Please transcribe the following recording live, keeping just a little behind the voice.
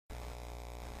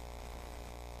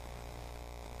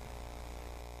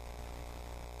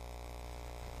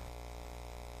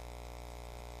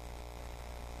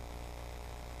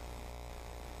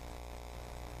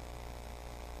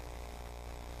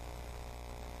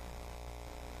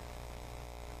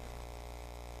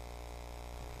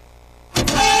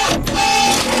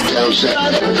Oh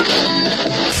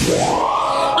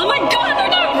my god,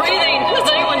 they're not breathing! Does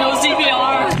anyone know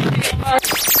CPR?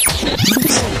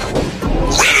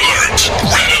 Red alert!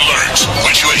 Red alert!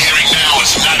 What you are hearing now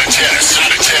is not a test. Not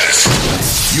a test.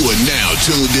 You are now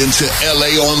tuned into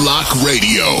LA on Lock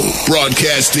Radio,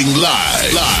 broadcasting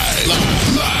live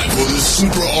on the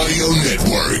Super Audio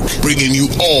Network, bringing you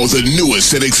all the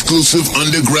newest and exclusive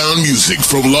underground music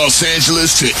from Los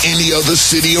Angeles to any other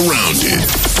city around it.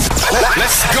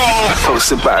 Let's go!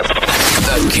 Hosted by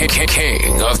the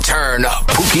king of turn up,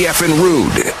 Pookie F and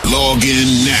Rude. Log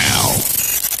in now.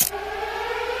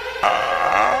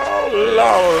 Oh,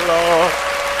 Lord.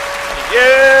 Yeah.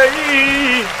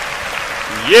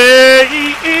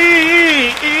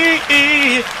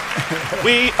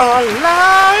 We are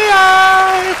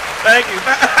live. Thank you.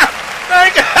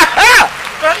 Thank you.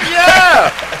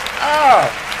 Yeah.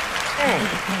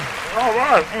 All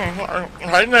right.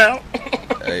 Right now.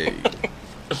 Hey.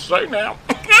 Say now.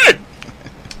 Hey.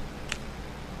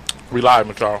 We live,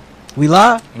 Machar. We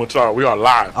live? Machar, we are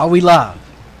live. Are we live?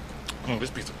 This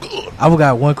piece of good. I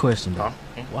got one question, though.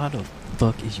 Huh? Why the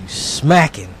fuck is you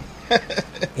smacking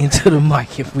into the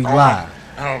mic if we live?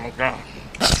 Oh, my God.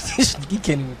 You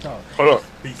can't even talk. Hold up.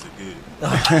 Piece of good.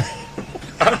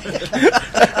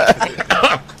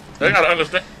 They gotta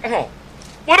understand.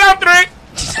 What up, Drake?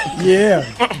 Yeah.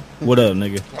 What up,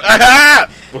 nigga?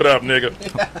 What up, nigga?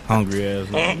 Hungry ass.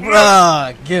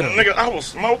 Get him. Nigga, I was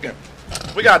smoking.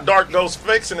 We got Dark Ghost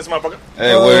Phix in this motherfucker.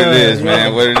 Hey, what it is,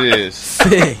 man? What it is?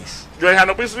 Face. You ain't had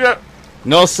no pieces yet?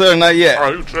 No, sir, not yet.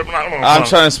 Oh, you tripping out? I'm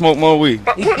trying to smoke more weed.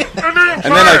 What do you mean And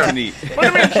then I can eat. What do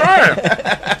you mean trying?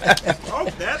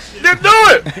 Just do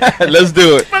it. Let's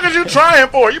do it. What is you trying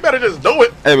for? You better just do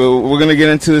it. Hey, but we're going to get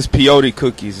into this peyote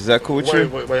cookies. Is that cool with you?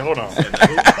 Wait, hold on.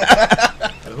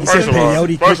 First of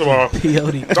all,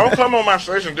 peyote. Don't come on my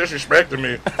station disrespecting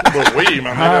me with weed,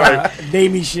 my nigga. Like,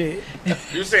 Davey shit.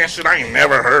 you saying shit I ain't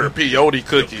never heard. Peyote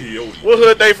cookie. What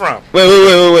hood they from?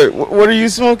 Wait. What are you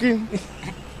smoking?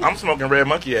 I'm smoking Red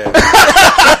Monkey ass.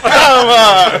 Come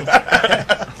on.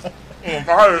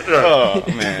 Oh,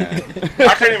 man.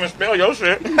 I can't even spell your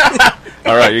shit.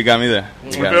 All right, you got me there.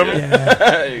 You feel me?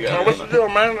 Yeah. You got me. What's the deal,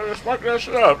 man? Let's fuck that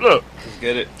shit up. Look. Let's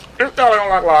get it. It's LA on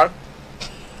Lock Live.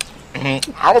 I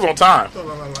was on time.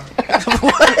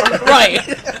 Right.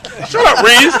 Shut up,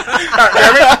 Reese. God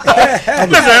damn it.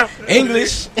 Listen.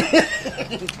 English.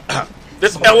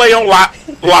 This LA on Lock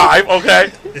Live,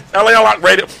 okay? LA on Lock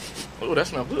Radio. Ooh, that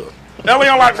smells good. LA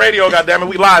on Lock Radio, goddammit.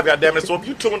 We live, goddammit. So if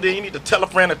you tuned in, you need to tell a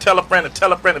friend and tell a friend and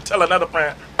tell a friend and tell another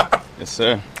friend. Yes,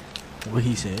 sir. What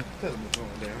he said.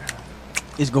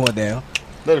 It's going down.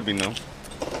 Let it be known.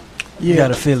 You got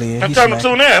to fill in. And tell them to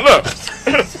tune in. Look.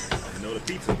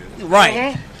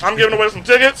 Right. I'm giving away some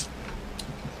tickets.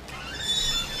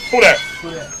 Who that?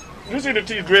 You see the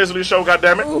T Grizzly show,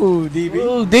 goddammit? Ooh, DB.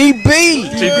 Ooh, DB. T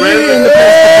Grizzly.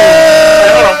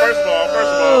 Hey, hold on. First of all,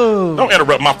 don't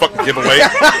interrupt my fucking giveaway.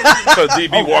 Because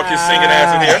DB walk his singing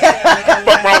ass in here.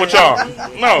 Fuck wrong with y'all?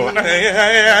 No.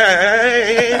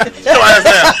 Your ass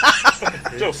down.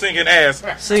 Your singing ass.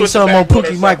 Sing something on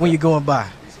Pookie Mike when you're going by.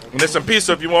 And there's some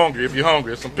pizza if you're hungry. If you're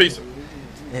hungry, it's some pizza.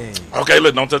 Hey. Okay,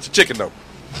 look, don't touch the chicken though.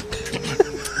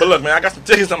 But look, man, I got some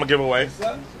tickets I'm gonna give away.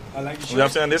 I like You know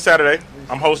what I'm saying? This Saturday,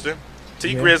 I'm hosting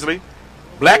T Grizzly.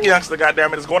 Black Youngster,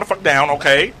 goddammit, is going to fuck down,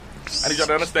 okay? I need y'all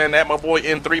to understand that. My boy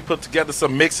N3 put together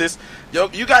some mixes. Yo,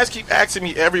 you guys keep asking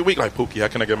me every week, like, Pookie, how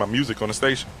can I get my music on the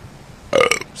station?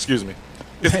 Excuse me.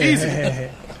 It's easy.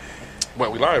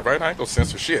 Well, we live, right? I ain't gonna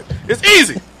censor shit. It's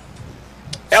easy.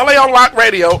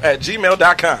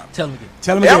 LAOnLockRadio@gmail.com. Tell him again.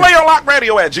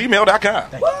 LAOnLockRadio@gmail.com.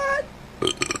 What?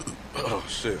 Oh,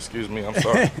 shit. Excuse me. I'm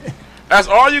sorry. That's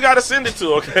all you got to send it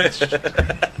to, okay?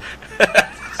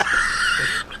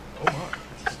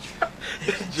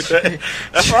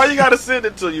 That's all you got to send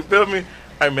it to. You feel me?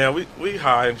 Hey, man, we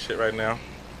high and shit right now.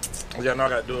 Y'all know I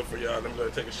got to do it for y'all. Let me go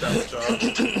take a shot with y'all.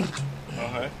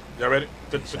 Okay. Y'all ready?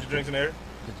 Put your drinks in there.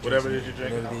 Whatever it is you're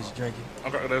drinking. Whatever it is you're drinking.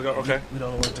 Okay, let's go. Okay. We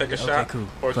don't know what Take a okay, shot cool.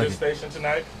 for a Fuck good it. station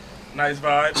tonight. Nice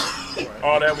vibe.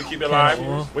 All that, we keep it live.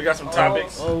 We got some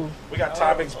topics. We got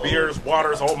topics, beers,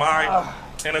 waters, oh my.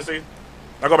 Hennessy.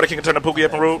 I go by the King of Turn the Pookie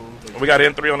up and Root. We got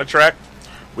N3 on the track.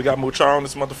 We got Muchar on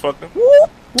this motherfucker.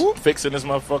 Fixing this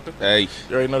motherfucker. Hey.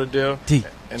 You already know the deal.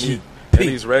 And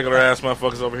these regular ass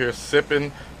motherfuckers over here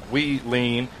sipping weed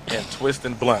lean and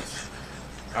twisting blunts.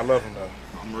 I love them though.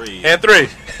 I'm Reed. N3.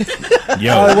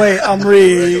 Yo. Oh, wait, I'm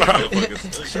Reed.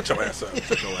 Shut your ass up.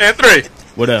 N3.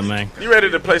 What up, man? You ready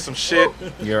to play some shit?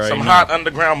 You already Some know. hot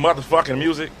underground motherfucking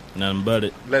music? Nothing but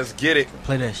it. Let's get it.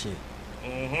 Play that shit.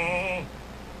 12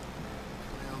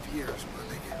 years, my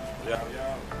nigga. Yeah.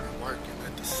 Been working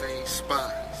at the same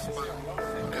spot.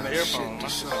 earphone. My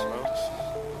shit low.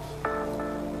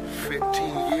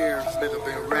 15 years, nigga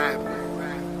been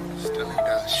rapping. Still ain't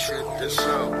got shit to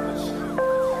show.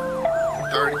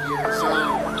 30 years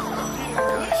old,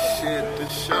 got shit to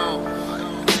show.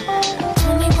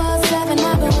 24/7,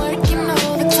 I've been working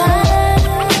overtime.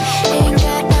 Ain't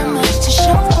got that much to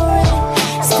show for it.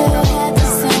 Still had to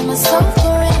sell my soul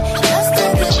for it. Just to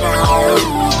get by.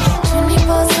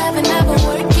 24/7, I've been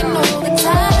working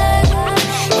overtime.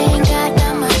 Ain't got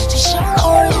that much to show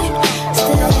for it.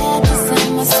 Still had to sell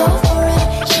my soul for it.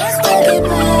 Just to get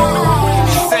by.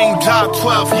 Same job,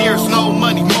 12 years, no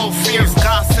money, more fears.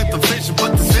 God sent the vision,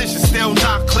 but the vision's still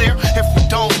not clear. If we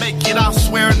don't make it, I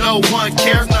swear no one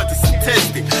cares. Nothing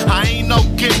statistic. I ain't no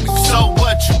gimmick, so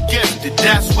what you gifted?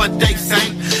 That's what they say.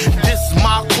 This is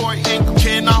my court, ain't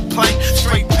cannot play.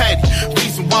 Straight petty.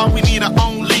 Reason why we need our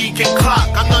own league and clock.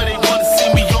 I know they wanna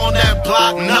see me on that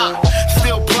block. Nah,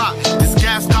 still plotting. This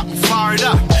gas got me fired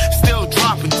up. Still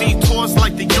dropping detours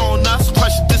like they on us.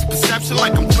 Crushing this perception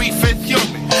like I'm 3/5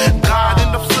 human. God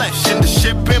in the flesh, and the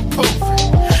shit been proven.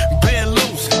 Been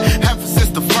losing, ever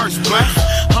since the first breath.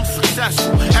 I'm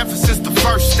successful, ever since the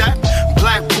first step.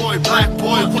 Black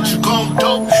boy, what you gon'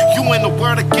 do? You in the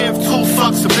world I give 2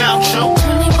 fucks about you.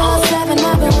 24/7,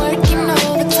 I've been working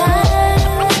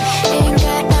overtime. Ain't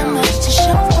got that much to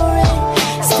show for it.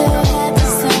 Still had to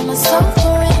sell my soul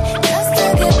for it. Just to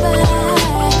get by.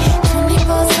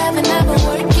 24/7, I've been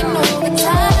working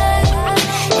overtime.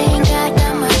 Ain't got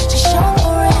that much to show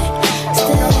for it.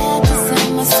 Still had to sell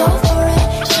my soul for it.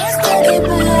 Just to get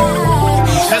by.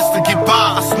 Just to get by,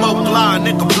 I smoke blind,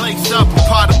 nigga blaze up. I'm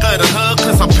product of the hood,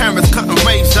 cause our parents couldn't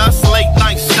raise us. Late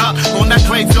night stuck on that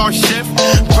graveyard shift.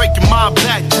 Breaking my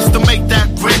back just to make that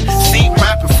grip. See,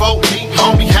 rapping for me,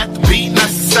 homie, had to be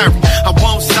necessary. I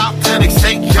won't stop till they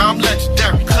say I'm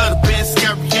legendary. Could've been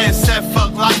scary and said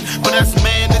fuck life, but as a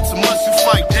man, it's a must you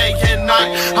fight day and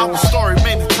night. Our story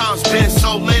many times been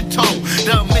sold and told.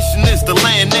 The mission is to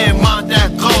land and mind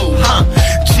that goal, huh?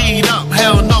 G'd up,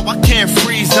 hell no, I can't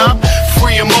freeze up.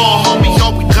 Free 'em all, homie,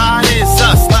 all we got is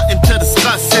us. Nothing to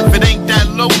discuss if it ain't that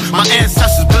low. My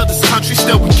ancestors built this country,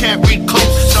 still we can't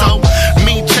recoup. So,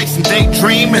 me chasing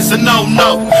daydream is a no-no.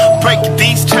 Breaking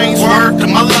these chains, word to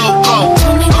my logo.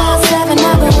 24/7,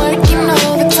 I've been working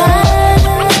overtime.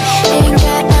 Ain't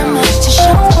got that much to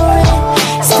show for it.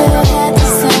 Still had to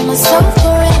sell my soul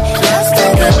for it. Just to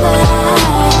get by.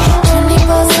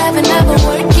 24/7, I've been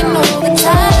working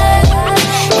overtime.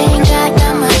 Ain't got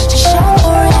that much to show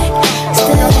for it.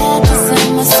 Still had to sell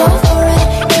my soul for it.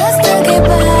 Just to get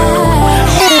by.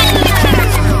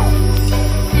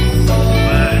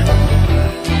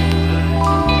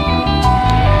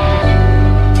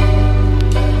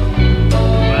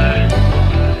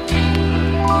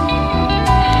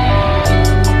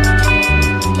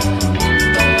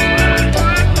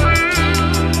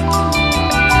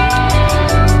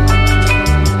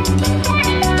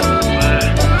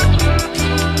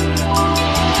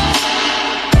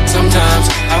 Sometimes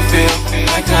I feel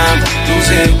like I'm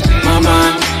losing my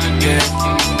mind, yeah.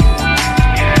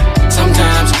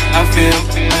 Sometimes I feel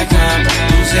like I'm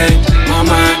losing my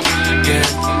mind, yeah.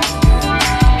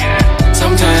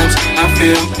 Sometimes I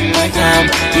feel like I'm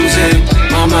losing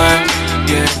my mind,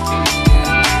 yeah.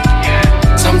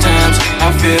 Sometimes I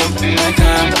feel like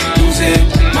I'm losing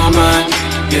my mind,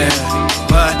 yeah.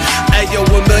 But, ayo,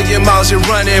 a million miles you're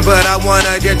running, but I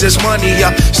wanna get this money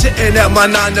up. Sitting at my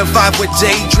 9 to 5 with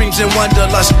daydreams and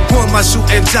wanderlust. Want my suit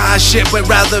and tie shit, but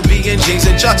rather be in jeans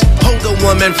and chucks. Hold a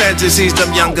woman fantasies,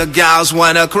 them younger gals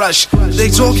wanna crush. They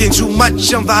talking too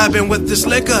much, I'm vibing with this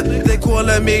liquor. They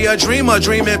calling me a dreamer,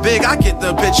 dreaming big, I get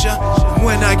the picture.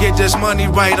 When I get this money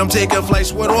right, I'm taking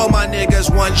flights with all my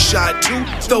niggas. 1 shot, 2,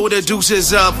 throw the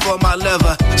deuces up for my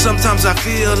liver. Sometimes I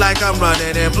feel like I'm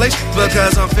running in place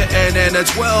because I'm fitting in a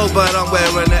 12, but I'm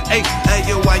wearing an 8. Hey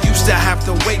yo, I used to have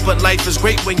to wait, but life is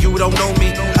great when you don't know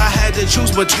me. I had to choose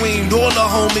between all the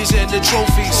homies and the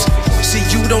trophies. See,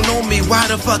 you don't know me, why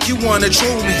the fuck you wanna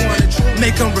troll me?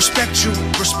 Make them respect you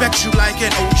like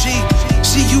an OG.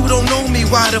 See, you don't know me,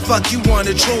 why the fuck you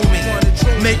wanna troll me?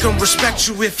 Make them respect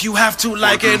you if you have to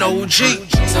like an OG.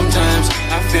 Sometimes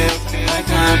I feel like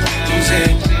I'm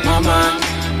losing my mind,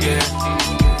 yeah.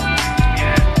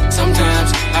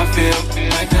 Sometimes I feel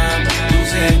like I'm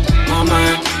losing my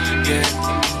mind, yeah.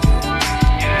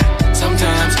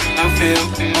 Sometimes I feel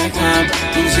like I'm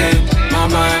losing my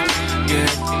mind, yeah.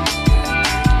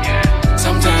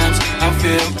 Sometimes I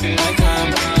feel like I'm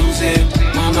losing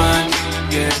my mind,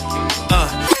 yeah.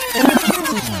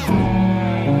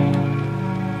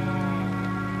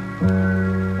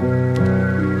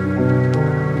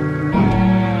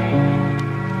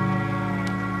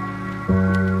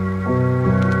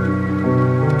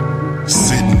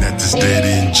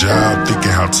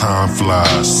 thinking how time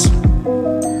flies.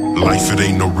 Life, it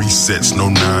ain't no resets, no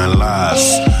 9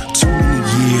 lives. Too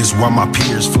many years while my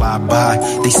peers fly by.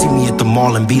 They see me at the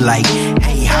mall and be like,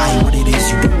 hey, hi, what it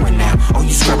is you doing now? Oh,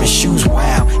 you scrubbing shoes,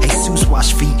 wow. Hey, Seuss,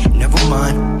 wash feet, never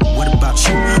mind. What about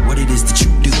you? What it is that you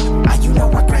do? You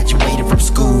know I graduated from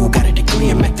school, got a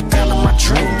degree and met the girl of my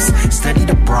dreams. Studied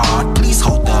abroad, please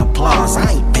hold the applause.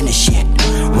 I ain't finished yet.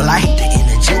 Well, I hate to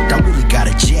interject, I really got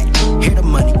a jet. Hear the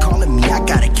money calling me, I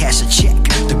gotta cash a check.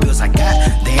 The bills I got,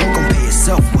 they ain't gon' pay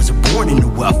itself. Wasn't born into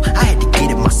wealth, I had to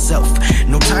get it myself.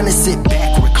 No time to sit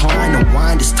back, recline, or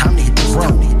wind. It's time to hit the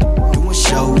road. Doing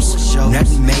shows,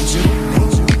 nothing major.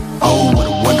 Oh, what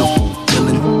a wonderful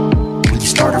feeling. When you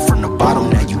started from the bottom,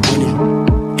 now you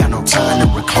winning. Got no time to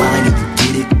recline and you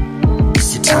get it.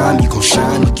 It's your time, you gon'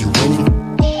 shine like you winning.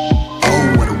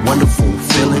 Oh, what a wonderful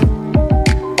feeling.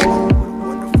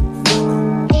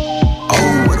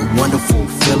 Oh, what a wonderful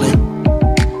feeling.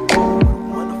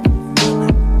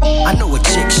 I know a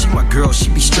chick, she my girl, she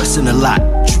be stressing a lot.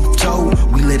 Truth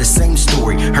told, we live the same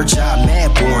story. Her job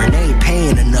mad boring, they ain't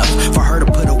paying enough for her to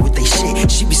put up with they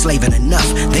shit. She be slaving enough,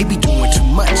 they be doing too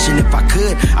much. And if I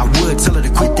could, I would tell her to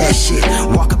quit that shit.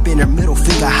 Walk up in her middle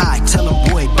finger high, tell her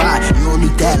boy bye, you don't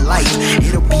need that life,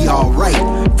 it'll be alright.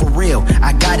 For real,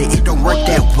 I got it, it don't work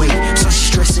that way. So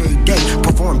she stress every day,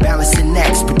 perform balancing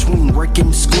acts between work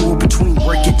and school, between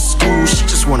work and school. She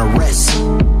just wanna rest.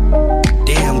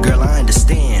 Damn girl, I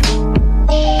understand.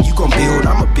 You gon' build,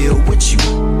 I'ma build with you.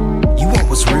 You want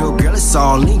what's real, girl, it's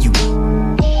all in you.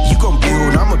 You gon'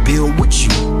 build, I'ma build with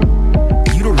you.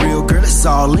 You the real girl, it's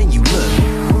all in you. Look.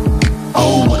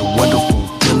 Oh, what a wonderful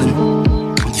feeling.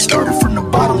 When you started from the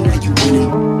bottom, now you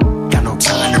winning. Got no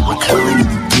time to recline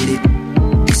and you get it.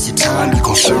 It's your time, you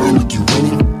gon' shine like you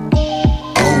winning.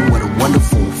 Oh, what a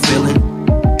wonderful feeling.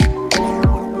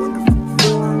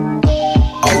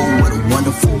 Oh, what a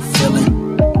wonderful feeling.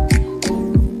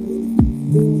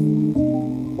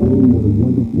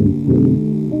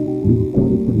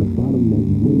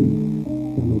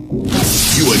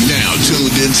 You are now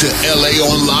tuned into LA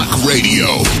on Lock Radio.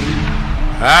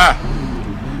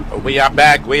 We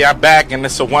are back, and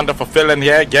it's a wonderful feeling.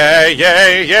 Yeah. Damn.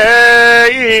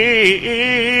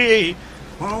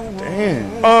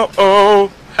 Oh.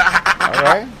 All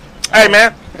right. Hey,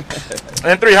 man.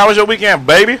 And 3, how was your weekend,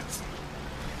 baby?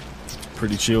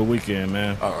 Pretty chill weekend,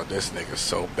 man. Oh, this nigga's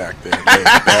so back there.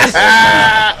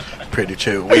 Man. Pretty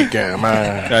chill weekend,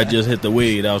 man. I just hit the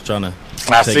weed. I was trying to.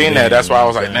 I seen that. That's why I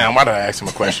was like, damn, why did I ask him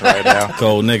a question right now?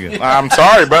 Cold nigga. I'm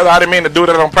sorry, brother. I didn't mean to do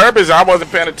that on purpose. I wasn't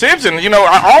paying attention. You know,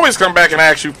 I always come back and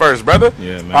ask you first, brother.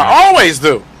 Yeah, man. I always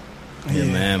do. Yeah,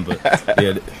 man. But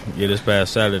yeah, this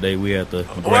past Saturday we had the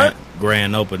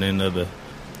grand opening of the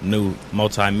new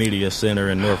multimedia center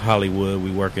in North Hollywood.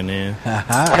 We working in.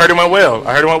 I heard it went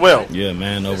well. Yeah,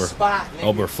 man.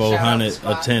 Over 400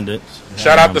 attendance.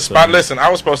 Shout out the spot. Listen, I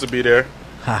was supposed to be there.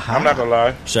 I'm not gonna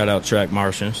lie. Shout out Track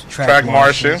Martians. Track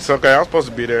Martians. Okay, I was supposed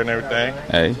to be there and everything.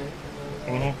 Hey.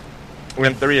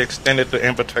 When 3 extended the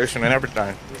invitation and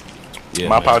everything. Yeah,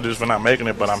 My man. apologies for not making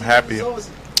it, but I'm happy. It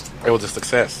was a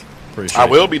success. Appreciate I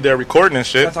will be there recording and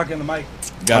shit. Talking in the mic.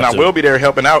 And I will be there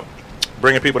helping out,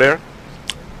 bringing people there.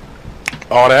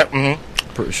 All that.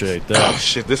 Appreciate that. Oh,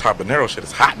 shit, this habanero shit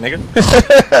is hot, nigga.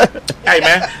 Hey,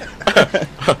 man.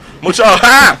 Mucho.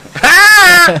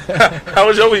 How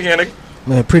was your weekend, nigga?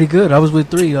 Man, pretty good. I was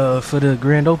with 3 for the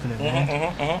grand opening, man. You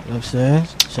know what I'm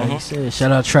saying?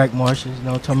 Shout out Track Martians, you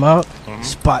know what I'm talking about?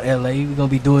 Spot LA. We're going to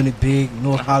be doing it big,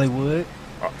 North Hollywood.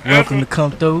 Welcome to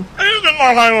come through.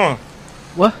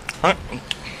 What?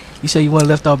 You say you want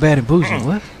left out bad and bougie.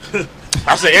 What?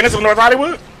 I said, and it's in North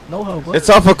Hollywood? No, what? It's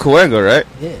off of Cahuenga, right?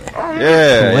 Yeah.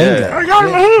 Yeah. I got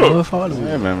in the hood. North Hollywood.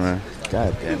 Yeah, man.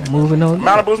 God damn it. Moving on.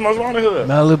 Malibu's most wanted hood.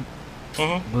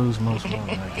 Malibu's most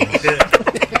wanted, I guess.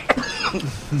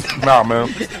 Nah, man.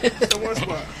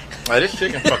 Hey, this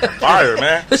chicken fucking fire,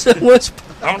 man.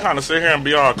 I'm trying to sit here and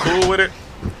be all cool with it.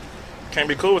 Can't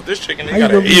be cool with this chicken. You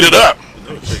gotta eat it up.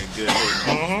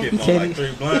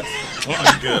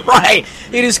 Right.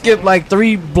 He just skipped like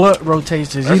 3 blunt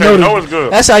rotations. That's how you know it's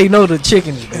good. That's how you know the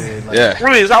chicken's good. Like, Yeah.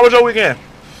 Please, how was your weekend? Man,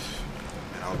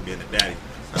 I was being a daddy.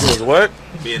 You was what?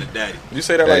 Being a daddy. You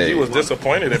say that like you was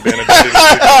disappointed in being a daddy.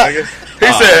 Nigga.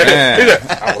 He said,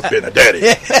 I was being a daddy. I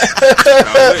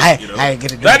ain't get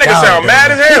to do that nigga sound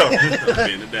mad as hell.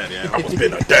 Being a daddy. I was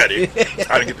being a daddy.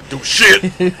 I didn't get to do shit. I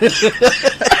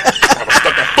was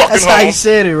stuck at fucking That's home. how he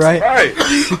said it, right? Right.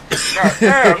 God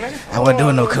damn, nigga. I wasn't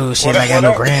doing no cool shit. I got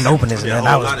no grand openings, man.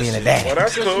 I was being a daddy. Well,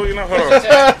 that's cool, you know. Hold on.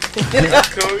 That's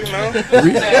cool, you know.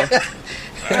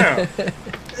 Damn.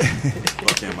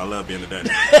 Fuck him, I love being a daddy.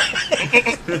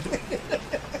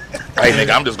 Hey,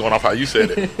 nigga, I'm just going off how you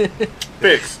said it.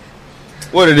 Phix.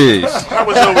 What it is? How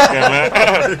was your weekend,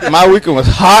 man? My weekend was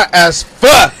hot as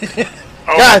fuck.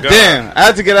 Oh God damn. I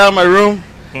had to get out of my room.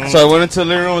 So I went into the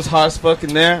living room. It was hot as fuck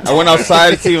in there. I went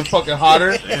outside. It's even fucking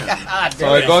hotter.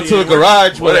 So I go to the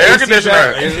garage with the air AC conditioner.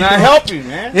 back. It's not helping,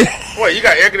 man. Wait, you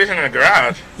got air conditioning in the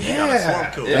garage?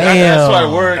 Yeah. Damn. That's why I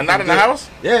work. And not in the house?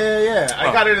 Yeah.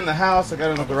 I got it in the house. I got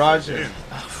it in the garage.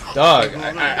 Dog,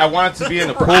 I wanted to be in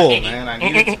the pool, man. I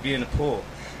needed to be in the pool.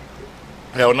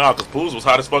 Hell no, because pools was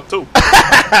hot as fuck too.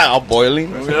 All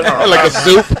boiling. Like a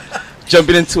soup.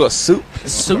 Jumping into a soup.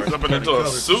 Jumping into a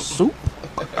soup.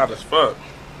 Hot as fuck.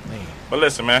 Man. But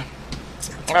listen, man.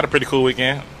 I had a pretty cool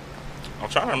weekend. I'm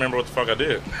trying to remember what the fuck I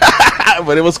did.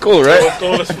 But it was cool, right? It was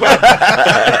cool as fuck.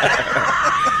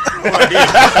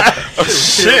 Oh,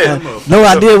 shit. No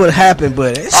idea what happened,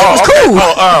 but it was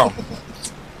cool.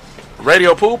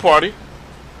 Radio pool party.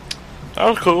 That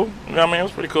was cool. You know what I mean? It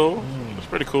was pretty cool. It was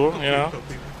pretty cool, you know.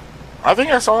 I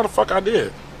think that's all the fuck I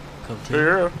did.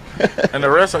 Yeah. And the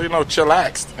rest, you know,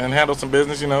 chillaxed and handled some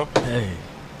business, you know. Hey.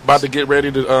 About to get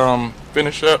ready to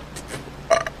finish up.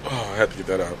 Oh, I had to get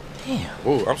that out. Damn.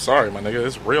 Ooh, I'm sorry, my nigga.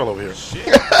 It's real over here.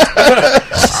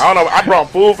 I don't know. I brought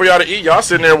food for y'all to eat. Y'all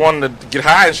sitting there wanting to get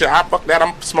high and shit. Fuck that.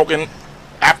 I'm smoking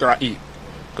after I eat.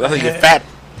 Because I have to get fat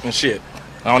and shit.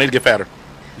 I don't need to get fatter.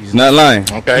 He's not lying.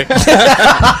 Okay.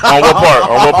 On what part?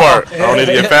 On what part? I don't need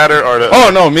to get fatter or the...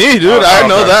 Oh, no, me, dude. I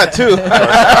know that, too.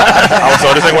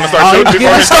 So this ain't want to start shooting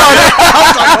before we start. I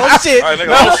was like, oh, shit. Right,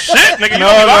 nigga, oh, shit, nigga.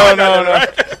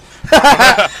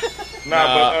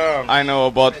 No. I know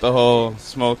about the whole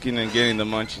smoking and getting the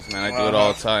munchies, man. I do it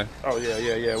all the time. Oh,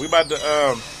 yeah. We about to...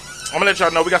 I'm going to let y'all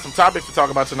know we got some topics to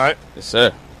talk about tonight. Yes,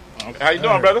 sir. Okay. How you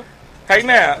doing, brother? Hey,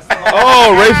 now.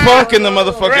 Oh, Ray Funk in the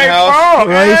motherfucking Ray house. Funk.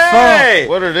 Ray Hey.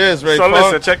 What it is, Ray So Funk?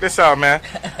 listen, check this out, man.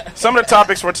 Some of the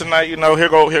topics for tonight, you know, here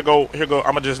go. I'm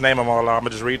gonna just name them all out. I'm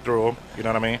gonna just read through them. You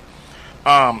know what I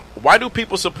mean? Why do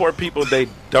people support people they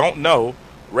don't know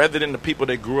rather than the people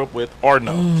they grew up with or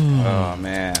know? Oh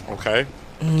man. Okay.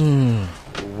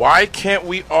 Why can't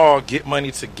we all get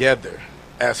money together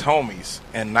as homies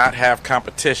and not have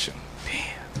competition?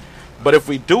 But if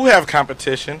we do have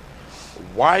competition,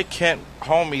 why can't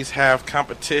homies have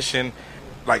competition,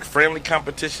 like friendly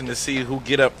competition to see who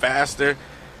get up faster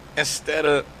instead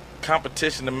of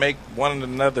competition to make one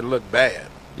another look bad?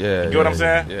 Yeah. You get what I'm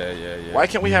saying? Yeah. Why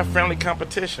can't we have friendly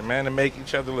competition, man, to make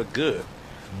each other look good?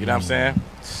 You know what I'm saying?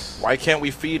 Why can't we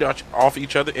feed off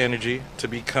each other energy to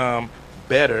become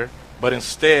better, but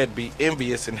instead be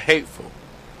envious and hateful,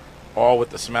 all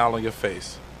with a smile on your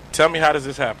face? Tell me, how does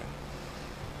this happen?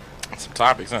 Some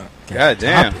topics, huh? God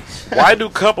damn. Why do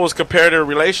couples compare their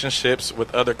relationships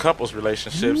with other couples'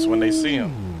 relationships when they see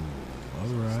them? All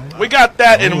right. We got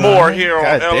that and more here on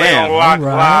God LA damn. on Lock All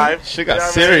right. Live. Shit got You know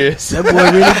what I mean? serious. That boy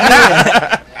really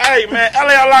good. Hey, man,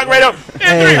 LA on Lock Radio.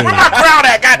 Where my crowd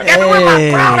at? God damn it, where my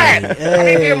crowd at? I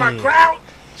need to get my crowd.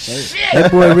 Shit.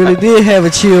 That boy really did have a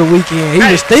chill weekend.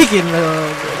 He was thinking.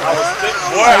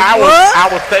 I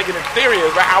was taking it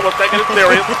serious. Right? I was taking it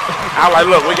serious. I was like,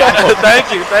 look, we got to thank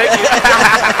you.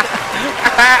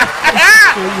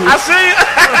 I see you.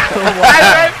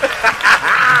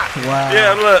 Wow.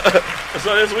 Yeah, look.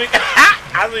 So this week,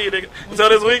 I see you, nigga. So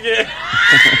this weekend.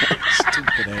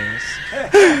 Stupid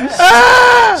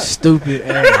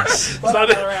ass.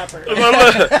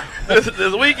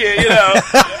 This weekend, you know,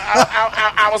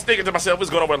 I was thinking to myself, we was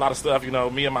going over a lot of stuff, you know,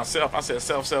 me and myself. I said,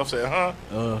 self said, huh?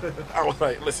 I was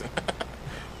like, listen,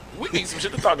 we need some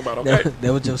shit to talk about, okay?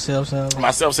 That what your self sound like?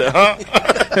 Myself said, huh?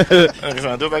 Just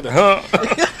like the huh?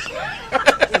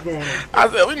 I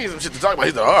said, we need some shit to talk about.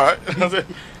 He said, all right.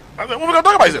 I said, what we gonna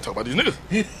talk about? He said, talk about these niggas.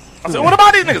 I said, what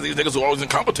about these niggas? These niggas who are always in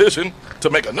competition to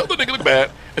make another nigga look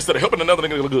bad instead of helping another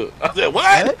nigga look good. I said,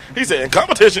 what? He said, in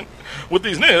competition with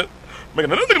these niggas,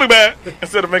 making another nigga look bad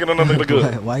instead of making another nigga look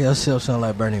good. Why your self sound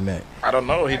like Bernie Mac? I don't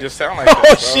know. He just sound like that.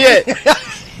 Oh, shit.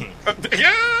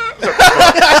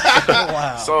 Yeah.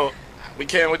 Wow. So we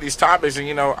came with these topics, and,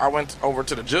 you know, I went over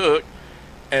to the Jug,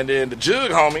 and then the Jug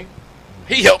homie,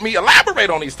 he helped me elaborate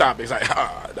on these topics. Like,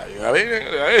 you know what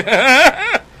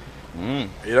I mean?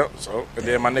 You know, so, and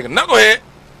then my nigga Knucklehead,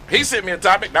 he sent me a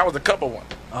topic. That was a couple one.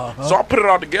 So I put it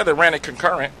all together, ran it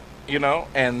concurrent, you know,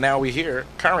 and now we here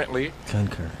currently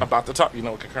about to talk. You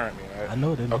know what concurrent means, right? I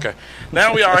know that. Okay.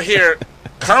 Now we are here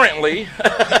currently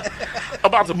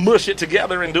about to mush it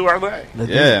together and do our thing.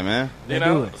 Yeah, man. You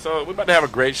know, so we're about to have a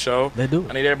great show. They do.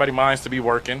 I need everybody's minds to be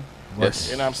working.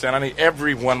 Yes. You know what I'm saying? I need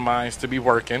everyone's minds to be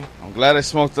working. I'm glad I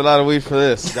smoked a lot of weed for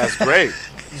this. That's great.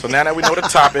 So now that we know the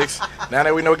topics, now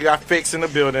that we know we got Phix in the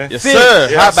building. Yes, sir.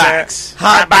 You know Hot what I'm box. saying?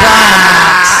 Hot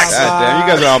box. God damn, you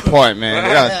guys are on point, man.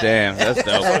 God damn, that's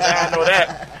dope. So now I know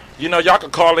that. You know, y'all can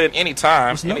call in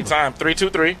anytime. Anytime.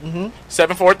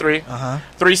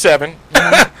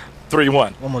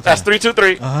 323-743-3731. One more time. That's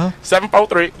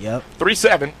 323-743-3731. Yep.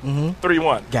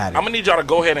 3731. Got it. I'm gonna need y'all to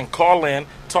go ahead and call in,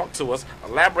 talk to us,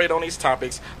 elaborate on these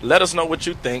topics, let us know what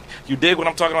you think. You dig what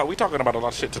I'm talking about? We talking about a lot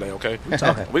of shit today, okay? We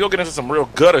gonna get into some real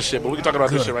gutter shit, but we can talk about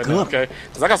this shit right now, okay?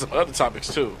 Because I got some other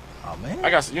topics too. Oh man.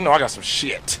 I got some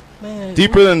shit. Man,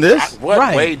 deeper than this?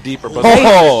 Way deeper. But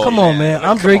come on, man.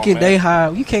 I'm drinking day high.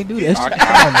 You can't do that. Come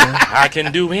on, man. I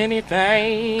can do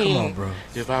anything. Come on, bro.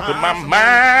 If I put my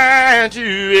mind to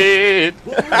it.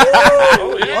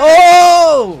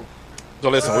 Oh! So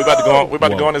listen, we about to go on. We about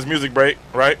to go on this music break,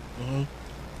 right? Mm-hmm.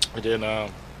 And then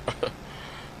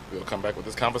we'll come back with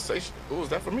this conversation. Ooh, is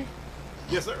that for me?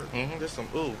 Yes, sir. There's some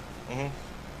ooh.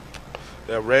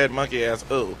 That red monkey ass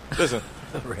ooh. Listen,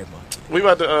 Red monkey. we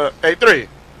about to A3.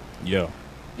 Yo,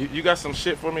 You got some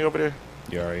shit for me over there?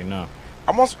 you already know.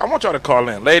 I want y'all to call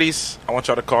in, ladies. I want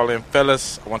y'all to call in,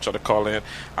 fellas. I want y'all to call in.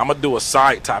 I'm gonna do a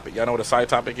side topic. Y'all know what a side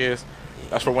topic is?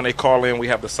 That's for when they call in. We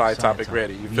have the side topic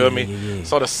ready. You feel me? Yeah.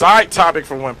 So the side topic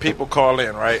for when people call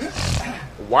in, right?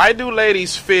 Why do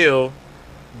ladies feel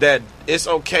that it's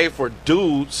okay for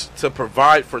dudes to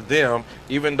provide for them,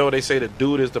 even though they say the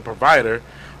dude is the provider,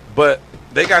 but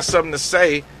they got something to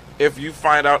say if you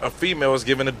find out a female is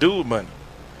giving a dude money?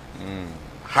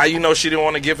 How you know she didn't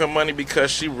want to give him money? Because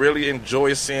she really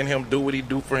enjoys seeing him do what he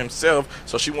do for himself,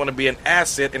 so she want to be an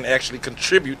asset and actually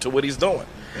contribute to what he's doing.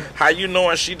 How you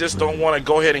knowing she just don't want to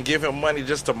go ahead and give him money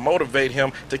just to motivate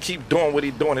him to keep doing what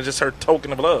he's doing? It's just her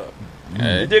token of love.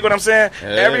 You dig what I'm saying?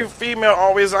 Every female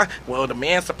always well, the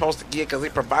man's supposed to get because he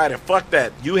provided. Fuck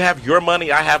that. You have your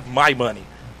money, I have my money.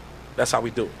 That's how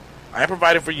we do it. I ain't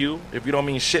providing for you if you don't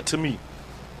mean shit to me.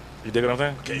 You dig what I'm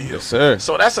saying? Okay, yes, sir.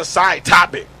 So that's a side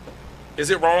topic. Is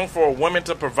it wrong for a woman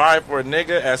to provide for a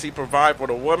nigga as he provide for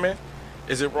the woman?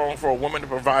 Is it wrong for a woman to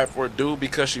provide for a dude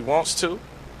because she wants to?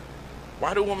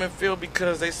 Why do women feel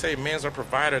because they say men's a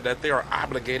provider that they are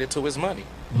obligated to his money?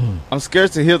 I'm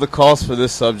scared to hear the calls for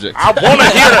this subject. I want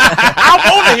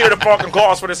to hear the fucking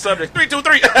calls for this subject.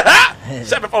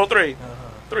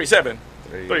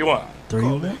 323-743-3731.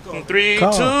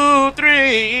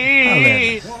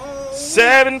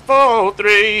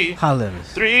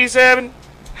 323-743-3731.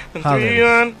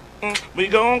 We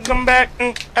gonna come back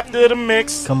after the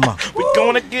mix. Come on. We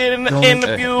gonna get in the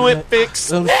interview with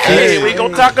Phix. Hey, we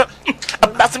gonna talk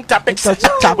about some topics.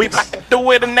 We about to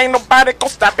do it and ain't nobody gonna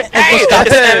stop it. Hey,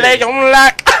 it's LA on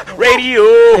Lock Radio.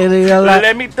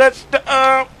 Let me touch the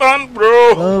bun,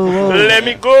 bro. Let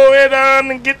me go ahead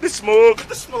and get the smoke.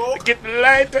 Get the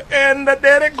lighter and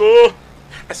there it go.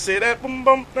 I say that boom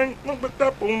boom boom boom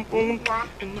boom boom.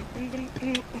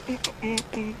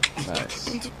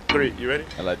 Nice. 3, you ready?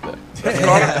 I like that. That's a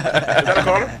caller? Is that a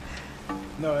caller?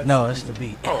 No, it's the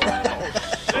beat. Oh,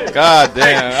 shit. God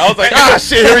damn. I was like,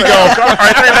 shit, here we go. All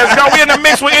right, let's go. We in the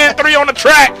mix with N3 on the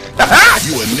track.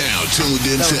 You are now tuned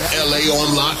into LA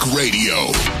on Lock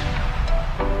Radio.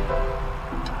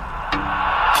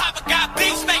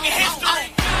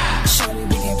 Shorty,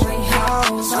 we can play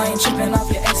house. I ain't tripping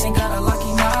off your ex, ain't got a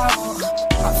lucky mouth.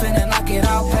 I'm finna knock it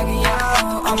out, peg it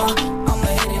out. I'ma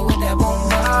hit it with that boom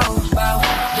bow.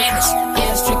 Yes,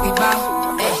 yeah, strictly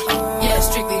bow. Ay, yeah,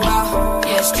 strictly bow.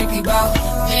 Yeah, strictly bow.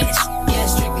 Yes, yeah,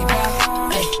 strictly bow.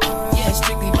 Ay, yeah,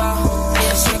 strictly bow.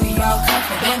 Yeah, strictly bow. Come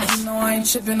for business. You know I ain't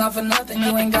tripping off of nothing.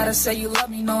 You ain't gotta say you love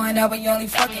me, knowing that we only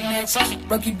fucking next.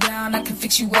 Broke you down, I can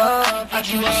fix you up. I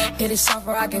can hit it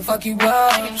softer, I can fuck you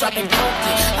up. Drop it broken,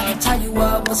 I can tie you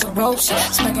up with some rope shit.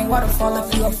 Smacking waterfall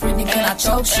if you a freak, then I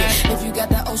choke shit. If you got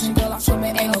that ocean, girl, I'm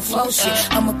swimming, ain't no flow shit.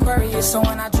 I'm Aquarius, so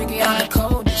when I drink it, I'm the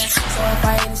coldest. So if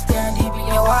I hit it staring deep in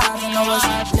your eyes, I know it's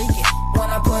leaking. When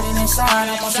I put it inside,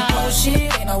 I'm on some cold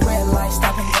shit. Ain't no red light,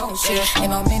 stop and go shit. Ain't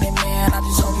no minute, man, I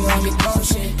just hope you don't get close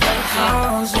shit. Play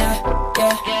house, yeah, I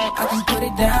can put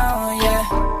it down, yeah.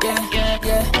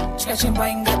 Scratch and bite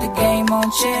and got the game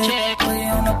on check. Put it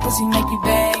on the pussy, make you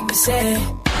bang, me say.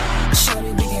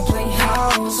 Shorty, we can play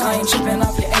house. I ain't tripping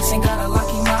off your ex, ain't got a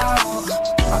lucky mouth.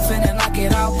 I'm finna knock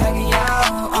it out, peg it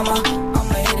out. I'ma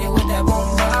hit it with that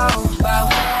boom bow.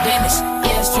 Dennis,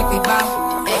 yeah, strictly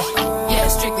bow. Yeah,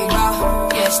 strictly bow.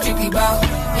 Yeah, strictly bow.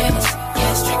 Dennis,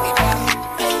 yeah, strictly bow.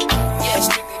 Yeah,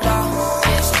 strictly bow.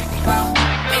 Yeah, strictly bow.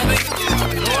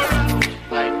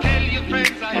 I tell you,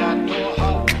 friends, I adore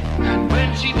her. And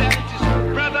when she dances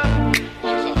her brother,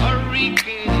 she's a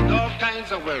hurricane in all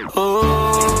kinds of ways.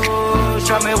 Ooh,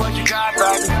 show me what you got,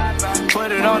 baby.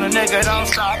 Put it it on a nigga, don't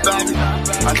stop, baby.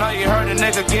 I know you heard a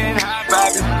nigga getting high,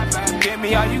 baby. Give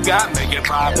me all you got, make it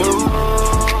pop. Ooh,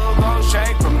 gon'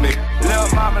 shake for me.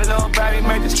 Little mama, little baby,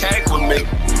 make this cake with me.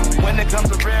 When it comes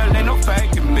to real, ain't no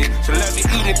faking me. So let me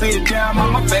eat it, beat it down,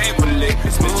 mama, favorably.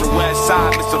 It's Mr.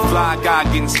 Westside, Mr. Fly Guy,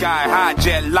 getting sky high,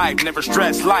 jet life, never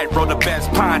stress life. Roll the best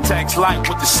Pontex life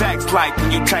with the sex life.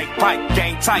 When you take pipe,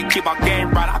 game tight, keep our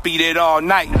game right, I beat it all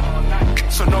night.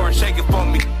 So Nora, shake it for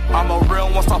me. I'm a real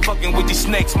one, stop fucking with these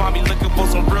snakes. Mommy looking for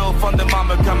some real fun, then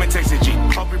mama come and text it, G.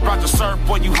 Hope you brought your surf,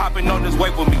 boy, you hopping on this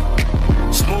wave with me.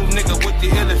 Smooth nigga with the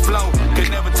illest flow.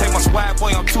 Can never take my swag,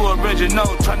 boy, I'm too original.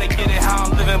 Tryna get it how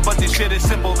I'm living, but this shit is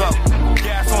simple though.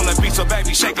 Gas on the beat, so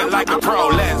baby, shake it like a pro.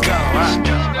 Let's go, right?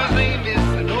 Her name is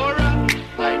Sonora.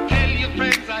 I tell your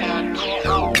friends I adore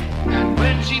her. And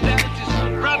when she dances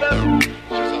her brother,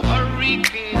 she's a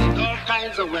hurricane in all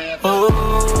kinds of weather.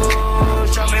 Ooh,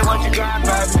 show me what you got,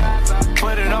 baby.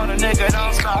 Put it on a nigga,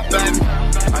 don't stop, baby.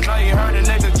 I know you heard a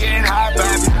nigga getting high,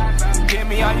 baby. Give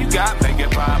me all you got, make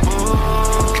it pop.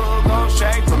 Ooh, gon'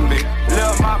 shake for me.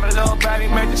 Little mama, little baby,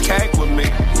 make this cake with me.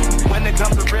 When it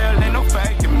comes to real, ain't no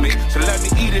faking me. So let me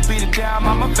eat it, beat it down,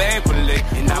 mama, favorably.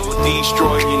 And I will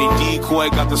destroy any decoy.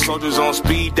 Got the soldiers on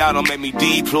speed dial, don't make me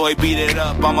deploy. Beat it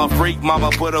up, I'm a freak,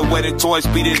 mama, put away the toys.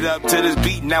 Beat it up to this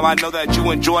beat, now I know that you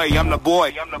enjoy. I'm the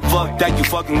boy, fuck that, you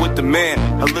fucking with the man.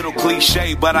 A little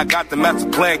cliche, but I got the master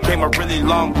plan. Came a really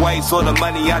long way, so the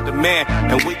money I demand.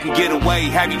 And we can get away,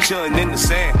 have you chillin' in the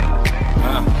sand.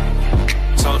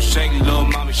 So shake it, little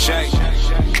mama, shake.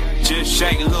 Just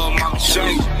shake it, little mama,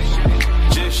 shake.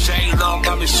 Just shake it, little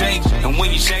mama, shake. And when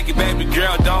you shake it, baby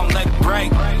girl, don't let it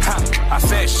break. I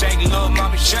said shake it, little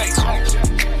mama, shake.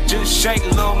 Just shake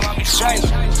it, little mama, shake.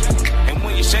 And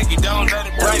when you shake it, don't let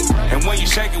it break. And when you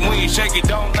shake it,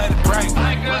 don't let it break.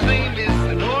 My girl's name is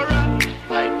Sonora.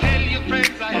 I tell your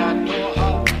friends I adore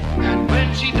her. And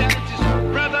when she dances her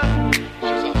brother, she's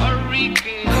a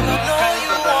hurricane in all kinds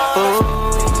of weather.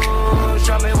 Ooh,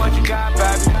 show me what you got,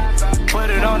 baby. Put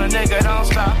it on a nigga, don't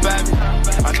stop, baby.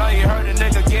 I know you heard a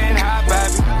nigga getting high,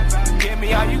 baby. Give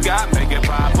me all you got, make it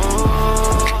pop. Ooh,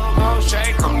 gon'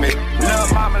 shake for me. Little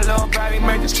mama, little baby,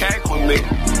 make this cake with me.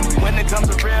 When it comes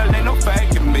to real, ain't no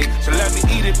faking me. So let me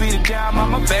eat it, beat it down,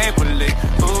 mama, favorably.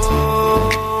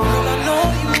 Ooh, I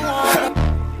know you want.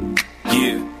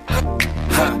 Yeah.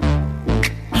 Huh.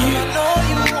 Yeah. I know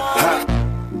you want. Huh.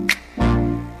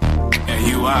 And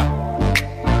you are.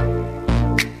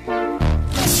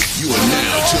 You are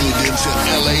now tuned into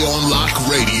LA on Lock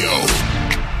Radio.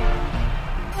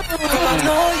 I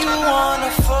know you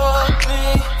wanna fuck me,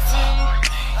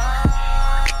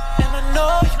 and I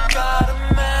know you got a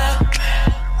man,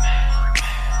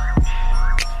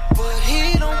 but he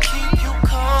don't keep you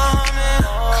coming.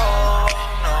 Oh,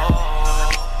 no.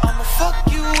 I'ma fuck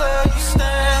you where you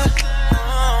stand.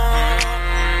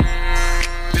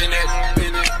 Bend it over,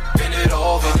 bend it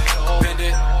over.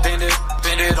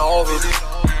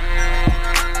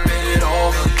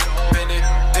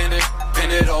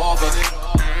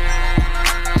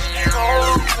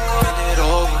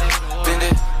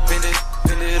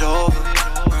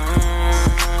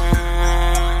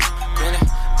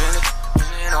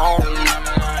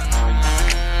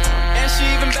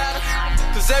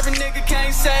 Every nigga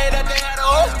can't say that they had a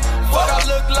hoe. What I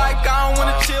look like, I don't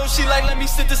wanna chill. She like, let me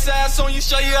sit this ass on you,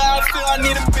 show you how I feel. I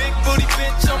need a big booty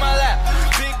bitch on my lap.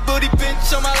 Big booty bitch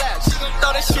on my lap. She gon'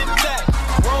 throw that shit back.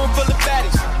 Room full of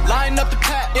baddies, line up the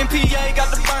pack. MPA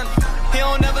got the burner, he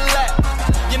don't ever lack.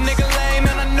 Your nigga lame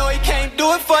and I know he can't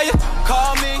do it for you.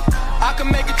 Call me, I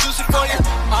can make it juicy for you.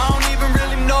 I don't even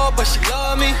really know her, but she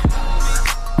love me.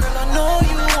 Girl, I know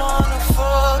you wanna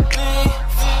fuck me.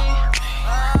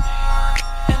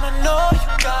 Know you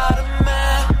got a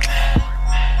man,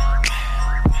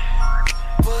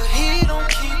 but he don't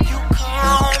keep you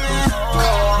coming.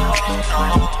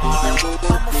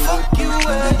 I'ma fuck you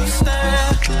where you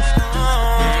stand.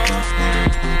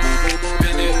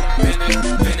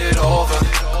 Bend it over.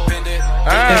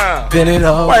 Bend it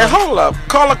over. Wait, hold up.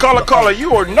 Caller.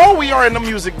 You know we are in the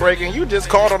music break, and you just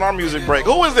called on our music break.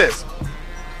 Who is this?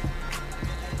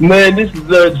 Man, this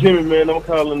is Jimmy, man. I'm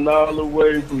calling all the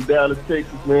way from Dallas,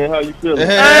 Texas, man. How you feeling?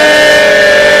 Hey!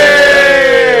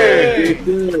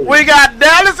 We got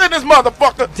Dallas in this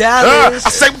motherfucker. Dallas. I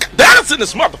say we got Dallas in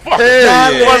this motherfucker.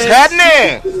 Dallas. What's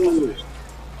happening?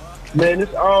 Man,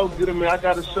 it's all good, man. I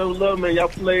got to show love, man. Y'all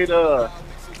played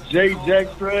Jay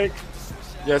Jack's track.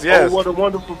 Yes. Oh, what a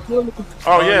wonderful feeling.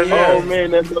 Oh, yeah. Oh, man,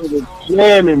 that was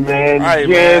jamming, man. Right,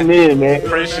 jamming, man.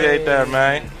 Appreciate that,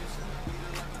 man.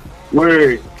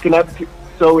 Word. Can I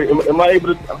So am I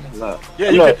able to?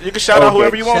 Yeah, you can shout out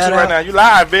whoever you want to right now. You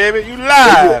live, baby. You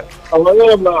live. Oh,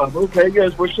 I am live. Okay,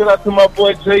 yes. Well, shout out to my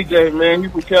boy JJ, man. He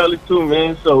from Cali too,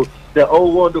 man. So that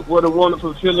old what a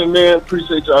wonderful feeling, man.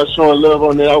 Appreciate y'all showing love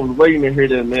on that. I was waiting to hear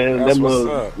that, man. That's that what's was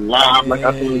up. live like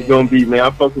I thought it was gonna be, man.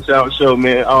 I fuck with y'all show,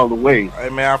 man, all the way. Hey,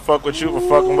 man, I fuck with you for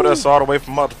fucking with us all the way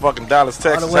from motherfucking Dallas,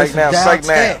 Texas. All the way Say now, from say Dallas,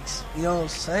 now. Texas. You know what I'm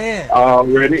saying?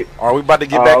 Already. All right, we about to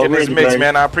get back in this Already, mix, man.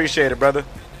 man. I appreciate it, brother.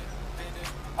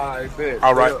 All right, bet.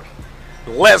 All right.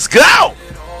 Let's go.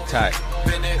 Tight.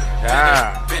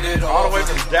 Yeah. All the way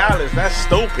from Dallas. That's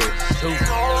stupid.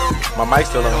 My mic's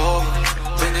still on.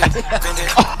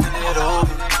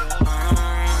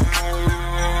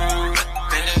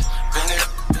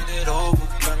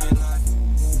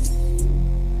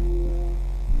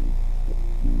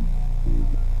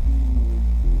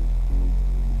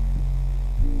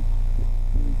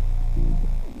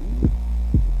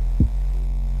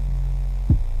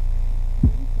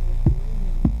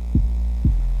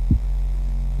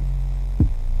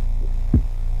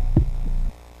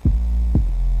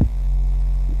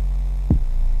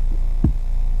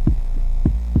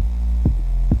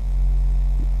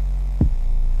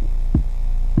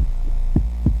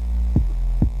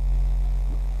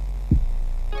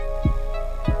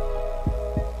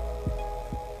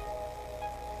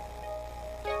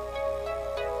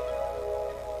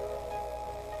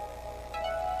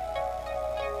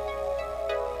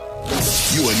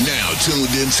 You are now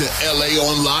tuned into LA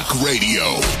on Lock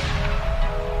Radio.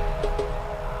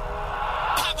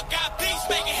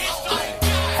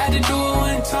 Had to do it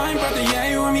one time, brought the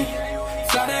yay with me.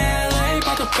 Fly to LA,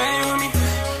 brought the pay with me.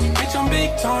 Bitch, I'm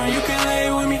big time, you can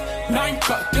lay with me. 9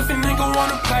 truck, different nigga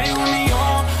wanna play with me.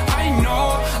 Oh, I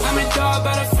know, I'm a dog,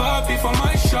 better fuck before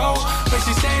my show. But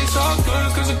she say it's all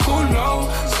good, cause it's cool low.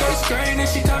 Skirt, and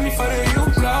she tell me for the you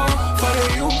blow, for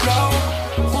the you blow.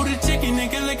 Who the chicken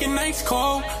nigga looking nice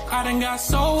cold? I done got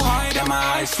so high that my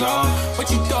eyes slow. What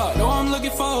you thought? Oh, I'm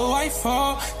looking for a wife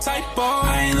for typo.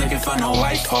 I ain't looking for no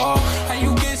wife for. How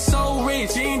you get so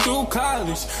rich? You ain't do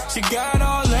college. She got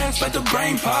all left but the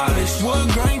brain polish. Wood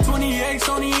grain 28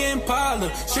 on the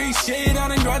Impala. Street shit, I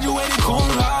done graduated cum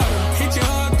laude. Hit your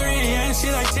up 3 a.m. She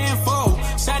like 10-4.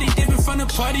 Shawty dipping from the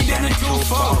party, then a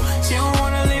 2-4. She don't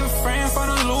wanna leave a friend from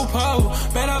the loophole.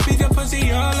 Bet I'll beat the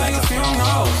pussy up like a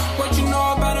funeral. What you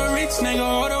know about a rich nigga?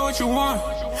 Order what you want.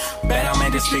 Bet I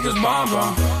made the speakers bomb.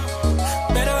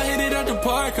 Bet I hit it at the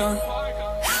park,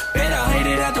 Bet I hit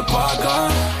it at the park,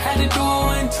 Had to do it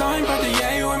one time, brought the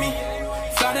yay with me.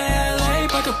 Fly to LA,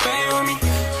 brought the pay with me.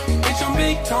 Bitch, I'm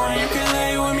big time, you can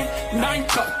lay with me. 9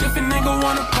 truck, different nigga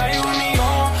wanna play with me.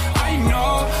 Oh, I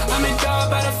know, I'm a dog,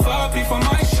 better fuck before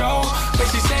my show. But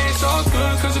she say it's all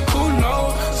good, cause it's cool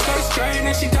low. Skirt straight,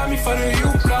 and she tell me for the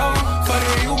you blow, for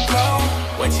the you blow.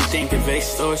 What you think of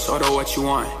Vegas stores, order what you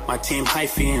want. My team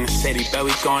hyphy in the city, bet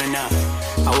we going up.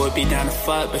 I would be down to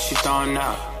fuck, but she throwing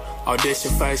up. Oh, this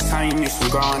your first time, you need some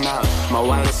growing up. My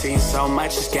wallet seen so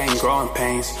much, it's getting growing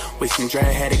pains. We some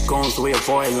dread-headed goons, we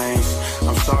avoid lanes.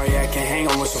 I'm sorry I can't hang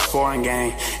on with some foreign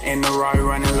gang. In the Rari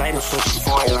running late, I'm switching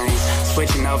 4 lanes.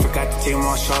 Switching over, got the team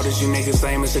on shoulders. You niggas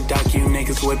lame as a duck, you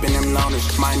niggas whipping them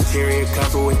loners. My interior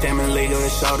covered with them illegal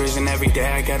shoulders. And every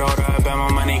day I get older, I bet my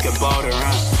money get bolder,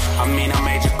 I mean, I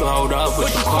made you glowed up,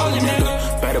 what you call it,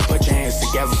 nigga? Better put your hands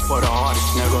together for the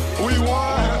artist, nigga. We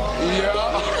won,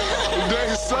 yeah.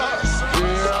 They sucks,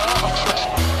 yeah.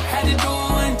 Had to do it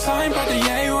one time, brought the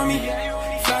yay with me.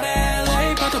 Fly to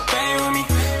LA, brought the pay with me.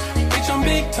 Bitch, I'm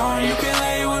big time, you can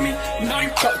lay with me.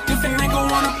 9 truck, different nigga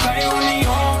wanna play with me.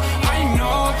 Oh, I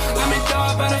know, I'm a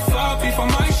dog, better fuck before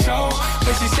my show.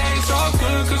 But she say it's all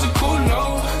good, cause it's cool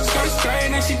low. Skirt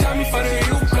straight, and she tell me for the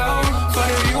you blow, for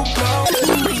the you blow.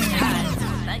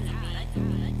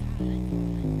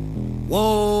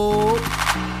 Whoa,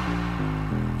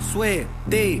 swear,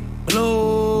 they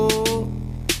blow.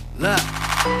 Look,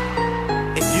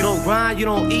 if you don't grind, you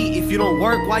don't eat. If you don't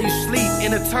work while you sleep,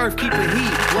 in the turf, keep it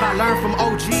heat. What I learned from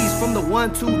OGs, from the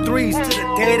 1, 2, 3s to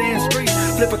the dead end streets.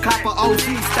 Flip a copper OG,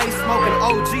 stay smoking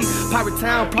OG. Pirate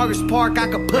Town, Progress Park, I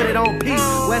could put it on peace.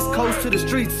 West Coast to the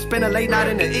streets, spend a late night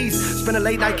in the east. Spend a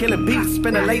late night killing beats,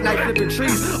 spend a late night flipping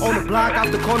trees. On the block,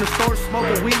 out the corner store,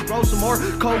 smoking weed, roll some more.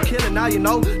 Cold killing, now you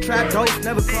know. Trap dope,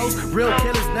 never close. Real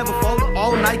killers never fold.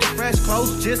 All Nike fresh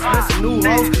clothes, just missing new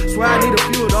hoes. Swear I need a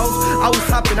few of those. I was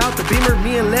hopping out the Beamer,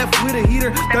 me and left with a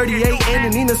heater. 38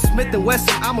 and Nina Smith and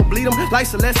Wesson, I'ma bleed them.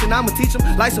 Life's a lesson, I'ma teach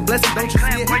them. Life's a blessing, don't you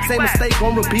see it? Same mistake,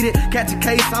 won't repeat it. Catch a case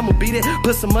case, I'ma beat it.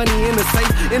 Put some money in the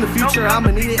safe. In the future,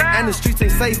 I'ma need it. And the streets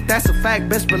ain't safe, that's a fact,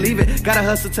 best believe it. Gotta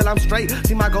hustle till I'm straight.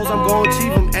 See my goals, I'm gonna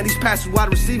achieve them. And these pastors, why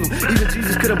to receive them? Even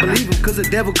Jesus couldn't believe him, cause the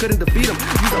devil couldn't defeat him.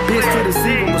 Use a bitch to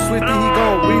deceive him. But swiftly, he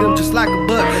gon' read him just like a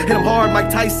buck. Hit him hard, Mike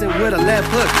Tyson with a left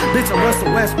hook. Bitch, I'm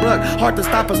Russell Westbrook. Hard to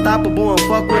stop unstoppable and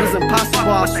fuck with is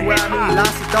impossible. I swear I need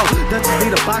lots of dough. Dutchess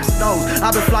need a box of those.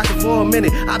 I've been flocking for a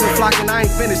minute. I've been flocking, I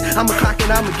ain't finished. I'ma clock it,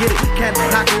 I'ma get it. Can't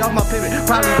knock me off my pivot.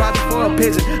 Probably rob me for a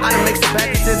pigeon. I done make some bad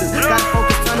decisions. Gotta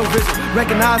focus, tunnel vision.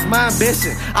 Recognize my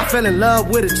ambition. I fell in love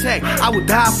with a check. I would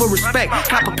die for respect.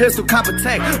 Cop a pistol, cop a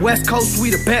tech. West Coast,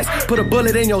 we the best. Put a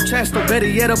bullet in your chest, or better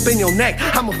yet, up in your neck.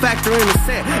 I'm a factor in the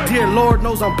set. Dear Lord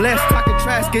knows I'm blessed. Talking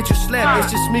trash, get you slept.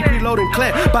 It's just me reloading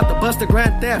clap. About to bust a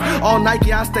grand theft. All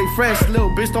Nike, I stay fresh. Little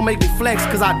bitch, don't make me flex,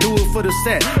 cause I do it for the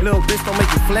set. Little bitch, don't make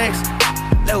me flex.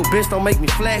 Little bitch, don't make me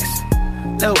flex.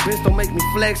 Little bitch, don't make me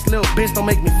flex. Little bitch, don't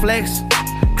make me flex.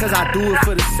 Cause I do it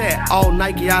for the set. All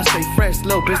Nike, I stay fresh.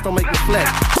 Little bitch, don't make me flex.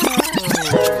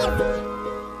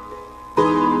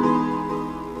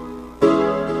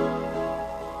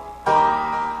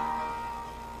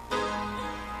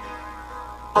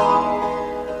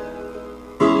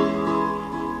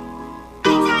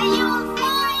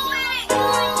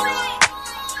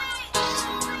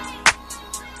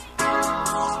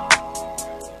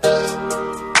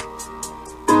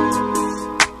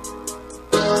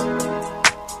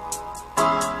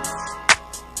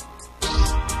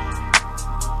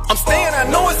 I'm staying, I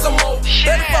know it's some more.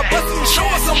 Bet if I bust it and show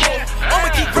us some more.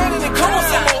 I'ma keep grinding and come on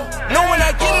some more. Know when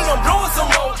I get it, I'm blowing some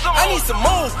more. I need some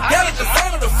more. Got a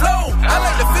design of the flow. I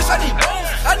like the fish, I need bones.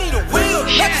 I need a wheel,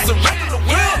 not just a regular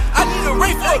wheel. I need a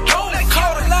ray for a goal.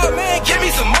 Call the loud man, give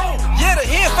me some more. Yeah, the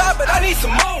hit 5, but I need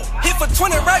some more. Hit for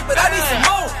 20 right, but I need some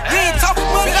more. You ain't talking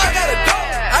money, I gotta go.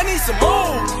 I need some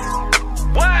more.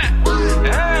 What?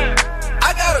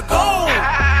 I gotta go.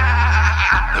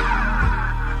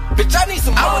 Bitch, I need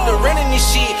some more. I was the running this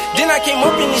shit, then I came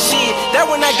up in this shit. That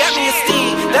when I got me a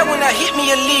steed, that when I hit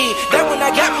me a lead, that when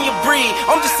I got me a breed.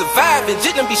 I'm just surviving,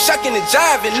 jittin' be shocking and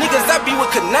jiving. Niggas I be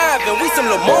with conniving, we some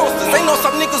little monsters. Ain't no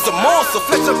some niggas a monster.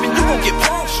 Flex up and you gon' get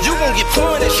punched. You gon' get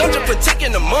punished. I'm just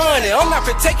protecting the money, I'm not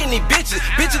protecting these bitches.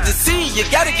 Bitches to see, you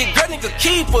gotta get good nigga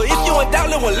keeper. If you ain't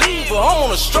down, let one leave her. I'm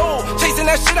on a stroll, chasing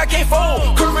that shit I can't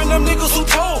fold. Curving them niggas who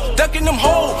told, ducking them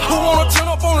hoes. Who wanna turn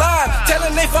up on live,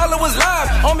 telling they followers live.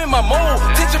 I'm in my mode,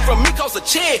 tension from me cost a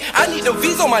check. I need the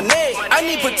V's on my neck, I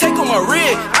need Patek on my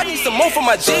rib. I need some more for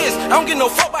my jizz, I don't get no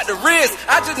fuck about the risk.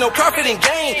 I just know profit and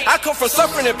gain, I come from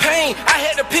suffering and pain. I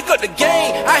had to pick up the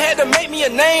game, I had to make me a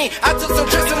name. I took some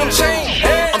tricks in them chains.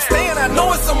 I'm staying, I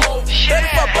know it's some more. Bet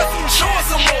if I bust it, show us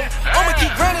some more. I'ma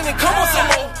keep grinding and come on some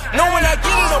more. Know when I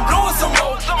get it, I'm blowing some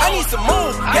more. I need some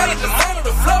more, got a design of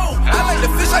the flow. I like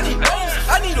the fish, I need bones.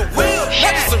 I need a wheel,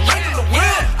 not just a regular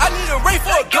wheel. I need a ray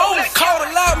for a goal. Call the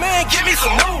loud man, give me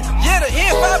some more. Yeah, the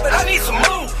hit 5, but I need some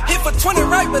more. Hit for 20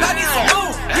 right, but I need some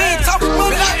more. You ain't talking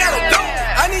money, I gotta go.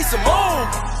 I need some more.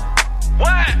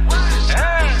 What?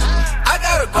 I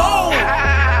gotta go.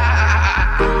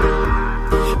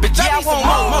 Bitch, I need some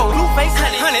more. Blue face,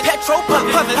 honey, petrol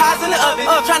puffin', pies in the oven.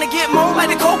 Trying to get more like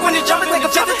the coke when it's jumping. Take a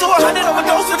 50 to 100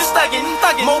 overdose with the stuggin'.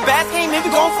 More bass came in, we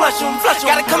gon' flush 'em.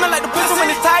 Got it coming like the pistol when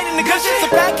it's tight in the good shit. So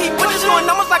back, keep pushing, doing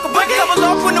numbers like a bucket. Double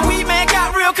off when the weed man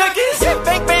got real cookies.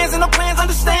 Fake bands and no plans,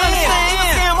 understand.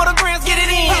 Understand what the grams, get it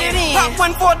in. Pop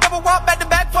one for a double walk, back to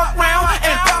back, fuck round,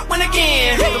 and pop one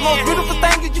again. The most beautiful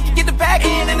thing is you can get the back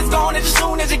in, and it's gone as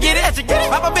soon as you get it.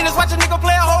 Pop up business, watch a nigga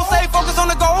play a whole safe, focus on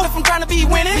the goal. If I'm trying to be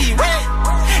winning,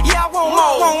 yeah, I want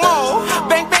more.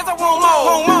 Bank bands, I want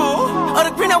more.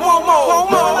 Other green, I want more.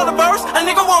 Another verse, a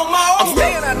nigga want more. I'm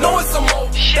staying, I know it's some more.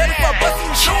 Bet if I bust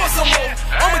it, show us some more.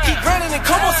 I'ma keep grinding and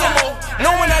come on some more.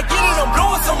 Know when I get it, I'm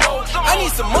blowing some more. I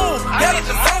need some more, got a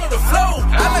design of the flow.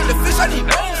 I like the fish, I need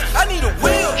bones. I need a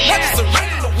wheel, not just a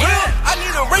regular wheel. I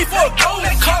need a ray for a goal.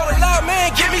 Call the loud man,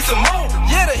 give me some more.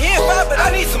 Yeah, the hit 5, but I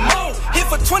need some more. Hit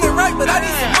for 20 right, but I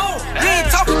need some more. You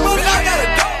ain't talking money, I gotta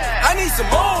go. I need some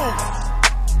more.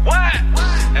 What?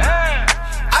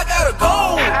 I gotta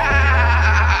go.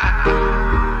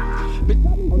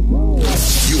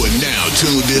 You are now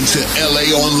tuned into LA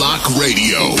on Lock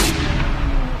Radio.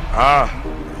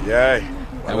 Yay.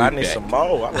 Well, I need some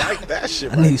more. I like that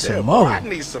shit. I need some more. I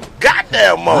need some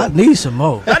goddamn more. I need some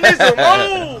more. I need some more. I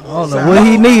don't know what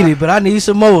he needed, but I need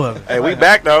some more of it. Hey, we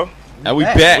back though. And we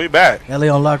back. We back. LA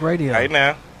on Lock Radio. Hey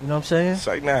now. You know what I'm saying?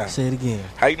 Say now. Say it again.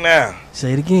 Hey now.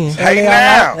 Say it again. Hey LA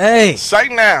now. Hey. Say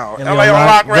now. LA LA on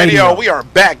Lock Radio. We are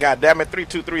back. Goddammit.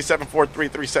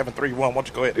 323-743-3731. Why don't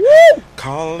you go ahead? Woo!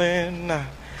 Call in.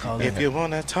 If you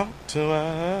want to talk to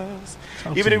us.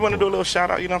 Talk Even to if you want to me, do a little shout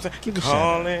out, you know what I'm saying? Give a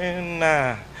Call in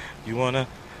now. You want to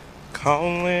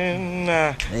call in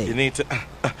now. Hey. You need to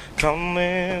call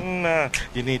in now.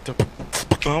 You need to.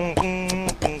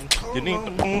 You need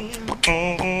to.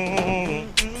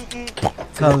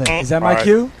 Call in. Is that my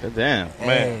cue? God damn,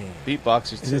 man.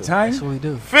 Beatboxers too. Is it time? That's what we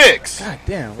do. Fix. God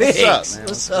damn. What's Fix. up, man?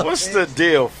 What's up? What's the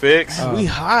deal, Fix? We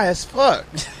high as fuck.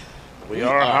 We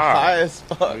are high. as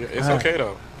fuck. It's okay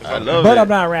though. I love But it. I'm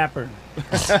not a rapper.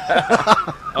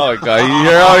 Oh god, you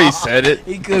hear how he said it?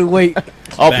 He couldn't wait.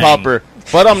 All Bang. proper.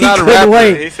 But I'm not a couldn't rapper.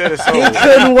 wait. He said it so. He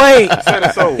couldn't wait. He said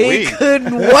it so He weak.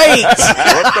 couldn't wait.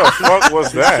 What the fuck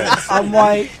was that? I'm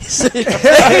white.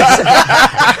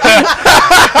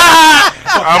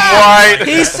 I'm white.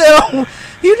 He said,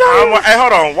 you know. Hey,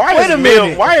 hold on. Why Wait a is Mills?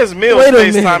 minute. Why is Mills Wait a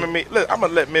minute. FaceTiming me? Look, I'm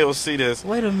gonna let Mills see this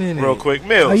Wait a minute. real quick.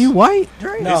 Mills, Are you white,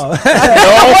 Dre? No. Wait,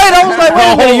 I was like,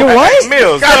 wait a minute, you white?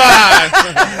 Mills,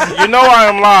 you know I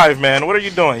am live, man. What are you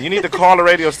doing? You need to call the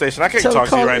radio station. I can't Tell talk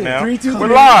to you call right in. now. 323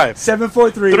 We're live.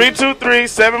 743.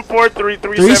 323-743-3731.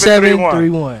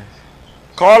 3731.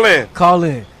 Call in. Call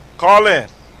in. Call in.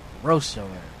 Roast your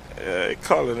ass.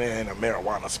 Calling in a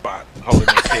marijuana spot. Holding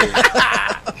his head.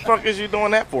 The fuck is you doing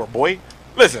that for, boy?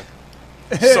 Listen.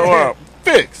 So,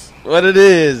 Fix. What it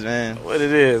is, man. What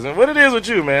it is. And what it is with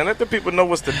you, man. Let the people know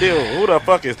what's the deal. Who the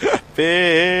fuck is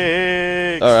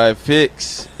Fix? Alright,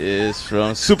 Phix is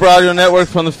from Super Audio Network,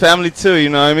 from the family too, you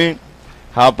know what I mean?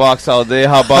 Hotbox all day,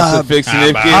 Hotbox with Phix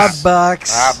and Ipkiss.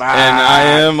 Hotbox. And I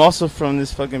am also from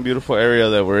this fucking beautiful area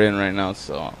that we're in right now,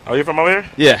 so. Oh, you from over here?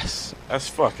 Yes. That's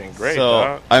fucking great,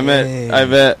 So dog. I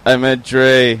met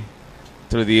Dre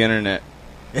through the internet.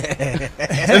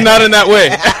 And not in that way.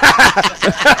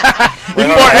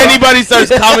 Before anybody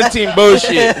starts commenting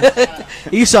bullshit.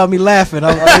 You saw me laughing.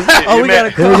 I'm like, we got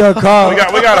a call. We got a call. We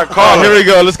got a caller. Here we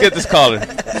go. Let's get this caller.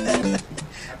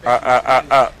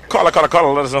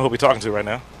 Caller. Let us know who we talking to right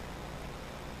now.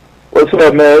 What's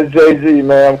up, man? It's Jay-Z,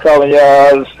 man. I'm calling y'all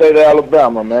out of the state of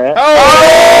Alabama, man.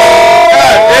 Oh,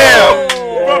 goddamn.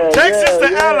 From Texas to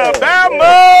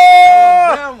Alabama.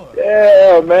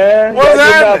 Yeah, man. What's Y'all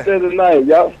getting happening? out there tonight,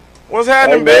 y'all. What's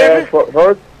happening, man,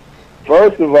 baby?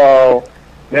 First of all,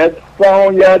 that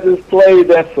song y'all just played,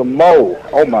 that's some more.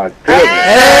 Oh, my goodness.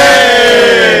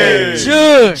 Hey!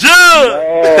 Judge.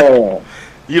 Man.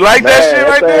 You like that shit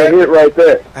right That's there? hit right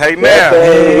there. Hey, now. That's a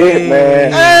hit,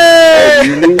 man. Hey,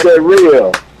 you leave that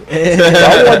real. I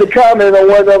wanted to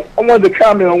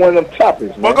comment on one of them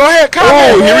topics, man. Well, go ahead, comment.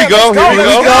 Oh, here we go. Here we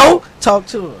go. Talk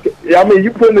to her. Yeah, I mean,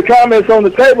 you putting the comments on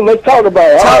the table. Let's talk about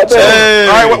it. All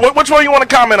All right, which one you want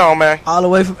to comment on, man? All the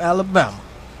way from Alabama.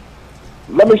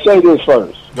 Let me say this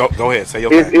first. Go ahead. Say your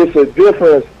thing. It's a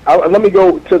difference. Let me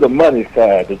go to the money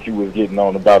side that you was getting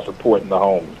on about supporting the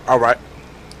homies. All right.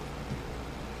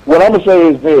 What I'm going to say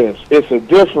is this. It's a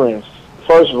difference.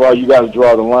 First of all, you got to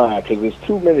draw the line because there's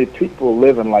too many people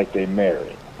living like they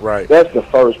married. Right. That's the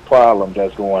first problem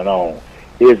that's going on.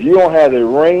 If you don't have a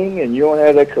ring and you don't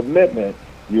have that commitment,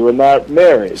 you are not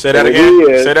married. Say that So again.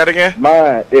 it is Say that again.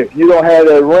 Mine. If you don't have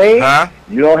that ring,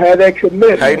 you don't have that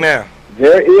commitment. Hey, now.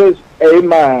 There is a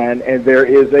mine and there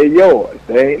is a yours.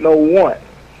 There ain't no one.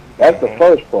 That's the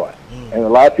first part. And a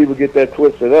lot of people get that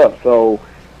twisted up. So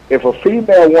if a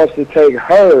female wants to take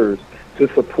hers to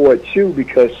support you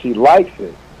because she likes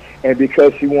it and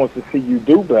because she wants to see you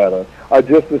do better, or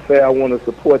just to say, I want to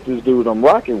support this dude I'm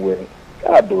rocking with,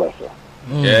 God bless her.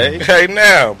 Yeah. Hey,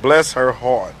 now. Bless her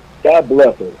heart. God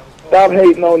bless her. Stop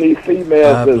hating on these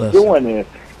females that's doing this.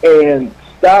 And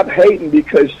stop hating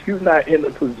because you're not in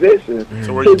a position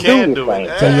So where to you can do do the it.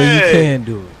 same. Tell her you can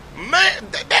do it. Man,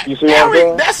 You see what I'm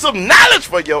saying? that's some knowledge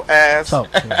for your ass.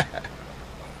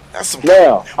 That's some.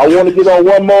 Now, I want to get on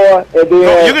one more, and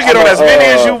then You can get on as many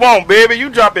as you want, baby. You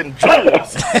dropping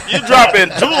jewels. You dropping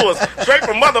jewels straight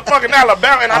from motherfucking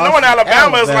Alabama. And I know in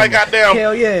Alabama it's like goddamn,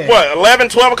 Hell yeah. what, 11,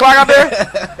 12 o'clock out there?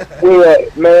 Yeah,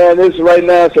 man, it's right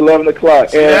now. It's 11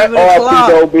 o'clock, and 11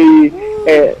 o'clock.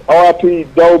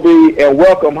 RP Dobie, and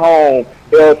welcome home,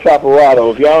 El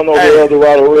Chaparrado. If y'all know where El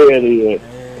Dorado Red is,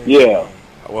 yeah.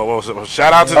 Well,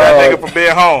 shout out to that nigga for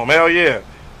being home. Hell yeah.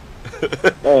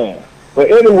 Man. But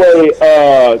anyway,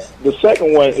 the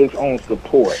second one is on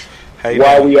support. Hey,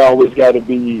 why man. we always got to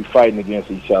be fighting against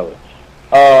each other.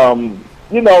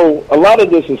 You know, a lot of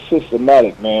this is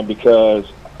systematic, man,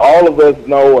 because all of us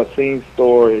know or seen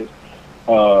stories,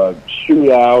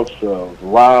 shootouts, of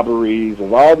robberies,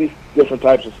 of all these different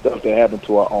types of stuff that happen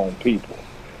to our own people.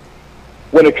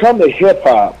 When it comes to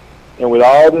hip-hop, and with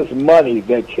all this money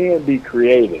that can be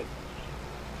created,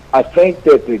 I think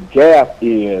that the gap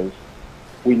is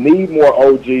we need more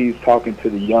OGs talking to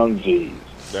the young Gs.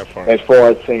 That part. As far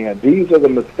as saying, these are the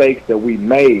mistakes that we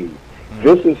made.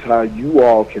 This is how you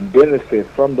all can benefit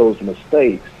from those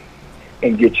mistakes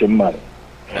and get your money.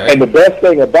 Right. And the best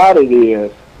thing about it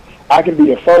is, I can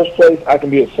be in first place, I can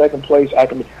be in second place,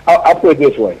 I'll put it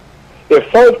this way. If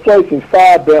first place is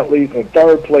 5 Bentleys and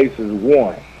third place is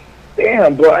 1,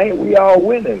 damn, bro, ain't we all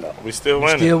winning, though? We still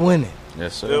winning. Still winning.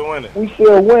 Yes, sir. Still winning. We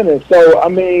still winning. So, I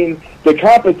mean, the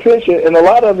competition, and a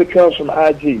lot of it comes from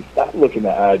IG. Stop looking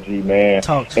at IG, man,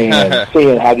 and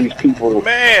seeing how these people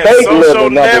Man, fake social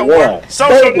living, number one. network.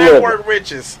 Social Fake network living.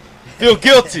 riches. Feel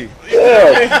guilty.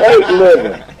 Yeah, fake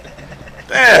living.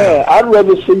 Damn. Yeah, I'd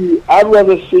rather see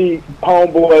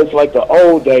homeboys like the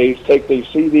old days take their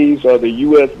CDs or the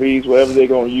USBs, whatever they're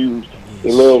gonna use, the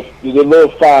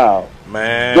little file.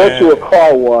 Man. Go to a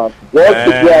car wash, work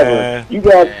together. You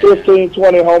got 15,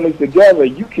 20 homies together.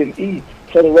 You can eat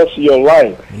for the rest of your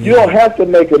life. You don't have to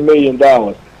make $1 million.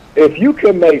 If you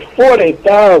can make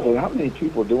 40,000, how many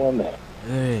people doing that?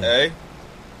 Hey.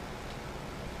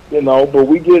 You know, but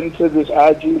we get into this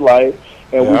IG life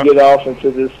and we get off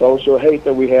into this social hate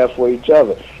that we have for each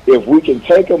other. If we can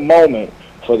take a moment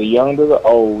for the young to the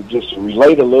old, just to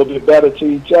relate a little bit better to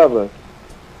each other,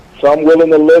 some willing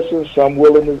to listen, some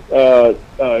willing to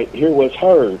hear what's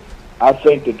heard, I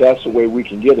think that that's the way we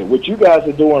can get it. What you guys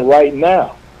are doing right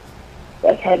now,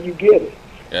 that's how you get it.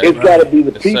 Yeah, It's got to be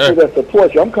the people that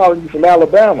support you. I'm calling you from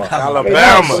Alabama.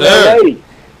 Alabama. From LA.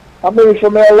 How many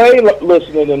from LA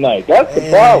listening tonight? That's the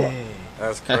problem.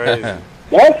 That's crazy.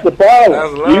 That's the problem.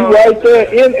 That's love. You right there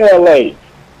in LA,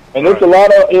 and it's a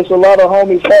lot of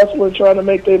homies hustling trying to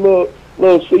make their little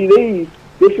CDs.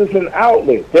 This is an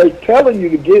outlet. They're telling you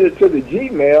to get it to the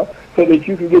Gmail so that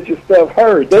you can get your stuff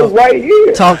heard. They're right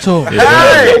here. Talk to him.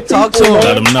 Hey, Talk to him.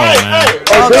 Let them know, man.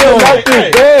 And then not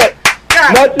just that.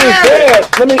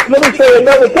 Let me say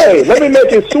another thing. Let me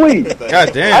make it sweet.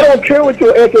 God damn. I don't care what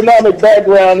your economic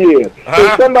background is.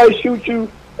 If somebody shoots you,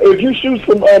 if you shoot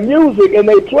some music and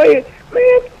they play it,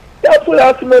 man, they'll put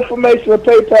out some information on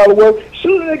PayPal to work.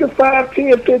 Shoot a nigga $5,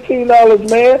 $10, $15,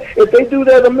 man. If they do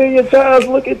that 1,000,000 times,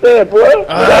 look at that, bro.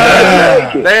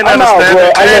 They ain't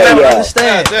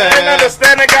understanding. They ain't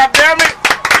understanding, goddammit.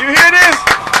 You hear this?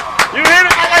 You hear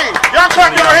it? Hey, y'all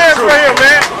clap your hands for him,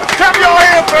 man. Clap your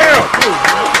hands for him.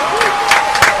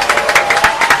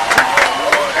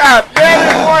 God damn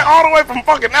it, boy, all the way from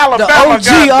fucking Alabama.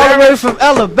 The OG all the way from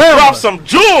Alabama. Drop some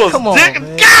jewels. Come on, dick.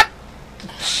 man. God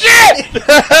shit.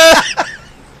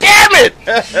 Damn it.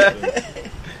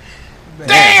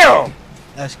 Damn.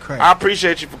 That's crazy. I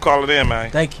appreciate you for calling in,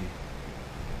 man. Thank you.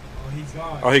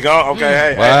 Oh, he gone? Okay,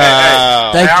 hey,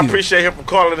 Wow. hey. Thank I you. appreciate him for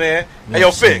calling in. Hey,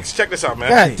 yo, Phix, check this out, man.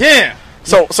 God damn.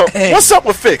 So, Hey. what's up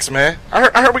with Phix, man? I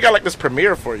heard we got like this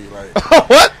premiere for you, like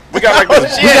What? we got like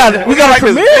this. We got a like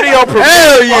this premiere? video premiere.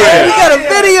 Hell yeah. We got a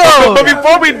video. But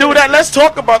before we do that, let's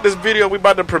talk about this video we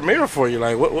about to premiere for you.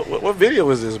 Like, what video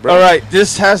is this, bro? All right,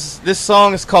 this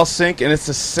song is called Sync, and it's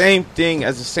the same thing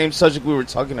as the same subject we were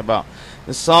talking about.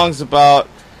 The song's about,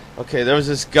 okay, there was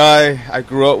this guy I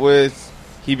grew up with.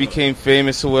 He became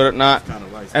famous or whatnot.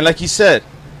 And like you said,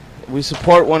 we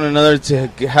support one another to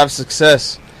have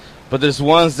success. But there's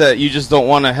ones that you just don't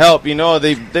want to help. You know,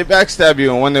 they backstab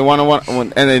you, and when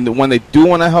they do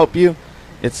want to help you,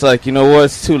 it's like, you know what,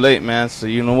 it's too late, man. So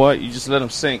you know what, you just let them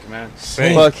sink, man.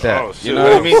 Sink. Fuck that. Oh, shit. You know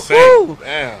what I mean? Sink.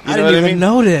 Damn. I didn't even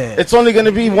know that. It's only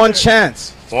gonna be one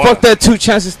chance. One. Fuck that 2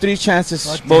 chances, 3 chances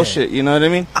Fuck bullshit. You know what I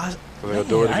mean? They'll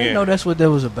do it I didn't again. know that's what that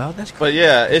was about. That's crazy. But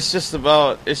yeah, it's just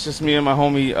me and my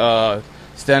homie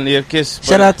Stanley Ivkis.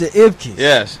 Shout out to Ivkis.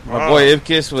 Yes, my boy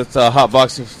Ivkis with Hot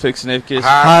Boxing Phix and Ivkis.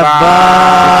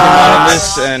 Hot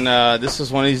This and this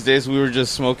was one of these days we were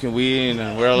just smoking weed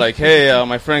and we are like, hey,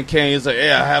 my friend Ken, he's like,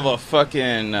 hey, I have a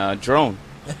fucking drone.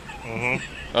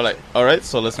 I'm like, all right,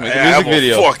 so let's make a music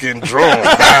video. Fucking drone.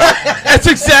 That's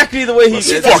exactly the way he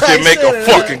Let's fucking make a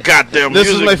fucking goddamn This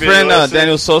music is my video. friend That's it.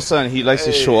 Daniel Sosa, and he likes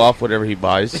to show off whatever he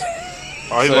buys.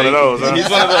 Oh, he's one of those, huh? He's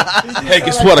one of those. Hey,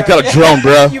 guess what? I got a drone,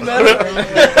 bro. Hey,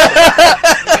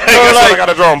 guess what? I got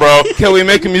a drone, bro. Can we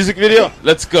make a music video?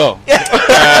 Let's go.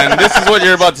 And this is what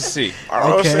you're about to see.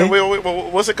 Okay.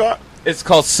 What's it called? It's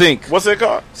called Sync. What's it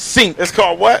called? Sync. It's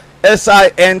called what?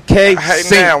 S-I-N-K. Hey,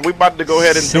 Sync. now, we about to go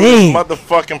ahead and do this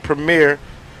motherfucking premiere.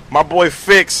 My boy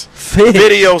Phix.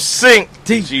 Video Sync.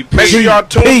 Make sure y'all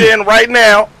tuned in right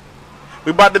now.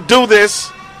 We about to do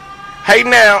this. Hey,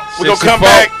 now, we're going to come 64.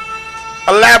 back,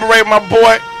 elaborate, my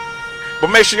boy. But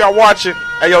make sure y'all watch it.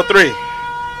 Hey, yo, 3.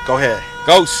 Go ahead.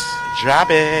 Ghost. Drop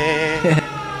it.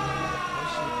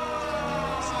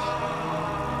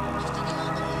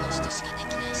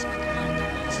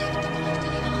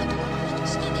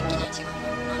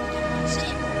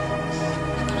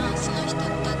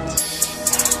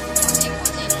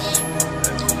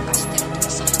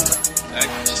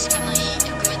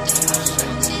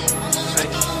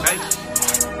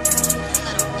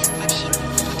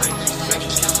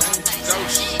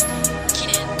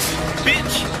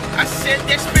 said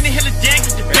that spinning hella dang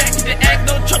with the back of the act.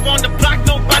 No trouble on the block,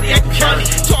 nobody acting funny.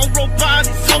 Told robots,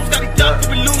 these hoes got it done,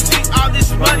 we losing all this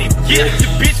money. Yeah, the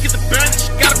bitch get the burn, she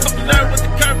got a couple learn what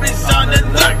the curve is on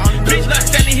alert. Bitch,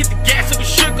 standing hit the gas, so we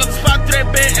shook on the spot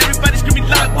threadbare. Everybody screaming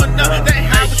like one up. That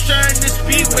how we turn the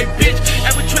speedway, bitch.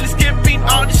 Every trail is skipping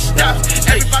all the stops.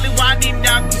 Everybody winding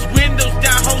out these windows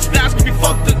down, whole styles can be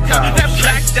fucked the car. That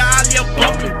black dahlia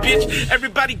bumping, bitch.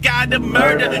 Everybody got a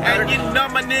murder, and you know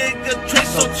my nigga Trey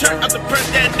so turn out the bird.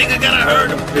 That nigga gotta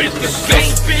hurt a bitch. The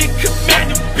same big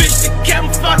commando, bitch. The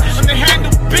camouflage on the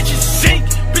handle, bitches sink,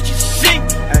 bitches sink.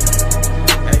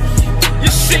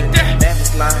 You sink that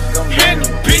handle,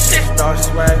 bitch. That star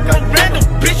swag, got random,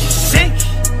 bitches sink,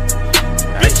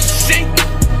 bitches sink.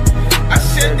 I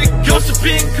said the ghost of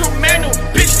being commando,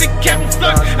 bitch. The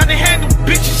camouflage on the handle,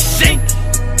 bitches sink.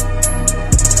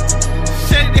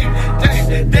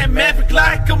 That maverick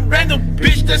like I'm random,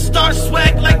 bitch. That star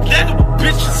swag like Lando,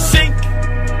 bitch, sink.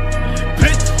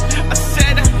 Bitch, I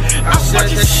said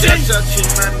that shut up to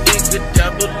my nigga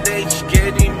Double H,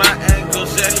 getting my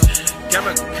angles,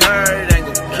 camera curd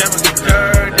angle, bitch.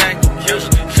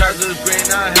 Chocolate green,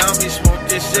 I help me smoke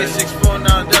this 664,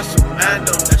 now that's a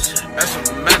mando, bitch,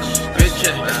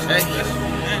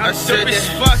 I said that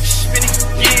fuck, spinning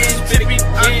years, baby,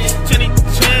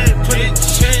 2010,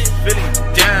 feeling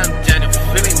down,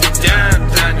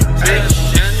 bitch.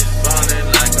 Ballin'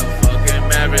 like a fucking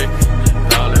maverick,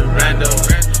 call it rando,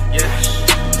 yeah.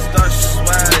 Start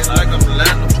swag like I'm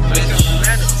Lando, bitch. Like I'm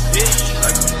Lando, bitch.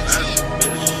 Like I'm Lando,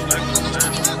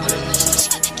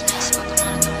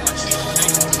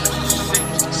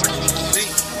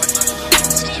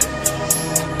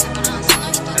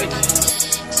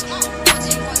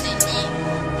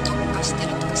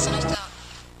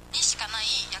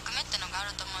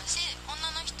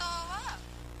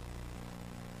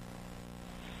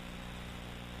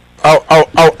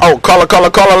 Oh,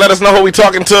 caller, let us know who we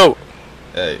talking to.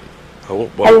 Hey.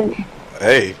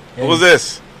 Hey, who was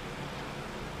this?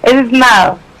 This is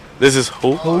Mo. This is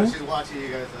who? She's watching you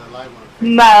guys live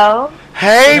on. Mo.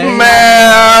 Hey,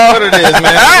 Mel. What it is,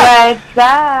 man? What's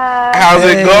up? How's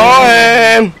it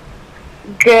going?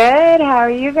 Good. How are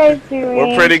you guys doing?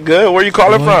 We're pretty good. Where you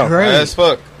calling from? Great as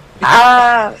fuck.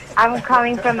 I'm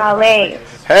calling from LA.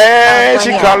 Hey,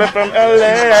 she calling from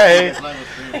LA.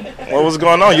 What was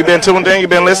going on? You been tuned in? You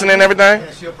been listening and everything?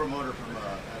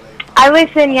 I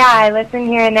listen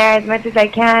here and there as much as I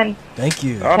can. Thank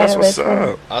you. Oh, that's what's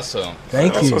up. Awesome.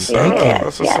 Thank you. That's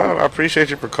what's up. I appreciate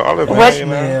you for calling, man. What? You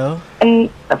know? And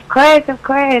of course.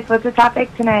 What's the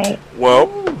topic tonight? Well,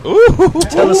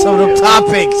 tell us some of them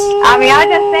topics. I mean, I'm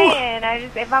just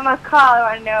saying. If I'm a call, I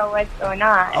want to know what's going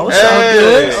on. Oh, it's all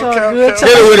good. It's all good.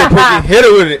 Hit it with it, Pookie. Hit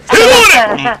it with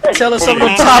it. Tell us some of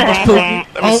them topics, Pookie.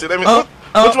 Let me see.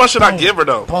 Which one should I give her,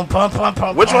 though?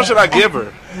 Which one should I give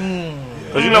her?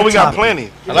 Because you know we got plenty.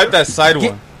 I like that side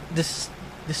one. The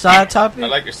side topic? I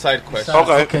like your side question.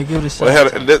 Okay, give it a side.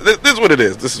 Well, this is what it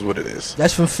is. This is what it is.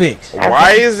 That's from Phix.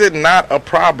 Why is it not a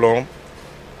problem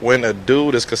when a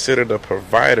dude is considered a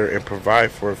provider and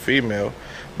provide for a female,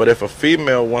 but if a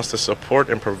female wants to support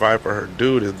and provide for her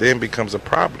dude, it then becomes a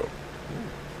problem?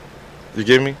 You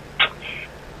get me?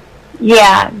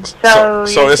 Yeah. So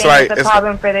it's like it's a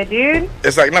problem for the dude.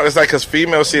 It's like because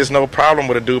females see it's no problem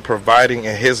with a dude providing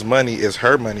and his money is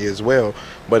her money as well,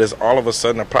 but it's all of a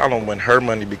sudden a problem when her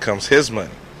money becomes his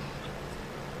money.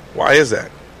 Why is that?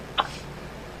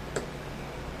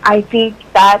 I think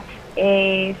that's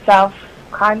a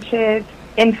self-conscious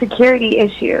insecurity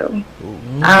issue.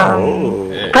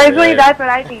 Personally, that's what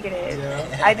I think it is.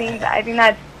 Yeah. I think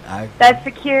that's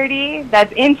security.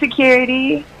 That's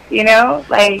insecurity. You know,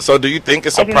 like. So, do you think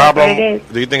it's a problem?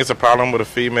 Do you think it's a problem with a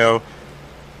female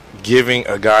giving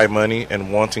a guy money and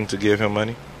wanting to give him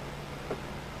money?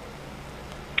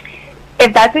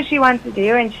 If that's what she wants to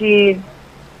do and she's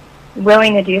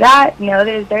willing to do that, no,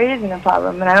 there isn't a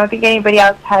problem, and I don't think anybody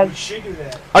else has.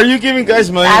 Are you giving guys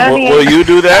money? Will you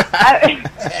do that?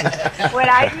 Would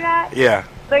I do that? Yeah.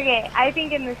 Okay, I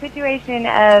think in the situation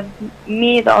of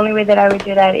me, the only way that I would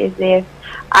do that is if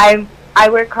I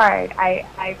work hard.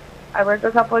 I work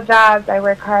a couple of jobs. I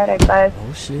work hard. I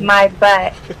bust my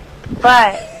butt.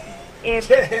 But if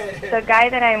the guy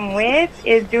that I'm with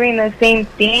is doing the same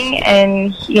thing,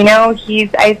 and I see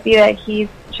that he's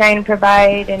trying to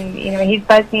provide, and he's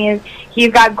busting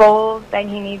he's got goals that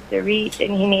he needs to reach,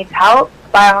 and he needs help.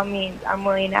 By all means, I'm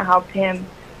willing to help him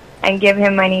and give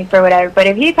him money for whatever. But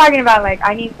if he's talking about like,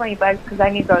 I need $20 because I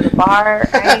need to go to the bar,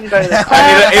 I need to go to the club,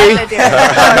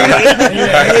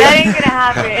 that ain't gonna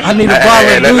happen. I need a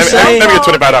bottle of Douce. Let me get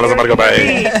 $25. I'm about to go buy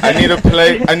A. I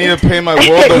need to pay my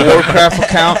World of Warcraft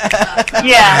account.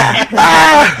 Yeah.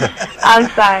 I'm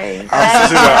sorry. I'm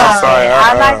sorry.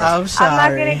 I'm not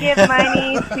gonna give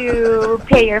money to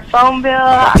pay your phone bill.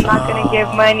 I'm not gonna give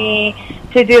money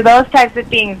to do those types of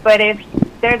things. But if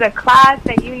there's a class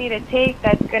that you need to take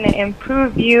that's going to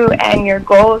improve you and your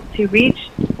goals to reach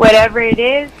whatever it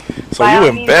is, so by you all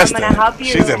means, investing. I'm going to help you.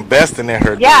 She's investing in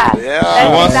her. Yeah.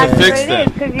 Yeah. That's exactly what it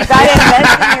is. Because you got to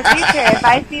invest in your future. If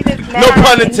I see this man No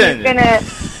pun and he's intended. going to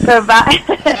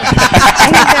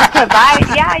provide,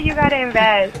 yeah, you got to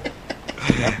invest.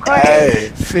 Of course. Hey,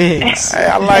 Phix. Hey,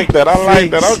 I like that.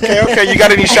 Okay. You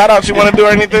got any shout outs you want to do or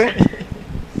anything?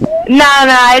 No,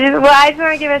 I just want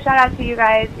to give a shout out to you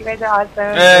guys. You guys are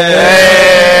awesome.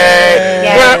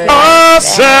 Hey, we're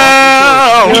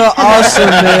awesome. You're awesome,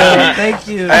 man. Thank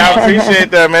you. Hey, I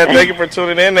appreciate that, man. Thank you for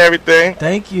tuning in and everything.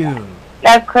 Thank you.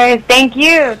 Of course. Thank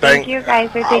you. Thank you guys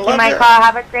for taking my call.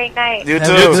 Have a great night. You Have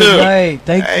too. a good night.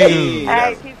 Thank you. All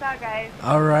right, peace out, guys.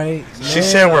 All right. She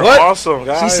said we're awesome,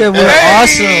 guys. She said we're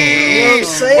awesome. You know what I'm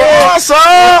saying? We're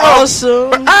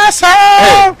awesome.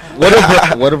 Awesome.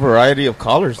 What a variety of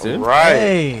callers, dude. Right.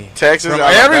 Hey. Texas, From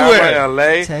Alabama, everywhere.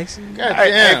 LA. Texas. God Hey,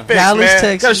 damn. Phix, Dallas, man.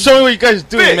 Texas. Gotta show me what you guys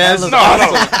do, Phix. man. No,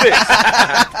 Phix.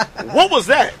 What was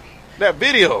that? That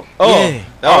video. Yeah.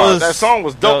 That song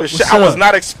was dope as shit. I was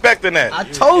not expecting that. I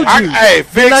told you. Hey,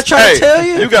 Phix. Didn't I try to tell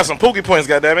you? You got some pookie points,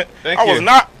 goddammit. Thank I was you.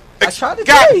 not. I tried to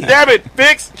God tell you. damn it,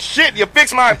 Phix. Shit, you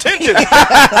fixed my attention. Shit.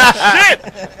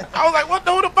 I was like, what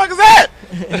the fuck is that?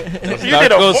 You did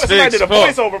somebody did a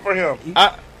voiceover for him.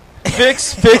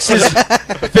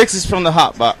 Phix is from the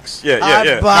Hot Box. Yeah.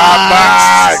 Hot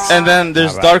Box. And then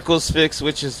there's Darko's Phix,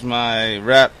 which is my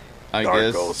rap, I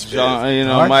guess. Darko's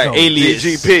Genre, my Darko. alias.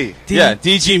 DGP. Yeah,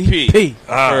 DGP.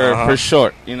 For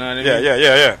short. You know what I mean?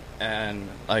 Yeah. And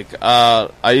like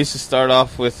I used to start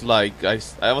off with like I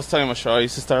was telling my show I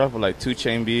used to start off with like 2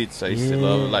 Chain beats. I used to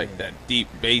love like that deep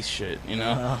bass shit, you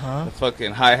know, the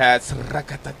fucking hi hats,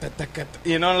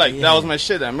 you know, like that was my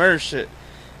shit, that murder shit.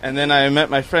 And then I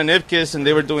met my friend Ipkiss, and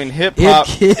they were doing hip hop.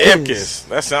 Ipkiss.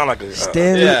 That sounds like a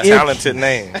talented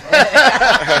name.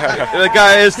 The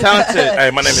guy is talented.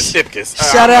 Hey, my name is Ipkiss.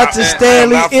 Shout out to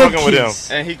Stanley I'm not fucking with him. Ipkiss.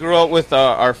 And he grew up with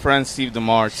our friend Steve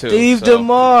DeMar too. Steve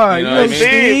DeMar. You know You what I know mean?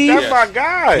 Steve? That's my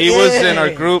guy. He was in our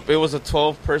group. It was a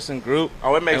 12-person group.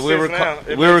 Oh, it makes and we sense were now.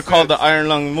 we were called the Iron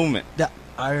Lung Movement. The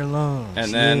Iron Lungs.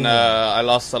 And then I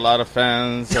lost a lot of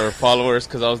fans or followers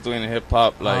because I was doing hip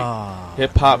hop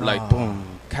like boom,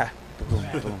 ka, boom,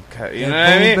 boom, ka. You know what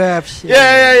I mean? Bap shit.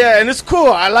 Yeah. And it's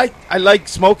cool. I like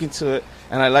smoking to it,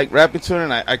 and I like rapping to it,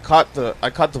 and I caught the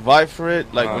vibe for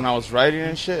it, like when I was writing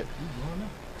and shit.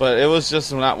 But it was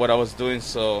just not what I was doing.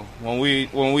 So when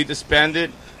we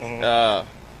disbanded,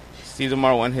 Steve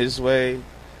DeMar went his way.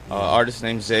 Artist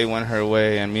named Zay went her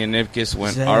way, and me and Nipkiss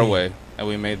went our way, and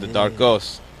we made the Dark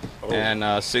Ghost. And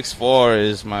 6'4"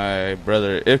 is my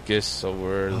brother Ipkiss, so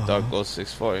we're the Dark Ghost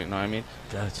 6'4", you know what I mean?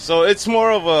 Gotcha. So it's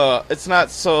more of it's not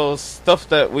so, stuff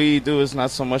that we do is not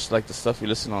so much like the stuff you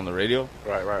listen on the radio.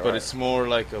 Right. But it's more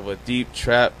like of a deep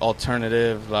trap,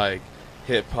 alternative, like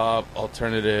hip-hop,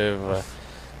 alternative,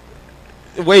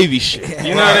 wavy shit.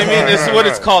 You know what I mean? It's what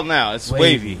it's called now. It's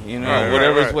wavy, you know,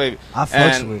 whatever's wavy. I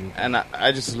fucks with it. And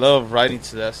I just love writing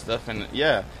to that stuff, and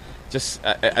just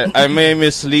I may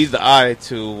mislead the eye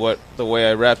to the way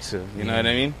I rap to. You know what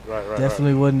I mean? Right.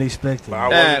 Definitely wasn't expecting. But I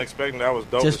wasn't expecting that. Was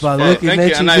dope. Just as by fuck. looking Thank at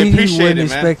you, you, and I he appreciate wasn't it,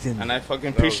 man. expecting. And I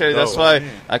fucking That appreciate it. was That's dope. why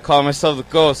I call myself the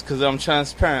Ghost, because I'm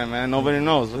transparent, man. Nobody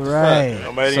knows. What the Right. fuck?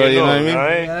 Nobody So, you know what I mean?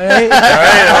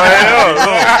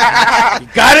 You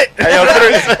got it. Hey, yo,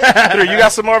 Three, you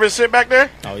got some more of his shit back there?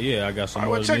 Oh yeah, I got some All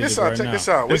more right, well, check this music out. right Check now. this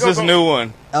out. This is a new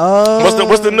one. Oh,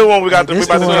 What's the new one we got? This We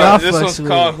about the to one do? I This fucks one's with.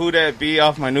 called Who That Be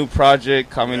off my new project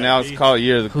coming out. It's called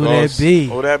Year of the Who Ghost. that be?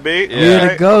 Who that be? Yeah. Year of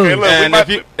the Ghost. Okay, look, we And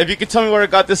might- if you can tell me where I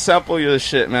got this sample, you're the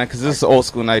shit, man, because this is old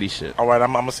school 90s shit. All right,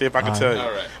 I'm gonna see if I can tell you.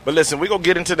 All right. But listen, we gonna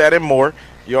get into that and more.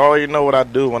 You already know what I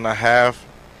do when I have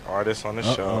artists on the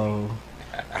show.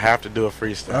 I have to do a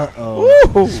freestyle. Woo! So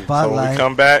when we Spotlight.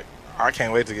 come back, I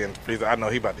can't wait to get into freestyle. I know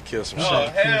he about to kill some Oh,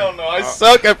 shit. hell no. I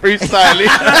suck at freestyling.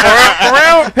 For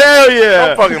real? Hell yeah.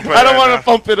 Don't fucking play I don't right want now. to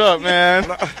pump it up, man.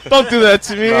 Don't do that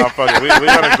to me. Nah, fuck it. We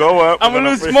gotta go up. I'm We're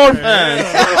going to gonna lose more fans.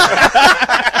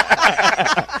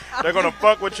 They're gonna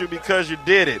fuck with you because you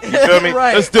did it. You feel me?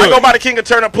 Right. Let's do I it. go by the King of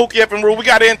Turn Up, Pookie F and Rule. We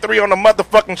got N3 on the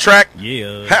motherfucking track.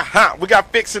 Yeah. Ha ha. We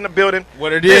got Phix in the building.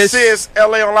 What it This is. is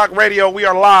LA on Lock Radio. We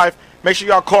are live. Make sure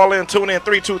y'all call in, tune in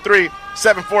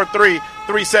 323-743-3776.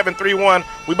 3731.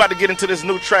 We about to get into this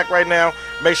new track right now.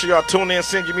 Make sure y'all tune in,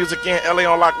 send your music in.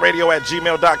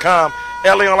 LAOnLockRadio@gmail.com.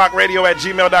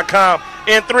 LAOnLockRadio@gmail.com.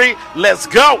 In 3, let's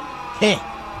go. You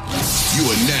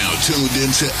are now tuned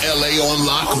into LA on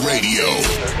Lock Radio.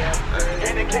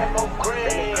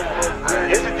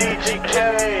 It's a DGK.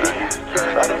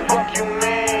 How the fuck you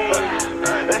mean?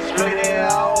 Let's split it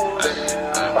out.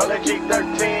 I'll let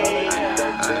G13.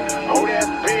 Who that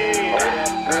be?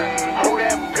 Who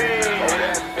that be?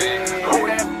 Who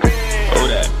that be? Oh,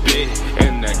 that bit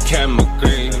and that camera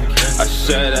green. I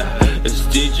said it's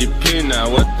DGP now,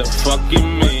 what the fuck you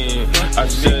mean? I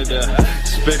said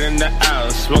spit in the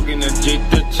house, smoking the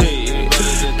G13.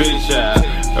 Bitch,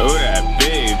 who that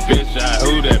big? Bitch,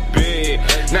 who that big?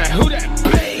 Now who that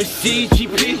big? It's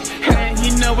DGP, and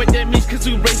you know what that means, cause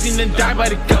we raising and die by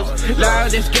the ghost.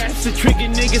 Loud as gas to trigger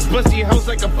niggas, busty hoes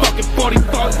like a fucking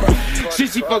 44.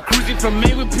 64 cruising from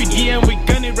Maywood PD, and we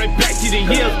gunning right back to the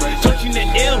hills. Touching the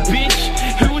L, bitch.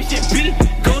 Who is that beat?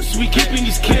 Ghosts, we keeping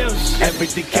these kills.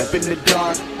 Everything kept in the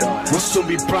dark will soon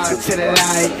be brought to the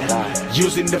light.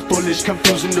 Using the foolish,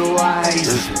 confusing the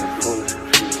wise.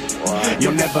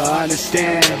 You'll never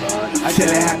understand till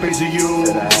it happens to you.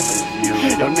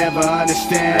 You'll never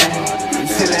understand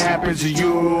till it happens to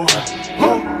you.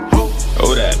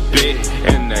 Oh, that bit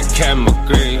and that camera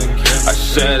green. I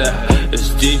said it's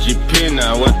DGP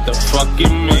now, what the fuck you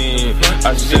mean?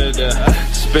 I said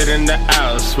spit in the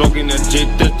house, smoking the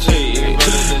G13.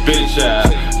 Bitch,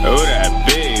 who that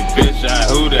big? Bitch,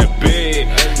 who that big?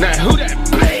 Now who that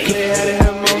big? Clear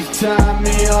headed most time,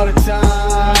 me all the time.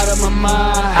 Out of my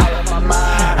mind, out of my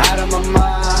mind, out of my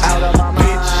mind, out of my mind.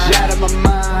 Bitch, out of my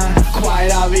mind.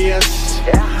 Quite obvious.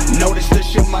 Notice the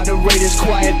show moderators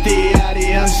quiet the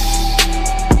audience.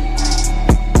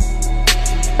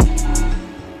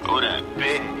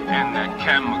 And that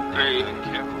camera green.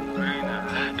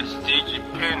 It's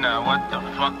DGP now, what the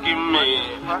fuck you mean?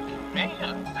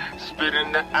 Spit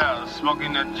in the house,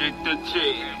 smoking the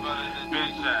G13.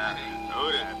 Bitch,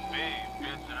 who that big?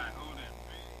 Bitch, who that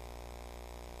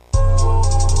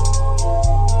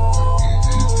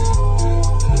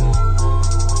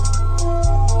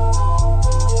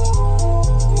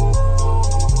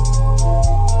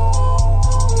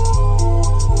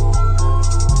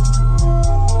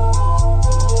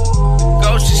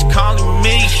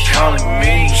Calling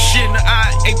me. Shit in the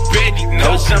eye, ain't ready.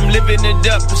 Cause I'm living it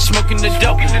up and smoking the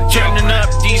dope. Turning up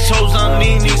these hoes on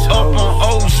leanies up on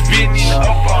O's, bitch.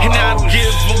 And I don't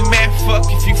give a man fuck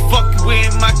if you fucking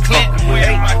with my clan.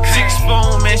 Hey,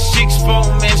 6-4, man,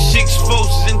 6-4, man,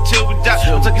 6-4s until we die.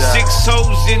 I'm talking 6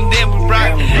 hoes and then we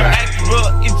ride.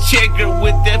 Acura Integra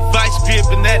with that vice grip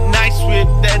and that nice whip,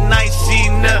 that nice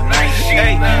enough.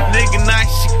 Hey, nigga,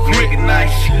 nice grip.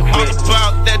 All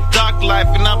about that dark life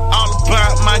and I'm all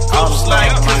about my ghost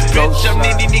life. Cause bitch, I'm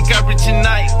needing the courage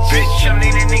tonight. Bitch, I'm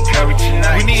needing the courage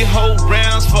tonight. We need whole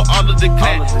rounds for all of the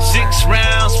clan. 6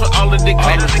 rounds for all of the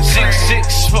clan.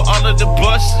 6 for all of the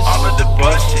buses. All of the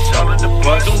buses, all of the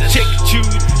buses. Don't take it to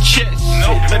the chest.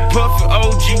 Like Puffin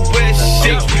OG West.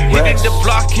 Hitting the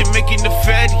block and making the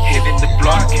fatty. Hitting the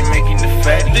block and making the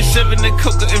fatty. They 7 the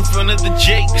coca in front of the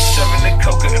Jakes. 7 the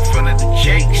coca in front of the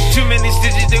Jakes. Too many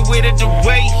stitches, they waited to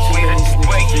wait.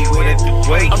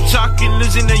 I'm talking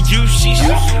losing the UCs.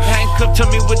 Handcuff, tell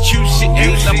me what you see.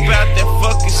 Ain't about that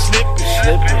fucking slipping.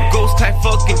 Ghost type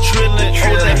fucking trillin'.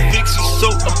 Oh, that Phix is so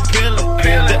appealing.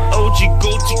 That OG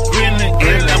goatee grilling.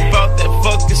 Ain't about that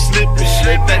fucking slipping.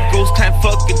 That ghost type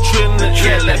fucking trillin'.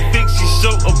 Yeah, that Phix is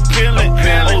so appealing.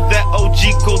 Oh, that OG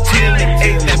goatee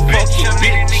ain't that fucking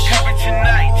bitch.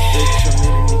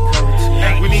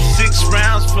 We need 6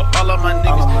 rounds for all of my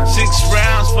niggas. 6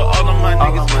 rounds for all of my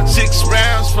niggas. 6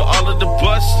 rounds for all of the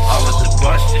buses. All of the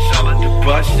buses, all of the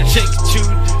buses. Take it to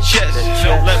the chest.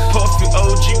 Like Puffy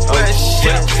OG West.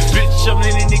 Bitch, I'm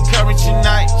needing the courage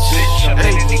tonight. Bitch, I'm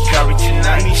needing the courage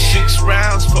tonight. We need 6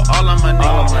 rounds for all of my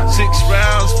niggas. 6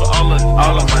 rounds for all of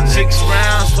my niggas. 6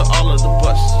 rounds for all of the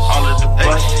buses. All of the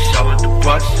buses, all of the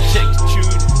buses. Take it to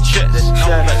the chest.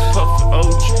 Like Puffy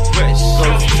OG West.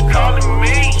 Ghost is calling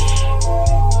me.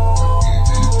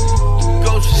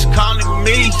 Ghost is calling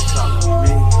me. 6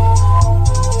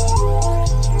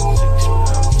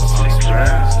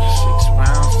 rounds. 6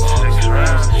 rounds. 6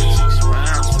 rounds. 6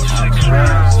 rounds. 6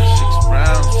 rounds. 6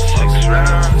 rounds. 6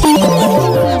 rounds.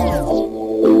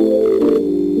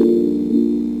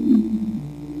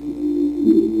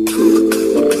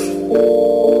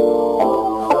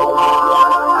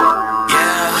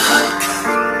 Yeah.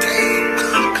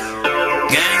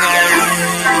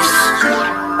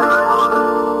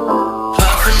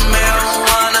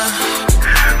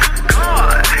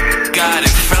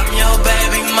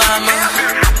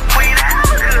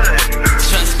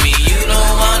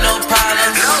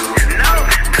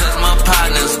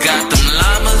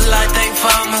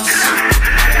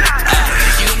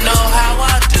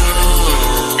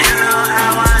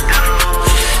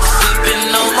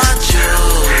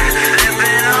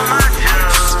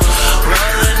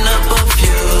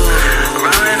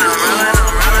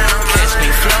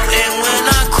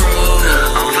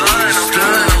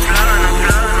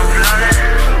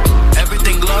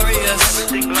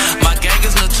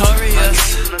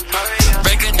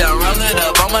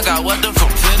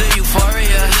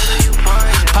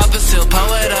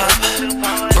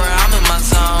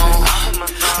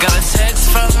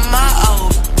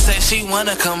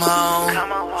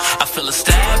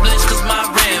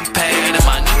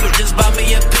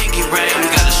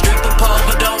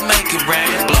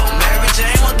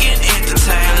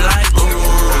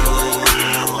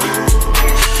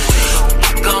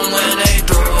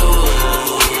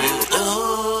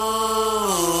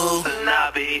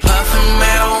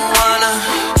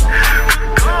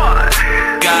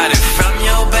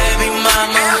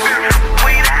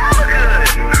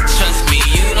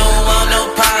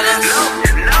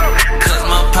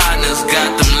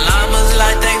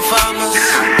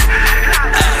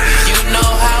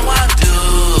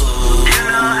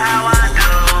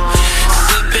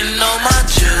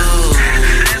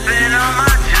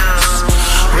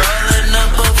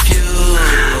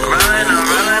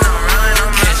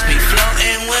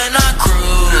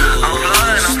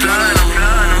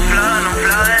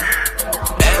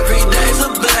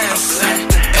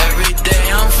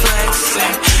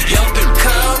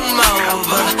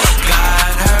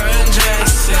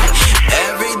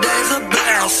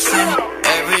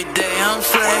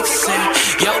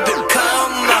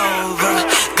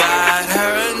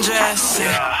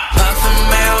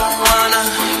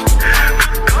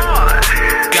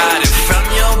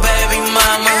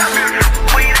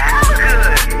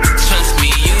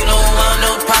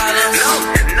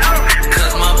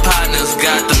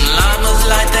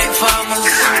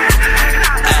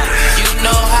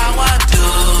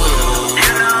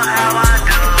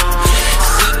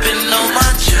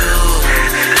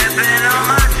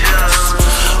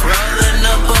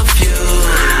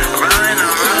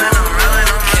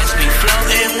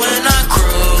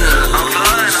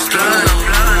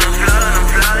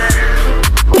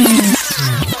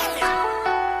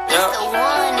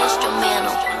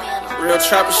 real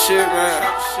trapper shit, man.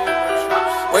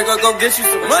 Wake up, go get you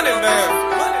some money, man.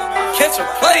 Catch a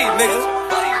play, nigga.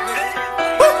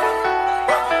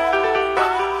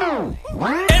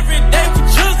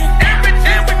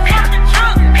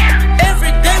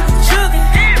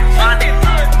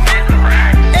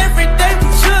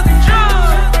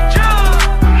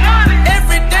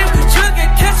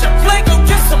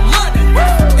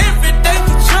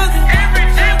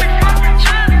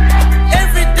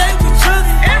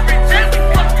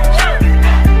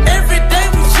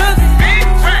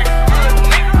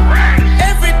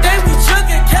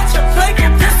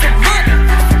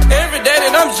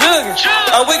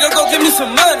 We gon' go give me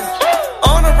some money.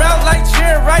 On a route like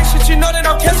Jerry Rice, shit, you know that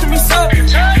I'm catching me something.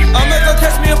 I'ma go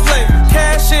catch me a play.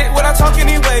 Cash shit when I talk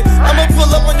anyway. I'ma pull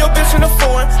up on your bitch in the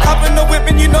foreign. Hop in the whip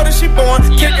and you know that she born.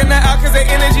 Kicking her out cause they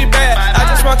energy bad. I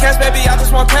just want cash, baby, I just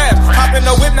want cash. Hop in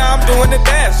the whip, now I'm doing the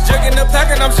dash. Jigging the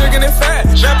pack and I'm jigging it fast.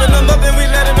 Wrapping them up and we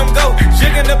letting them go.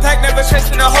 Jigging the pack, never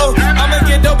chasing a hoe. I'ma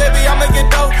get dough, baby, I'ma get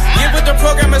dough. Get with the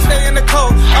program and stay in the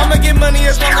cold. I'ma get money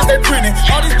as long as they printing.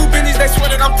 All these blue bennies, they swear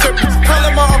that I'm tripping. Call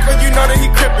him my uncle, you know that he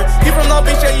crippin'. He from Long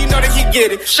Beach, yeah, you know that he get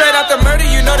it. Straight out the murder,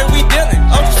 you know that we dealin'.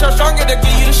 I'm just so stronger to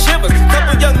give you the shivers.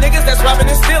 Couple young niggas that's robbing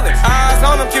and stealing. Eyes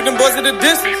on them, keep them boys at a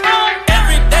distance.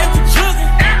 Every day we juggin'.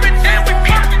 Every day we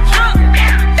pocket juggin'.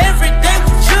 Every day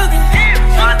we juggin'.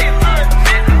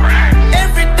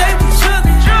 Every day we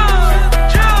juggin'.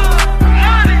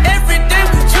 Every day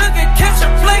we juggin'. Catch a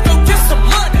play, go get some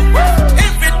money.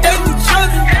 Every day we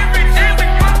juggin'. Every day we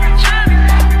pocket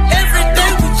juggin'. Every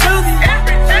day we juggin'.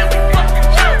 Every day we pocket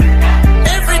juggin'.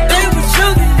 Every day we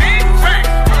juggin'.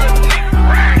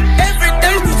 Every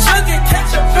day we juggin'.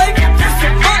 Catch a play, go get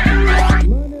some money.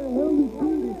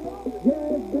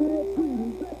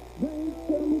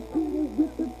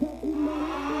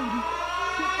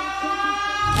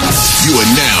 You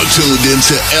are now tuned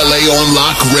into LA on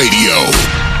Lock Radio.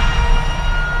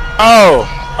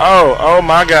 Oh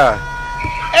my God.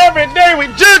 Every day we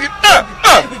jugging.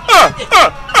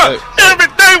 Every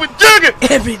day we jugging.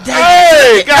 Every day.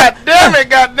 Hey, God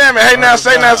damn it. Hey, now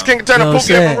say now it's King Turner,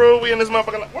 Pookie F and Rule. We in this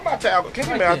motherfucker. Where my towel? Can you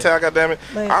give me my towel, God damn it?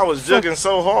 I was jugging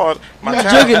so hard. My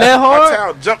towel, jugging that hard? My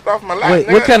towel jumped off my lap. Wait,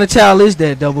 nigga. what kind of towel is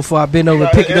that, though, before I bend over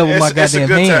and pick it up with my goddamn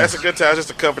hands? It's a good towel. It's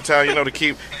just a cover towel, you know, to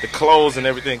keep the clothes and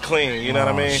everything clean. You know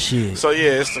what I mean? Shit. So,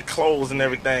 yeah, it's the clothes and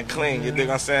everything clean. You dig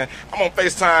what I'm saying? I'm on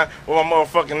FaceTime with my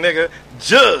motherfucking nigga,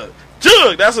 Jug.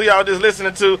 That's what y'all just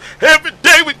listening to. Every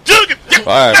day we jugging. All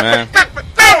right, man.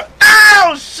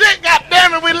 Oh, shit,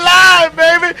 goddamn it, we live,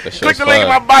 baby. Click the link in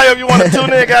my bio if you want to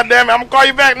tune in, goddamn it. I'm going to call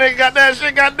you back, nigga, goddamn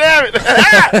shit, goddamn it.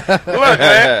 Look,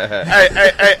 man.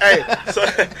 Hey. So,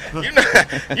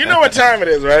 you know what time it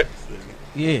is, right?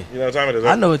 Yeah. You know what time it is,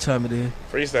 right? I know what time it is.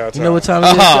 Freestyle time. You know what time it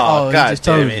is? Oh, God just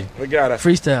told me. We got a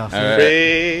freestyle.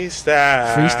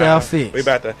 Freestyle. Freestyle Phix. We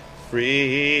about to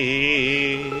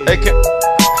free. Hey,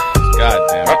 God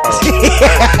damn it.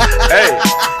 Hey,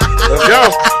 let's go.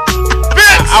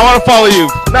 Phix! I want to follow you.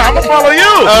 Nah, I'm going to follow you.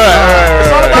 All right. It's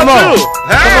all about Come on. you.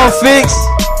 Come on, Phix.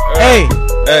 Hey.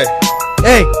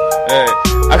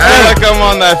 I feel like I'm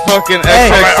on that fucking XXL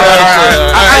shit.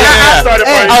 I started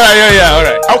for you. All right.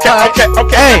 Okay.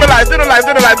 Hey. Do the lights. LA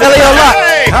on Lock.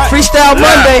 Freestyle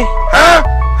Monday.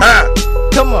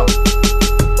 Come on.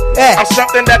 Hey. I'm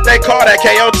something that they call that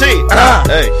KOT.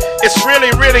 Hey. It's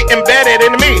really, really embedded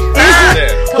in me.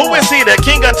 Who is he, the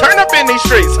king of turn up in these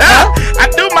streets? I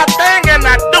do my thing and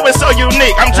I do it so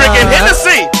unique. I'm drinking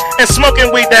Hennessy and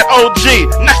smoking weed that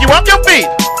OG. Knock you off your feet.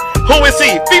 Who is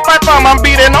he? Feet by thumb, I'm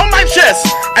beating on my chest.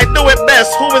 I do it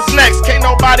best. Who is next? Can't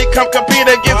nobody come compete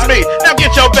against me. Now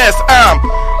get your best.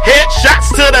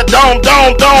 Headshots to the dome.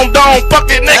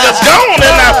 Fucking niggas gone.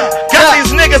 And I got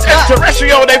these niggas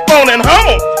extraterrestrial, they phoning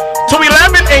home.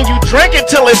 211 and you drink it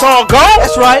till it's all gone.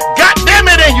 That's right. God damn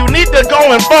it, and you need to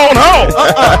go and phone home.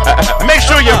 Make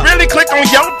sure you really click on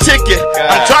your ticket.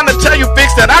 I'm trying to tell you,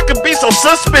 Phix, that I could be so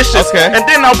suspicious. Okay. And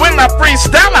then when I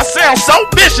freestyle, I sound so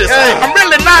vicious. I'm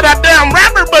really not a damn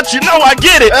rapper, but you know I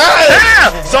get it.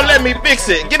 So let me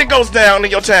fix it. Get it goes down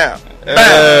in your town. Hey,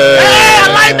 I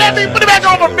like that. Put it back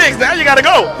on for Phix. Now you gotta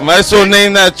go. Might as well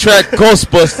name that track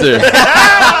Ghostbuster.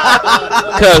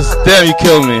 Cause damn, you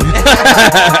killed me.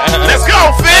 Let's go,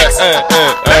 Phix. You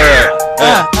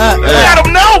let them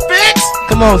know, Phix.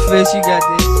 Come on, Phix, you got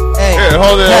this. Hey, here,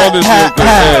 hold this real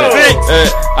quick.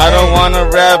 I don't wanna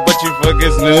rap, but you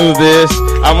fuckers knew this.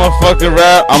 I'ma fucking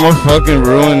rap, I'ma fucking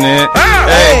ruin it.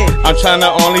 Hey, I'm trying to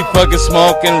only fucking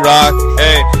smoke and rock.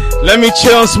 Hey, let me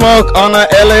chill and smoke on a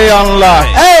LA on Lock.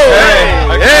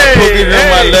 I got Pookie in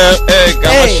my left. Hey,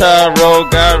 got my shot roll,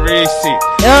 got receipt.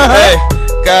 Hey,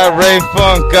 got Ray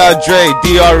Funk, got Dre,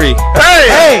 DRE.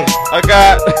 Hey, I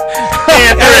got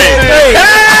N3.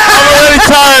 I'm already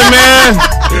tired, man.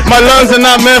 My lungs are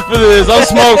not meant for this. I'm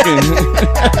smoking.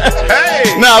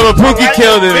 Nah, but Pookie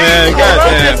killed it, man.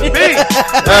 Goddamn.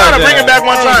 I gotta bring it back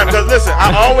one time because listen,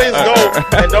 I always go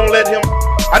and don't let him.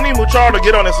 I need Muchar to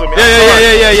get on this with me.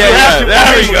 Yeah.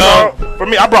 There we go. For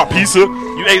me, I brought pizza.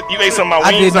 You ate some of my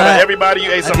wings out of everybody.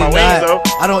 You ate some of my wings though.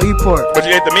 I don't eat pork. But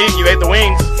you ate the meat. You ate the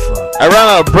wings. I ran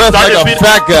out of breath like a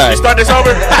fat guy. You start this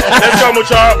over. Let's go,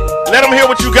 Muchar. Let them hear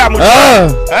what you got, Muchar.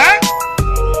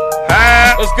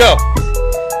 Let's go.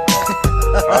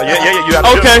 Yeah. You have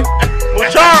to okay.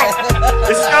 Muchar,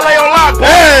 this is LA on lock. Boy.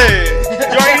 Hey.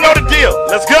 You already know the deal.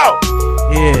 Let's go.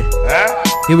 Yeah.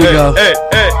 Here we go. Hey.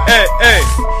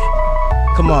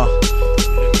 Come on.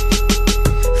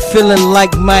 Feeling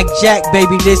like Mike Jack,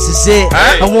 baby, this is it.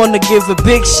 I wanna give a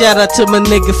big shout out to my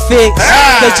nigga Phix.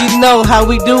 Cause you know how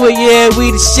we do it, yeah,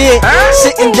 we the shit.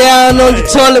 Sitting down on the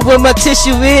toilet with my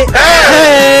tissue in.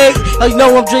 Hey, you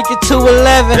know I'm drinking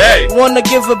 211. Wanna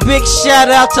give a big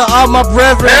shout out to all my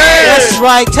brethren. That's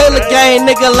right, Taylor Gang,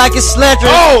 nigga, like it's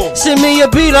sledging. Send me a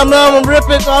beat, I'm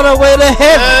ripping all the way to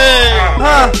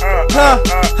heaven.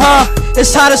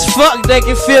 It's hot as fuck, they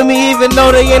can feel me even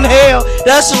though they in hell.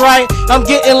 That's right, I'm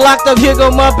getting locked up, here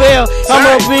go my bail.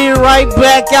 I'ma be right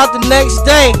back out the next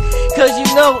day. Cause you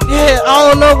know, I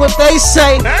don't know what they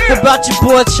say about your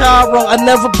boy Charo. I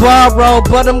never borrow,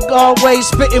 but I'm always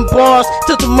spitting bars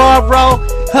till tomorrow.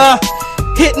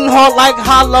 Hitting hard like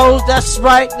hollows, that's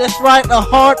right, a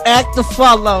hard act to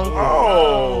follow.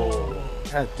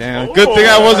 God damn, good thing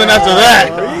I wasn't after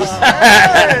that.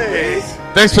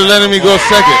 Thanks for letting me go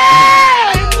second.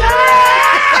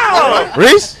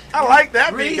 Reese? I like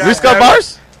that. Reese got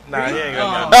bars? Nah, he ain't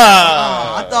got nothing.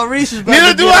 I thought Reese was about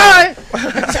Neither to do get I.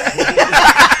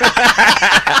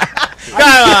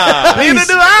 Neither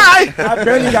do I. I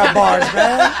barely got bars,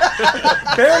 man.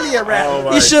 Barely a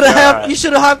rapper. You should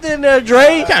have hopped in there,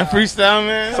 Dre. You can't freestyle,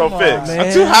 man. So Phix.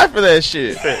 I'm too high for that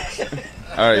shit. Phix.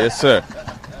 All right, yes, sir.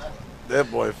 That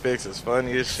boy Phix is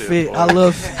funny as shit. Phix, boy. I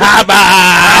love Hot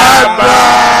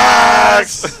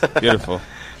box. Beautiful.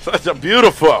 Such a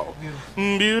beautiful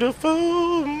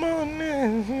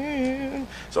morning.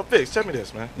 So Phix, tell me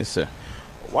this, man. Yes, sir.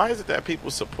 Why is it that people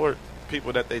support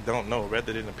people that they don't know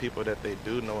rather than the people that they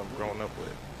do know and grown up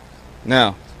with?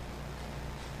 Now,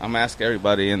 I'm gonna ask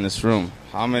everybody in this room,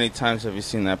 how many times have you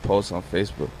seen that post on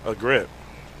Facebook? A grip.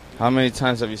 How many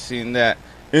times have you seen that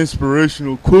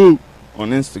inspirational quote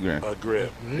on Instagram? A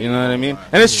grip. You know what I mean?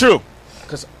 And it's true,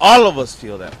 because all of us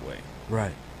feel that way.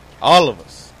 Right. All of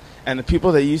us. And the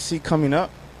people that you see coming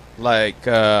up, like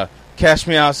Cash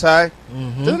Me Outside,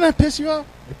 doesn't that piss you off?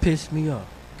 It pissed me off.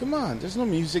 Come on, there's no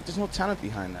music, there's no talent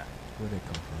behind that. Where'd they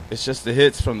come from? It's just the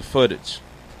hits from the footage.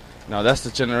 Now, that's the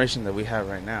generation that we have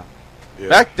right now. Yeah.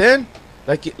 Back then,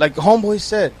 like Homeboy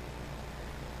said,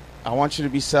 I want you to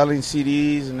be selling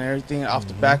CDs and everything off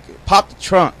the back. Pop the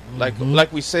trunk,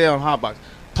 like we say on Hotbox.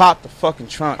 Pop the fucking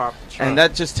trunk. Pop the trunk. And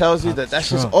that just tells you that's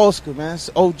just old school, man. It's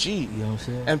OG. You know what I'm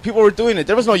saying? And people were doing it.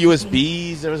 There was no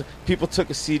USBs. People took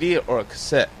a CD or a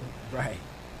cassette. Right.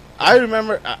 I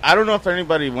remember, I don't know if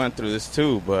anybody went through this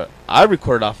too, but I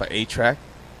recorded off an 8-track.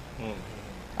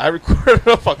 I recorded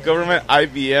off a government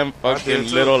IBM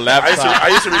fucking little laptop. I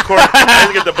used to record. I used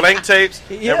to get the blank tapes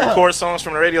and record songs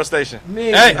from the radio station.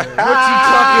 Man, Hey. what you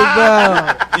talking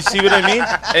about? You see what I mean?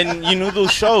 And you knew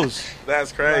those shows.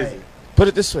 That's crazy. Put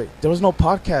it this way, there was no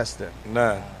podcast then.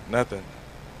 Nah, nothing.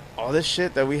 All this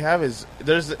shit that we have it's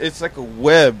like a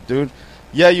web, dude.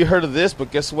 Yeah, you heard of this, but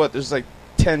guess what? There's like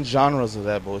 10 genres of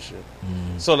that bullshit.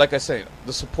 So like I say,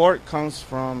 the support comes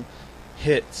from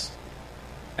hits.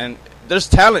 And there's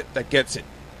talent that gets it.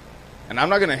 And I'm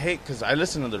not going to hate because I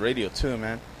listen to the radio too,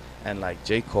 man. And like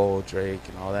J. Cole, Drake,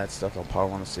 and all that stuff on Power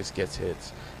 106 gets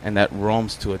hits. And that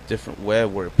roams to a different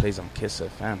web where it plays on Kiss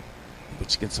FM,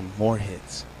 which gets some more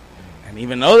hits. And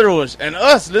even other ones. And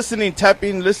us listening to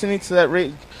that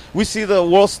radio. We see the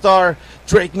World Star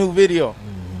Drake new video.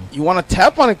 You want to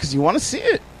tap on it because you want to see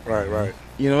it. Right.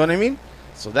 You know what I mean?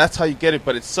 So that's how you get it.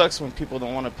 But it sucks when people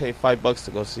don't want to pay $5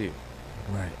 to go see it.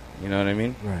 Right. You know what I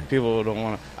mean? Right. People don't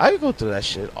want to. I go through that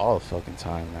shit all the fucking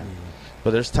time, man. But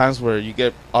there's times where you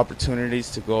get opportunities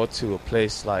to go to a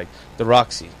place like the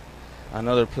Roxy,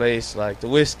 another place like the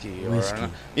Whiskey.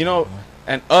 You know,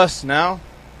 and us now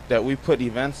that we put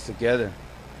events together,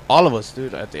 all of us,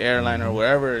 dude, at the airline or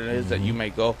wherever it is that you may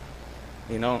go.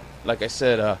 You know, like I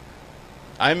said,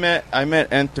 I met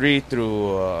N3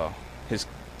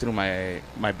 through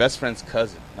my best friend's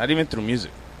cousin. Not even through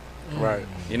music. Right.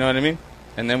 You know what I mean?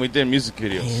 And then we did music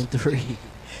videos. N3.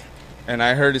 And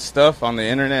I heard his stuff on the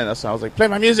internet. That's why I was like, play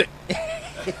my music.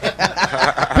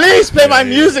 Please play my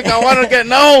music. I want to get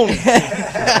known.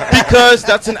 Because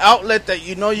that's an outlet that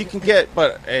you know you can get.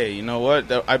 But, hey, you know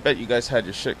what? I bet you guys had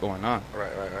your shit going on.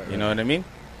 Right. You know what I mean?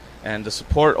 And the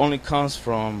support only comes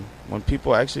from when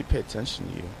people actually pay attention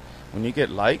to you. When you get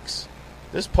likes,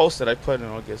 this post that I put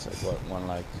in, it gets like, what, 1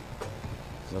 like?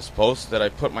 This post that I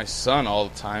put my son all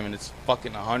the time, and it's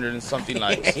fucking 100 and something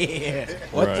likes.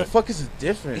 What the fuck is the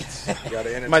difference?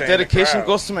 My dedication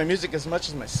goes to my music as much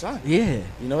as my son. Yeah.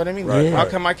 You know what I mean? Right. How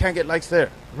come I can't get likes there?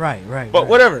 Right. But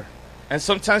whatever. And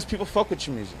sometimes people fuck with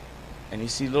your music. And you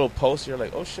see little posts, you're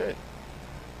like, oh shit.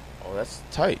 Oh, that's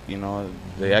tight. You know,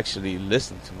 they actually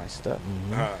listen to my stuff.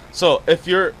 So if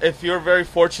you're very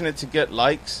fortunate to get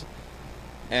likes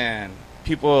and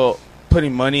people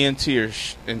putting money into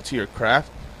your craft,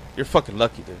 you're fucking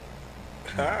lucky, dude.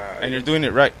 And you're doing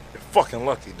it right. You're fucking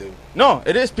lucky, dude. No,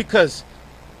 it is because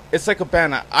it's like a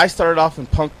band. I started off in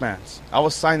punk bands. I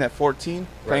was signed at 14,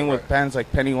 playing with bands like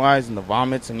Pennywise and the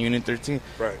Vomits and Unit 13,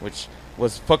 which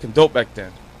was fucking dope back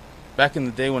then. Back in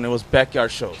the day when it was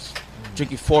backyard shows.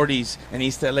 Drinking 40s in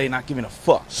East LA, not giving a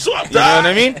fuck. You know what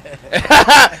I mean?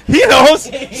 He knows.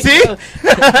 See?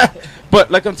 But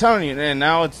like I'm telling you, and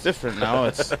now it's different. Now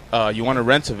it's you want to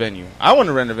rent a venue. I want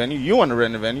to rent a venue. You want to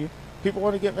rent a venue. People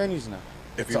want to get venues now.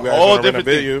 If you guys want to rent a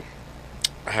venue,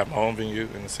 I have my own venue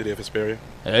in the city of Hesperia.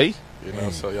 Hey. You know,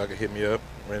 so y'all can hit me up,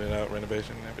 rent it out,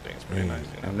 renovation, and everything. It's pretty nice.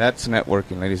 You know? And that's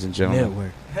networking, ladies and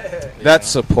gentlemen. That's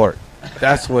support.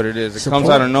 That's what it is. It comes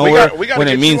out of nowhere when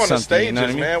it means something. Stages, you know what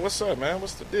I mean? Man, what's up, man?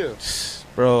 What's the deal,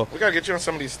 bro? We gotta get you on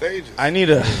some of these stages. I need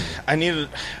a.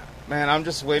 Man, I'm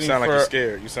just waiting. You sound for... like you're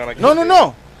scared. You sound like you're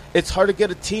No. It's hard to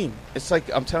get a team. It's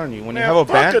like I'm telling you, when you have a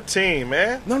band. Fuck a team,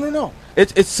 man. No.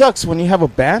 It sucks when you have a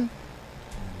band,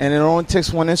 and it only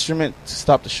takes one instrument to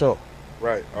stop the show.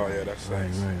 Right. Oh yeah, that's right.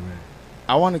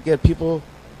 I want to get people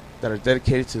that are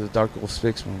dedicated to the Dark Wolf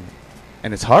Phix movement.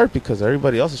 And it's hard because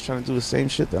everybody else is trying to do the same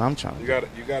shit that I'm trying to do.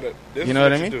 You gotta. This you is know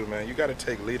what I mean? You do, man. You gotta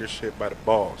take leadership by the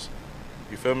balls.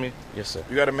 You feel me? Yes, sir.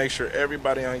 You gotta make sure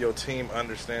everybody on your team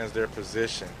understands their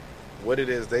position, what it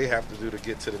is they have to do to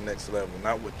get to the next level,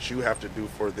 not what you have to do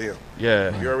for them.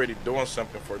 Yeah. You're already doing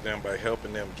something for them by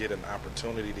helping them get an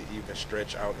opportunity to even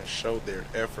stretch out and show their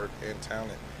effort and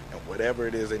talent and whatever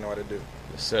it is they know how to do.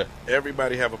 Yes, sir.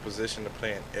 Everybody have a position to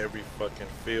play in every fucking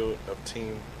field of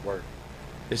teamwork.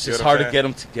 It's just hard to get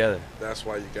them together. That's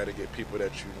why you got to get people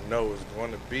that you know is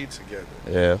going to be together.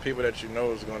 Yeah. People that you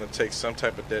know is going to take some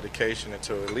type of dedication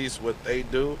into at least what they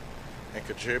do and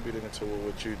contribute into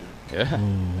what you do. Yeah. You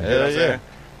know what I'm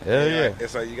Hell yeah.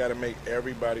 It's like you got to make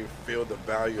everybody feel the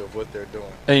value of what they're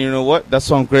doing. And you know what? That's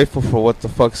why I'm grateful for what the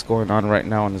fuck's going on right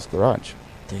now in this garage.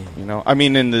 Damn. You know, I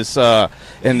mean, in this high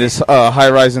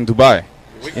rise in Dubai.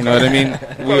 You know what I mean?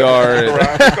 We are.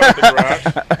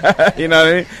 You know what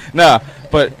I mean? Nah,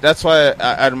 but that's why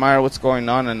I admire what's going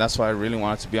on, and that's why I really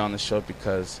wanted to be on the show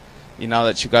because, you know,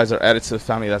 that you guys are added to the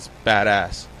family. That's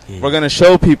badass. Yeah. We're gonna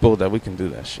show people that we can do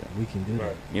that shit. We can do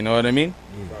that. You know what I mean?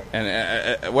 Yeah.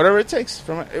 And whatever it takes.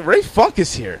 From Ray Funk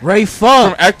is here. Ray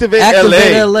Funk from Activate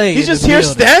LA. He's just here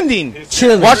standing,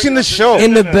 chilling, watching the show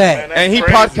in the back, and he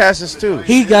podcasts too.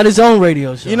 He got his own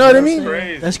radio show. You know what I mean?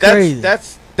 That's crazy.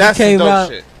 That's the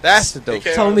dope shit. That's the dope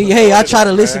shit. Told me, hey, I try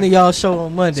to listen to y'all show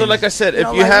on Monday. So like I said, if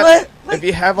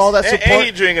you have all that support, and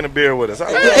he drinking a beer with us. And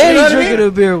he drinking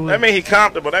a beer with us. That mean he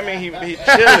comfortable. That mean he chilling.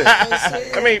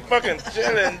 I mean he fucking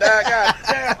chilling.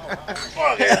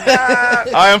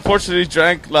 I unfortunately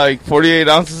drank like 48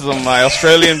 ounces of my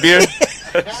Australian beer,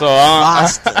 so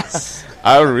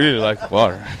I would really like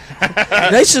water.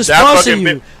 They should sponsor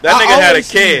you. That nigga had a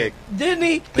keg. Didn't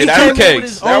he? He came two with kegs.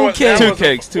 his own keg.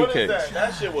 Two kegs.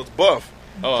 That shit was buff.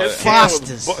 Oh,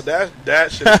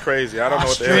 that shit is crazy. I don't know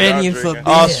what the hell y'all drinking.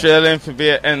 Australian for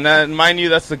beer, and that, mind you,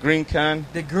 that's the green can.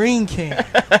 The green can.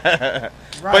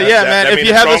 But yeah, man, if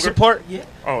you have the support,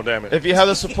 oh damn it, if you have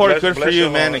the support, good for you,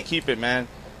 man, heart. and keep it, man.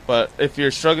 But if you're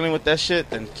struggling with that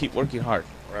shit, then keep working hard.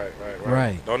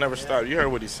 Right. Don't ever stop. You heard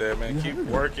what he said, man. Keep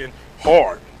working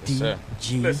hard.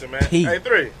 Listen, man. Hey,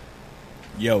 3.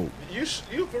 Yo. You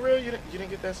for real? You didn't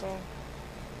get that song?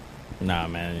 Nah,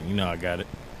 man. You know I got it.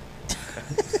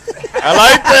 I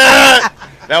like that.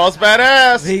 That was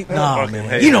badass. Nah,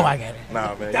 man. You know I got it.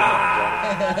 Nah, man.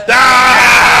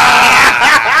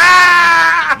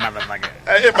 Motherfucker.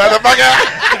 Hey, motherfucker.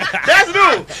 That's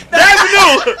new.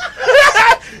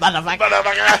 Motherfucker.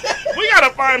 We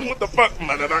gotta find what the fuck,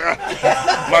 motherfucker.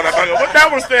 What that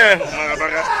one stand,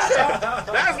 motherfucker.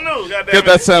 That's new. Goddamn Get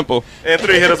that sample. And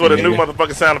 3 hit us with a new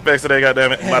motherfucking sound effects today.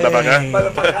 Goddamn it,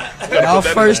 motherfucker. Y'all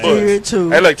first to hear it too.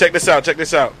 Hey, look, check this out.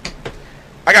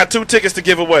 I got 2 tickets to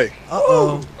give away.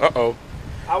 Uh-oh.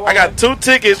 I got 2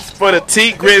 tickets for the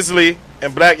T Grizzly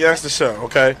and Black Youngster show,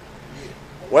 okay?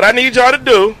 What I need y'all to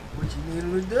do. What you need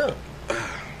him to do?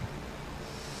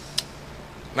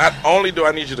 Not only do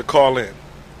I need you to call in.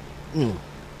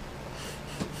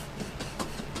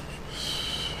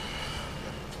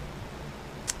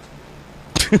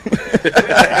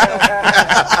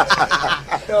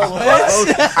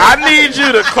 I need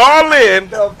you to call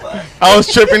in. I was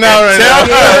tripping out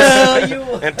right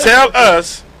now. And tell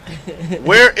us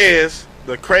where is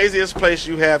the craziest place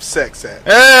you have sex at.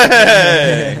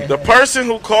 Hey. The person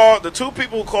who called, the 2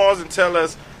 people who calls and tell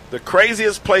us the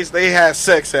craziest place they had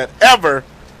sex at ever,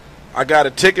 I got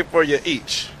a ticket for you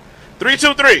each.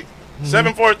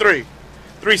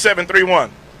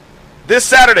 323-743-3731. This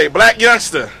Saturday, Black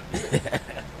Youngster,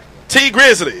 T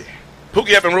Grizzly,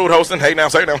 Pookie F and Rude hosting. Hey now,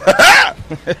 say now.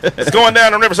 It's going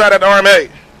down on Riverside at the RMA.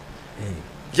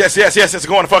 Yes, it's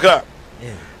going to fuck up.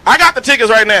 I got the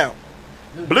tickets right now.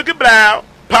 Look at Blau,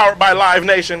 powered by Live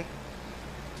Nation.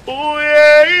 Ooh,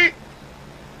 yeah.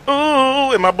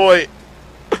 Ooh, and my boy,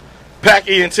 Pac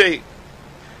ENT.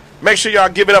 Make sure y'all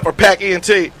give it up for Pac ENT.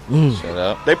 Shut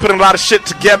up. They put a lot of shit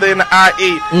together in the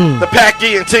IE. The Pac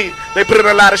ENT. They put in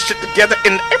a lot of shit together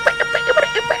in the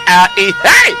IE.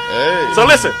 Hey! So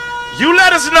listen, you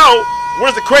let us know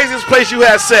where's the craziest place you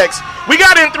had sex. We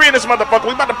got in 3 in this motherfucker.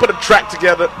 We about to put a track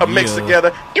together, a mix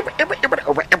together.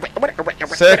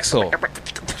 Sexual.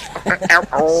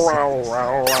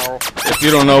 If you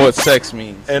don't know what sex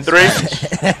means. And 3,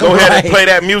 go ahead and play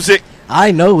that music.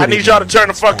 I know. I need y'all to turn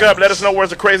the fuck up. Let us know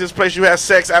where's the craziest place you had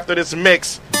sex after this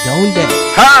mix. Don't that.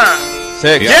 Huh?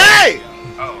 Sex. Yay!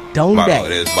 Don't that.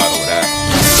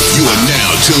 You are now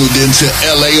tuned into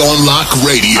LA on Lock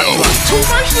Radio. Too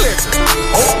much liquor.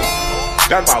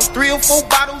 Got about 3 or 4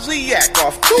 bottles of yak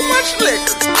off. Too much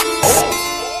liquor.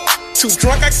 Too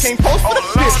drunk, I can't post for the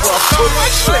bitch off. Too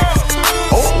much liquor.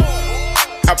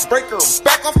 I break her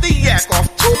back off the yak off.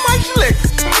 Too much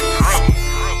liquor.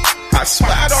 I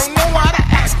swear I don't know how to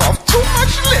act off. Too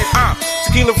much liquor.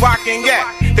 Tequila, vodka, and yak.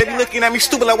 They be looking at me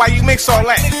stupid like, why you mix all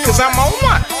that? Cause I'm on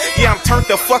one. Yeah, I'm turned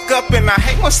the fuck up and I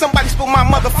hate when somebody spill my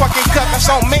motherfucking cup. That's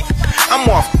on me. I'm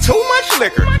off too much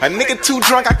liquor. A nigga too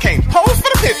drunk, I can't pose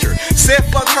for the picture. Said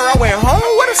fuck her, I went home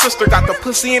with her sister. Got the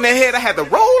pussy in the head, I had to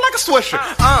roll like a swisher.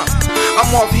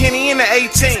 I'm off Henny in the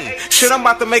 18. Shit, I'm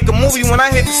about to make a movie when I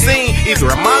hit the scene. Either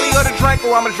a Molly or the drink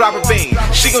or I'ma drop a bean.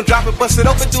 She gon' drop it, bust it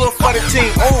open, do it for the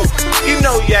team. Oh, you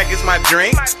know yak is my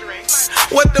drink.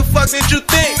 What the fuck did you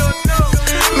think?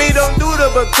 Me don't do the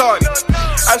Bacardi.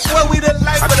 I swear we the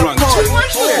life of the party. Too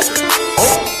much liquor.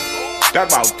 Got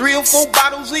about 3 or 4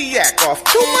 bottles of yak off.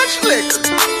 Too much liquor.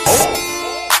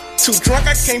 Too drunk,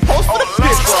 I can't post for the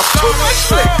bitch off. Too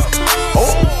much liquor.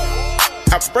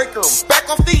 I break her back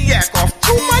off the yak off.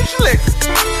 Too much liquor.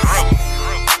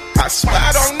 I swear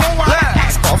I don't know why I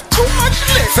act off. Too much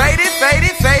liquor. Faded,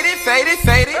 faded, faded, faded,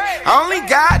 faded. Only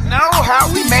God know how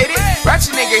we made it.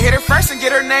 Ratchet nigga hit her first and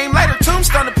get her name later.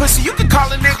 Tombstone the pussy, you can call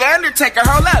a nigga Undertaker.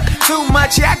 Hold up, too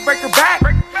much yak, break her back.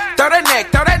 Throw that neck,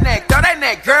 throw that neck, throw that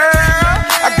neck, girl.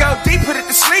 I go deep, put it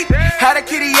to sleep. Had a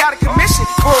kitty out of commission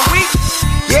for a week.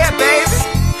 Yeah, baby,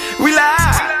 we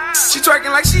live. She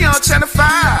twerking like she on Channel 5.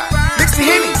 Mix the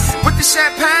Henny with the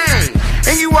champagne.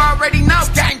 And you already know,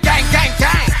 gang, gang, gang,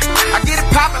 gang. I get it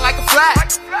poppin' like a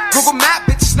flag. Google Map,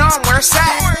 bitches know I'm where it's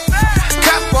at.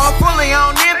 Cup all fully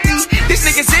on empty. This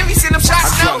nigga's envy, send them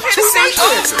shots, no hit the scene.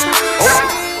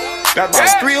 Got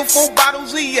about 3 or 4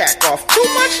 bottles of yak off. Too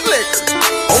much liquor.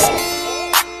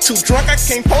 Too drunk, I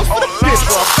can't post for the bitch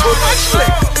off. Too much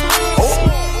liquor.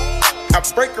 I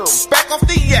break her back off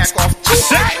the yak off. Too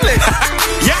much liquor.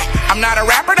 Yeah, I'm not a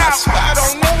rapper though. I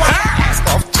don't know why I ask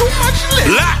off too much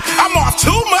liquor. I'm off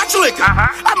too much liquor.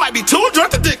 I might be too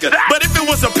drunk to dick her. But if it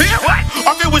was a beer, or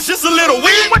if it was just a little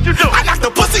weed, what you do? I knock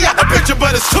the pussy out the picture,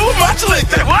 but it's too much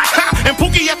liquor. And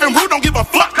Pookie F and Rude don't give a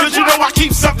fuck, cause you know I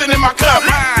keep something in my cup.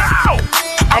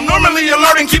 I'm normally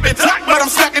alert and keep it tucked, but I'm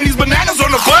stacking these bananas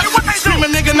on the butt. Scream a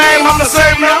nigga name, I'm the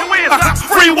same now.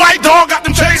 Free white dog, got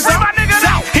them chains up.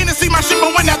 Hennessy my shit,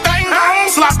 but when that thing home,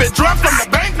 slop it drunk from the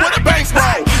bank with a bank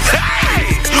roll.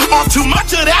 Hey, off too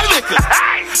much of that liquor.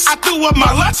 I threw up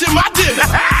my lunch and my dinner.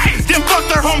 Then fucked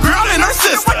her homegirl and her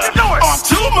sister. Off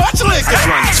too much liquor.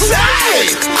 Hey,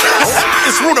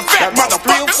 it's Rude effect,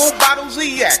 motherfucker. 3 or 4 bottles of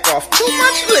yak off. Too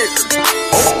much liquor.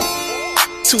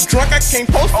 Too drunk, I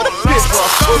can't post for the bitch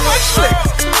off. Too much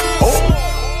liquor.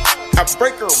 I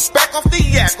break her back off the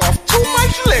yak off. Too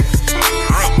much liquor.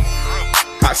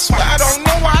 I swear I don't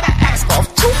know why to ask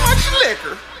off. Too much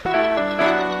liquor.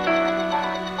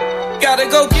 Gotta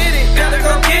go get it, gotta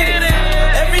go get it.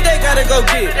 Every day gotta go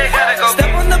get it.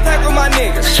 Step on the pack with my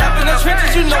niggas. Shop in the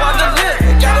trenches, you know I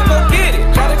deliver. Gotta go get it,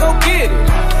 gotta go get it.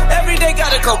 Every day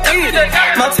gotta go get it.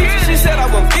 My teacher, she said I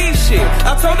won't be shit.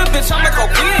 I told the bitch I'ma go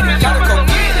get it. Gotta go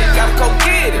get it, gotta go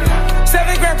get it.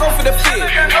 7 grand go for the fit.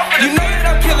 You know that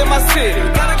I'm killing my city.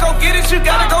 Gotta go get it, you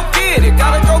gotta go get it.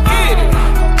 Gotta go get it.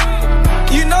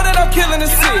 You know that I'm killing the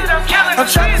city. I'm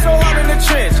trapping so hard in the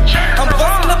trench. I'm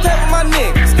busting the pack with my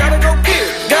niggas. Gotta go get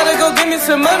it. Gotta go give me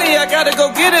some money. I gotta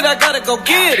go get it. I gotta go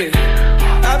get it.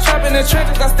 I'm trapping the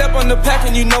trenches. I step on the pack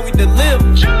and you know we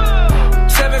deliver.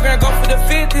 7 grand go for the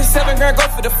 50. 7 grand go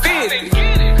for the 50.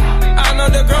 I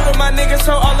know the girl with my niggas,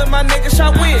 so all of my niggas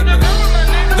shot with me.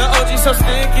 The OG so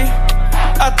sticky.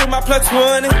 I threw my plug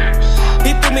 20.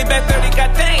 He threw me back 30.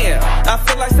 Goddamn. I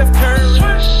feel like Steph Curry.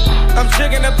 I'm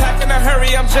jigging the pack in a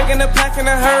hurry. I'm jigging the pack in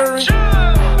a hurry.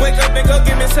 Wake up and go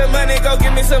give me some money. Go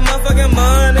give me some motherfucking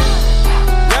money.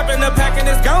 Rapping the pack and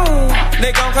it's gone.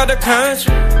 They gon' call the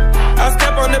country. I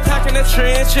step on the pack in the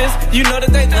trenches. You know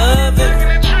that they love it.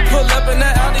 Pull up in the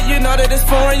Audi. You know that it's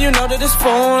foreign. You know that it's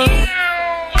foreign.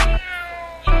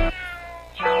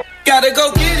 Gotta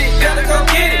go get it. Gotta go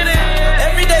get it.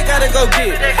 Every day gotta go get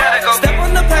it. Step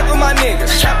on the pack with my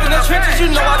niggas. Trap in the trenches. You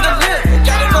know I deliver.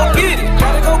 Gotta go get it.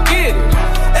 Gotta go get it.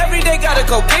 Every day gotta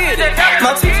go get it.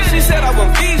 My teacher, she said I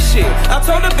won't be shit. I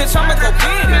told the bitch I'ma go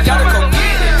get it. Gotta go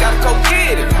get it. Gotta go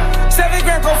get it. 7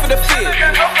 grand go for the fit.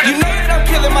 You know that I'm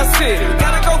killing my city.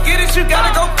 Gotta go get it. You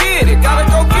gotta go get it. Gotta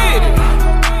go get it.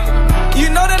 You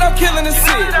know that I'm killing the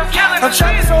city. I'm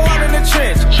trapping so hard in the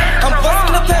trench. I'm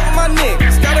busting the pack with my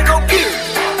niggas. Gotta go get it.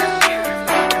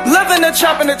 Loving the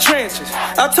chop in the trenches.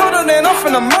 I told them that I'm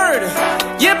finna murder.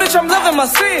 Yeah, bitch, I'm loving my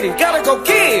city. Gotta go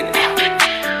get it.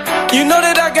 You know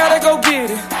that I gotta go get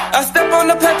it. I step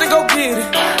on the path to go get it.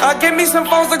 I give me some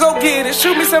phones to go get it.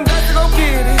 Shoot me some guns to go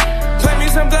get it. Play me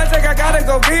some blackjack, I gotta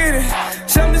go get it.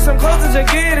 Sell me some clothes to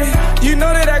get it. You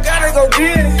know that I gotta go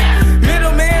get it.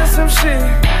 Middleman some shit.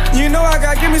 You know I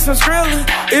gotta give me some Skrilla.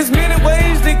 It's many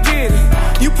ways to get it.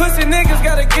 You pussy niggas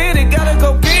gotta get it. Gotta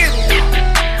go get it.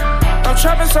 I'm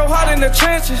trapping so hard in the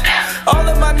trenches. All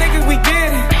of my niggas, we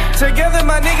get it. Together,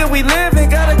 my nigga, we living.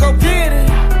 Gotta go get it.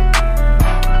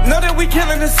 Know that we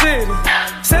killing the city.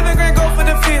 7 grand go for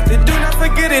the 50. Do not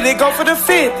forget it, it go for the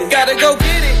 50. Gotta go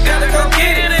get it, gotta go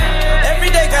get it. Every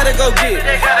day gotta go get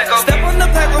it. Step on the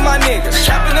pack with my niggas.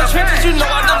 Trap in the trenches, you know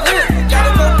I don't live.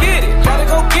 Gotta go get it, gotta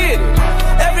go get it.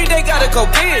 Every day gotta go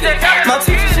get it. My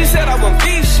teacher, she said I won't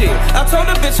be shit. I told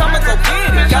the bitch I'ma go get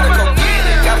it. Gotta go get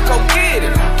it, gotta go get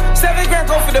it. 7 grand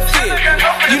go for the fit.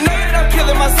 You know that I'm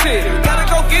killing my city. Gotta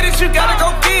go get it, you gotta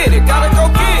go get it. Gotta go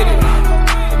get it.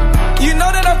 You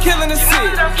know that I'm killing the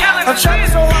city. I'm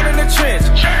trapping so hard in the trench.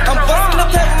 I'm busting the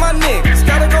pack with my niggas.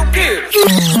 Gotta go get it.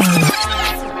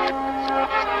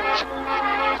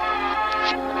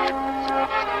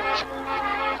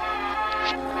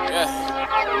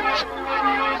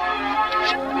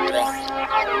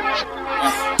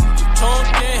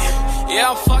 Yeah,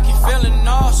 I'm fucking feeling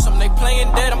awesome. They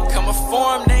playing dead, I'm coming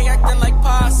for them. They acting like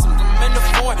possums, I'm in the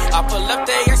form. I pull up,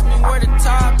 they ask me where the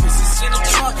top is. It's in the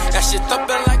trunk, that shit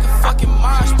thumping like a fucking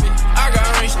mosh pit. I got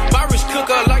range, my wrist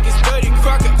cooker like it's Buddy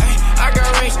Crocker. Ay, I got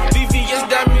range, VVS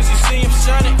diamonds, you see him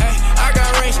shining. Ay, I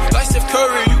got range, like Steph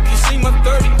Curry, you can see my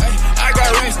 30. Ay, I got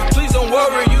range, please don't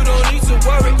worry, you don't need to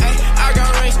worry. Ay, I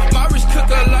got range, my wrist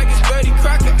cooker like it's Buddy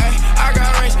Crocker. Ay, I got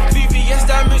range, VVS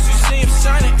diamonds, you see him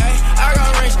shining. Ay, I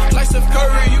got range, like Steph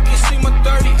Curry, you can see my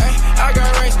 30. Ay, I got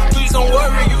range, please don't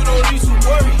worry, you don't need to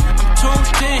worry. I'm tuned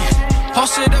in,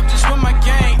 posted up just with my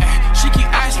gang. Ay, she keep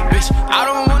asking, bitch, I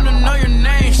don't wanna know your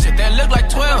name. Shit, that look like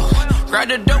 12. Grab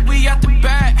the dope, we out the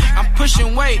back. I'm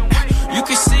pushing weight. You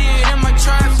can see it in my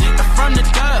traps, in front of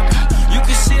the dub. You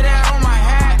can see that on my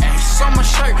hat, it's on my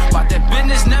shirt. But that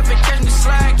business never catch me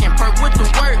slacking. Perk with the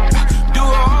work, do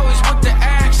it always with the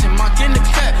action. Mark in the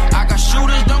cut, I got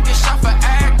shooters, don't get shot for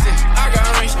acting. I got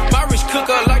range, my wrist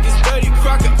cooker like it's Buddy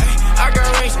Crocker. Ay, I got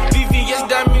range, VVS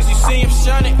diamonds, you see him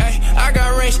shining. Ay, I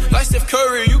got range, like Steph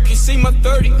Curry, you can see my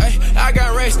 30. Ay, I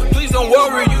got range, please don't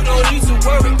worry, you don't need to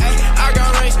worry. Ay, I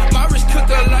got range, my wrist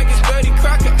cooker like it's Buddy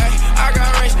Crocker. Ay, I got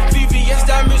range, VVS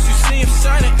diamonds, you see him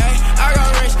shining. Ay, I got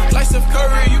range, like Steph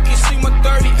Curry, you can see my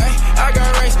 30. Ay, I got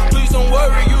range, please don't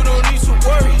worry, you don't need to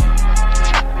worry.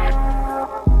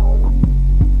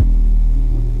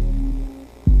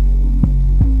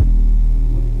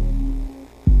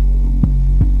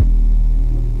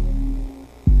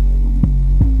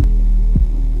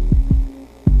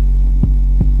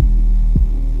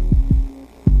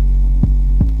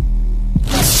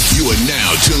 You are now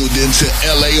tuned into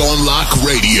LA on Lock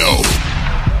Radio.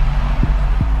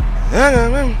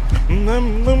 Give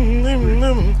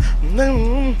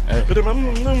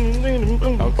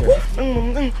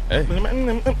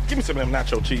me some of them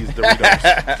nacho cheese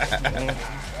Doritos.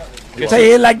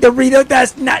 Say it like Dorito,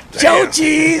 that's nacho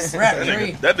cheese.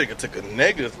 That nigga took a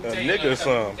nigga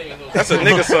some. That's a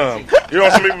nigga some. You know,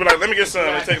 some people be like, let me get some.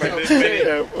 They take like this.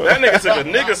 That nigga took a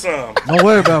nigga some. Don't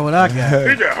worry about what I got.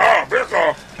 He just, bear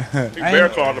claw. He bear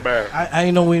claw in the bag. I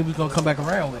ain't know when we gonna come back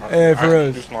around with it. Yeah, for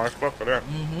us. You smart as fuck for that.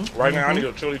 Right now, I need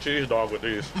a chili cheese dog with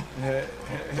these.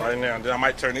 Right now, then I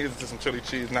might turn these into some chili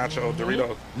cheese nacho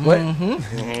Doritos. What?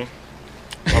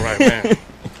 All right, man.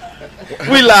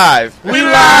 We live, baby.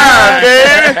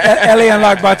 LA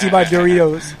Unlocked brought to you by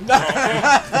Doritos.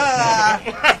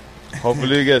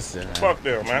 Hopefully it gets there. Fuck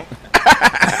them, man.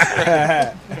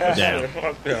 Damn.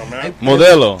 Fuck them, man.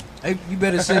 Modelo. Hey, you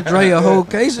better send Dre a whole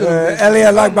case of it. LA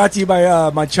Unlocked brought to you by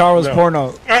my Charles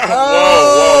Porno. Nice.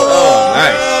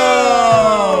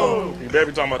 You better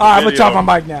be talking about I'm going to talk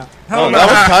my mic now. Oh, that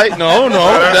was tight. No.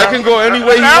 That can go any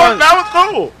way you want. That was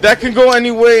cool. That can go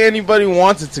any way anybody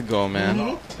wants it to go,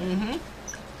 man.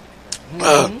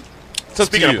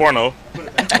 Speaking of porno. Okay.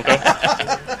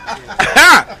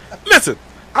 Listen,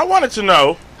 I wanted to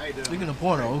know. Speaking of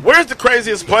porno. Where's the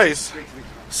craziest place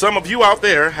some of you out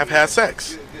there have had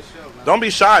sex? Don't be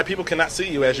shy. People cannot see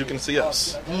you as you can see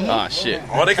us. Ah, shit.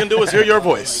 All they can do is hear your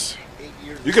voice.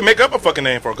 You can make up a fucking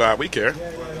name for God. We care.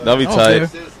 That'll be tight.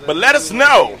 But let us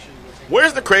know.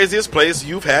 Where's the craziest place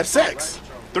you've had sex?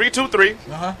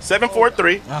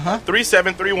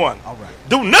 323-743-3731. All right.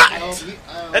 Do not,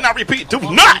 and I repeat, do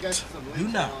not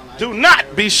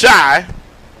be shy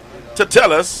to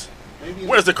tell us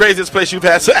where's the craziest place you've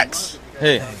had sex.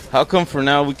 Hey, how come for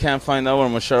now we can't find out where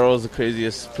Macharo is the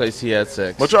craziest place he had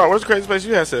sex? Macharo, where's the craziest place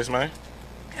you had sex, man?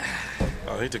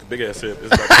 Oh, he took a big ass sip.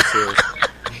 It's about to be serious.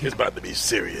 It's about to be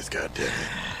serious, goddammit.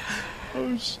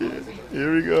 Oh, shit.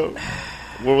 Here we go.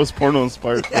 Where was porno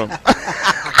inspired from?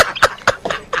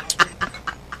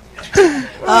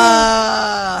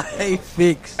 Hey,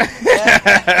 Phix.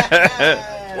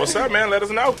 What's up, man? Let us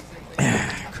know.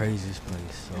 Craziest place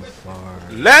so far.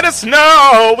 Let us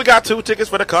know. We got 2 tickets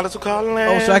for the callers who calling in.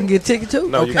 Oh, so I can get a ticket too?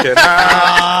 No, okay. you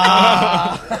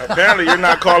cannot. Apparently, you're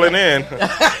not calling in.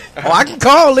 Oh, I can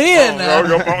call in now.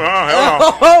 Hell no.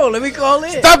 Oh, let me call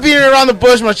in. Stop beating around the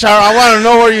bush, Macharo. I want to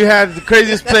know where you had the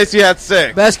craziest place you had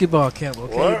sex. Basketball camp,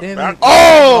 okay? What? Damn it.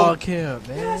 Oh! Basketball camp,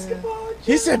 man.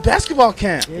 He said basketball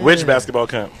camp. Yeah. Which basketball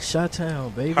camp?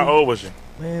 Chi-Town, baby. How old was she?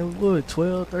 Man, what,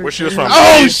 12, 13? Where she was from?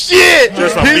 Oh, shit! She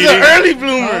was from He's BD? an early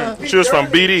bloomer. She was from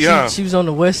BD, huh? She was on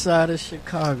the west side of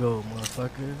Chicago,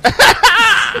 motherfucker.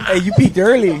 Hey, you peaked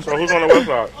early. So who's on the west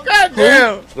side? God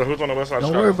damn. So who's on the west side?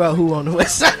 Don't worry about who on the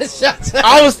west side of Chi-Town.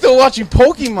 I was still watching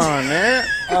Pokemon, man.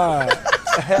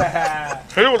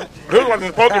 He was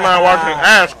watching Pokemon, watching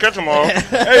Ash catch them all.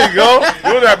 There you go.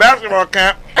 He was at basketball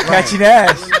camp. Catching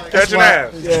ass. Catching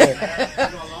ass. Yeah.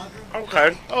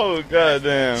 Okay. Oh,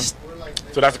 goddamn.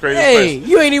 So that's the craziest Hey, place.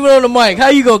 you ain't even on the mic. How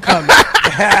you gonna come?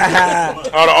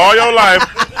 Out of all your life,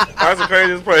 that's the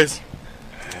craziest place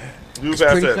you've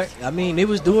had sex. I mean, it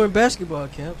was during basketball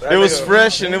camp. It was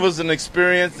fresh and it was an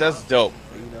experience. That's dope.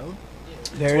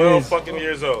 There 12 it is. fucking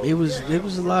years old. It was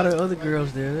a lot of other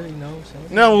girls there, you know what I'm saying?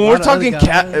 No, when A we're lot of talking other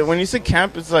camp, guys. when you say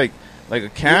camp, it's like a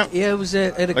camp. Yeah, it was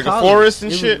at a like college. a forest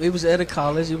and It shit. Was, it was at a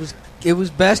college. It was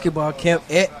basketball camp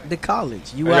at the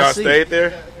college. And y'all stayed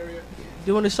there?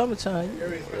 During the summertime.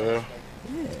 Yeah.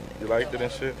 You liked it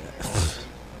and shit?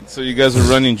 So you guys were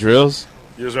running drills?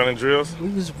 You was running drills? We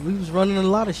was running a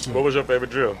lot of shit. What was your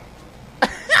favorite drill?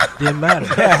 Didn't matter.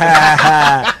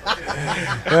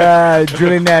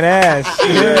 Drilling that ass.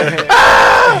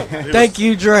 Thank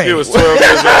you, Dre. He was 12 years old.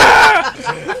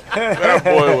 That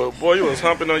boy, you was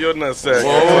humping on your nutsack.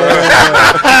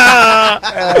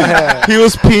 He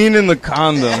was peeing in the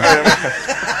condom.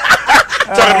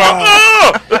 Talking about,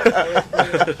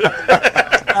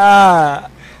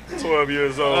 12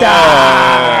 years old.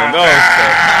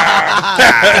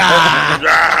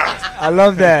 I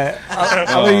love that.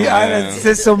 It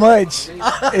says so much.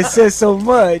 It says so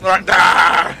much.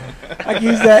 I can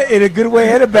use that in a good way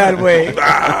and a bad way.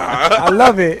 I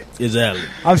love it. Exactly.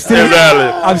 I'm stealing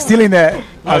that.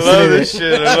 I love this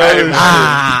shit.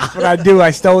 That's what I do.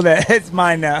 I stole that. It's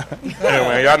mine now. Yeah,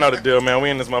 man, y'all know the deal, man. We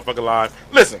in this motherfucker live.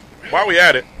 Listen, while we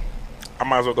at it, I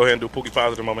might as well go ahead and do Pookie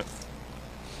Positive moment.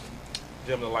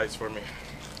 Dim the lights for me.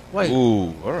 Wait.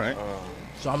 Ooh, all right.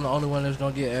 So I'm the only one that's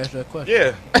gonna get asked that question.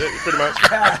 Yeah, pretty much.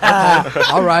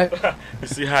 All right. You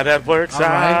see how that works All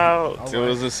right. out? It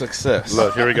was a success.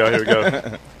 Look, here we go.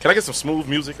 Can I get some smooth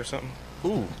music or something?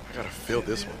 Ooh, I gotta feel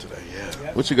this one today.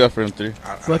 Yeah. What you got for him, 3?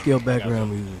 Fuck your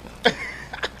background music.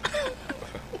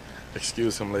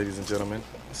 Excuse him, ladies and gentlemen.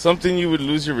 Something you would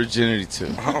lose your virginity to.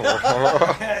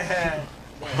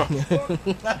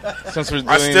 Since we're doing,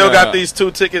 I still got these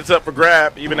 2 tickets up for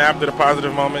grab, even after the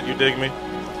positive moment. You dig me?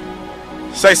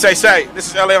 Say. This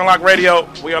is LA Unlocked Radio.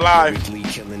 We are live.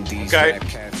 Okay.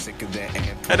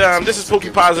 And this is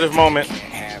Pookie Positive Moment.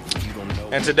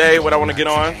 And today, what I want to get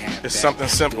on is something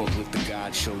simple.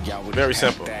 Very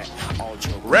simple.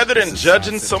 Rather than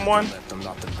judging someone,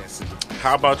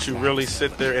 how about you really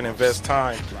sit there and invest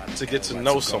time to get to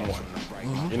know someone?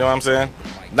 You know what I'm saying?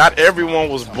 Not everyone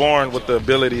was born with the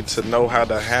ability to know how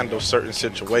to handle certain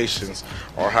situations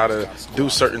or how to do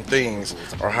certain things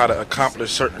or how to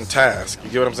accomplish certain tasks. You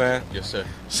get what I'm saying? Yes, sir.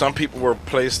 Some people were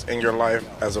placed in your life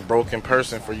as a broken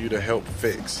person for you to help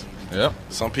fix. Yep.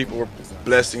 Some people were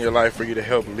blessed in your life for you to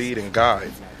help lead and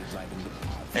guide.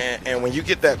 And when you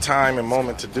get that time and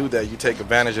moment to do that, you take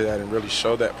advantage of that and really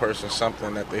show that person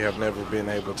something that they have never been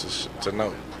able to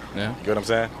know. Yeah. You get what I'm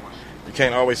saying? You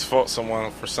can't always fault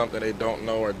someone for something they don't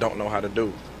know or don't know how to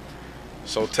do.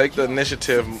 So take the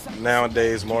initiative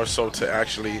nowadays more so to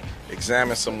actually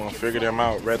examine someone, figure them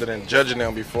out, rather than judging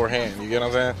them beforehand. You get what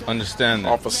I'm saying? Understand that.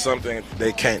 Off of something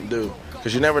they can't do.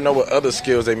 Because you never know what other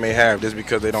skills they may have just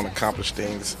because they don't accomplish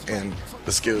things in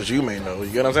the skills you may know.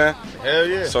 You get what I'm saying? Hell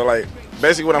yeah. So, like,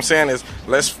 basically what I'm saying is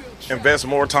let's invest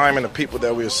more time in the people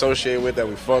that we associate with, that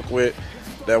we fuck with,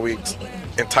 that we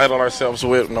entitle ourselves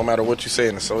with, no matter what you say,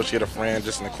 an associate, a friend,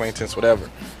 just an acquaintance, whatever.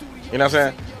 You know what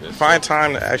I'm saying? Yes, find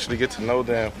time to actually get to know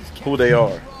them, who they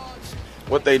are,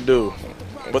 what they do,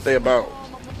 what they about,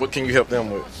 what can you help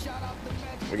them with.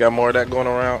 We got more of that going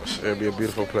around. It'll be a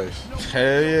beautiful place.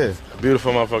 Hell yeah.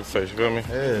 Beautiful motherfucking place, you feel me?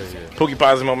 Hell yeah. Pookie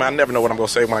Positive Moment. I never know what I'm going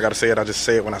to say when I got to say it. I just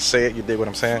say it when I say it. You dig what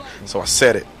I'm saying? So I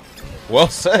said it. Well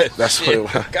said. That's Shit.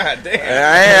 what it was. God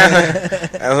damn.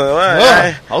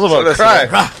 I was about to cry.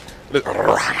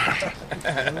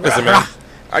 Listen, man.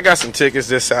 I got some tickets.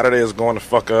 This Saturday is going to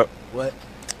fuck up. What?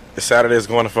 This Saturday is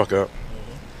going to fuck up.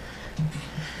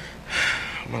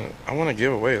 I want to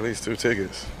give away at least 2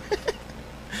 tickets.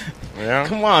 Yeah.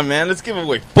 Come on, man. Let's give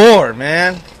away 4,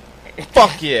 man.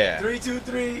 Fuck yeah.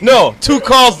 323. No, 2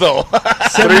 calls though.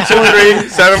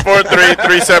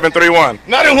 323-743-3731.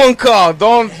 Not in 1 call.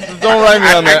 Don't write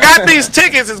me on that. I got these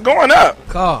tickets. It's going up.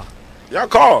 Call. Y'all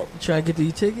call. You trying to get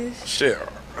these tickets? Shit.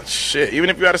 Even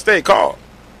if you out of state, call.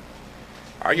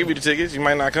 I'll give you the tickets. You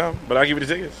might not come, but I'll give you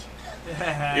the tickets.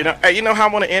 You know how I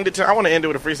want to end it? I want to end it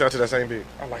with a freestyle to that same beat.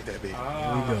 I like that beat. Here we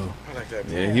go. I like that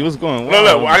beat. Yeah, he was going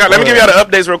Look, wild. let me give y'all the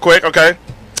updates real quick, okay?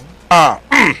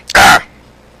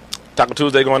 Taco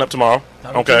Tuesday going up tomorrow,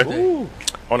 okay? Ooh.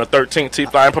 On the 13th,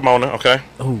 T-Fly in Pomona, okay?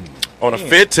 Ooh. On the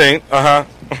 15th,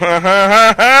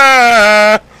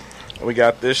 we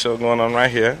got this show going on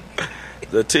right here.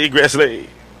 The T. Grizzly,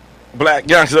 Black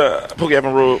Youngster, Pookie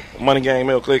Evan Rule, Money Gang,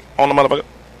 Mill Click, on the motherfucker.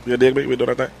 You dig me? We do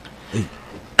that thing.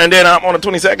 And then on the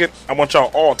 22nd, I want y'all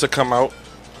all to come out.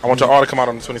 I want y'all all to come out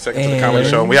on the 22nd to the comedy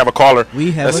show. We have a caller.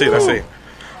 Let's see.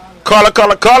 Caller.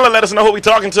 Let us know who we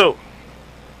talking to.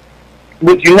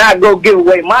 Would you not go give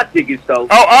away my tickets, though?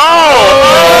 Oh!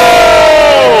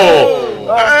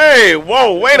 Hey,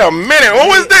 whoa, wait a minute.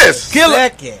 Who is this?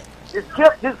 Killer. Just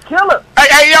kill him.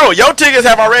 Hey, yo, your tickets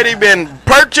have already been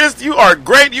purchased. You are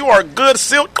great. You are good.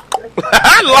 Silk.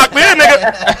 Locked in,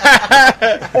 nigga.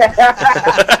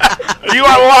 You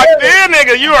are locked in,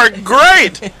 nigga. You are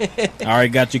great. All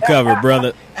right, got you covered,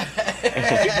 brother.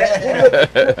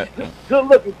 Good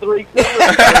looking, 3.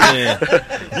 Yeah.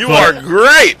 You are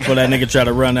great. Before that nigga try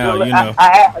to run out, you know.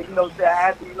 I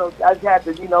just had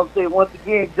to, once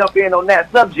again, jump in on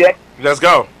that subject. Let's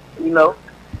go.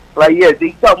 Like, yeah,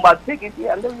 they talking about tickets.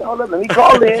 Yeah, let me call in. Let me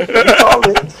call in.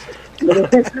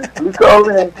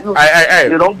 Hey.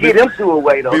 Don't get them 2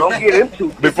 away, though. Don't get them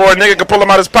 2. Before a nigga could pull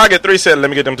them out his pocket, 3 said, let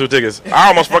me get them 2 tickets. I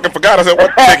almost fucking forgot. I said,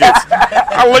 what tickets?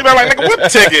 I looked at him like, nigga, what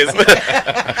tickets?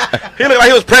 He looked like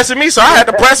he was pressing me, so I had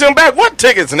to press him back. What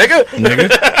tickets, nigga?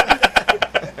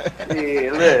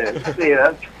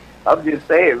 Yeah, I'm just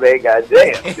saying, man.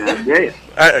 Goddamn.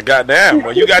 Goddamn.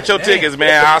 Well, you got your tickets,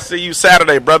 man. I'll see you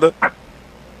Saturday, brother.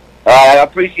 I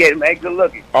appreciate it, man. Good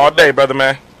looking. All day, brother,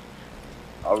 man.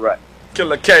 All right.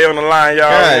 Killer K on the line, y'all.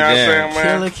 God you know what I'm damn. saying,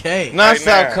 man? Killer K.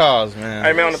 Non-stop calls, man.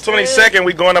 Hey, man, on the 22nd,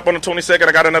 we going up on the 22nd.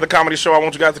 I got another comedy show. I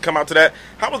want you guys to come out to that.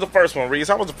 How was the first one, Reese?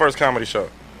 How was the first comedy show?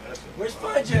 Where's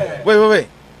Fudge at? Wait.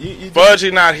 Fudge,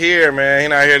 he not here, man. He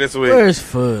not here this week. Where's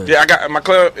Fudge? Yeah, I got my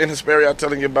club in Hesperia. I'm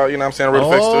telling you about, you know what I'm saying,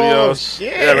 Real Effects Studios.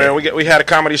 Shit. Yeah, man, we had a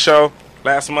comedy show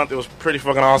last month. It was pretty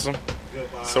fucking awesome.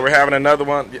 So we're having another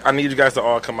one. I need you guys to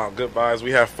all come out. Good vibes.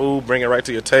 We have food. Bring it right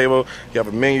to your table. You have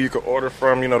a menu you can order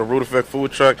from. You know, the Root Effect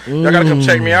food truck. Y'all gotta come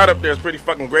check me out up there. It's pretty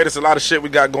fucking great. It's a lot of shit we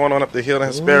got going on up the hill in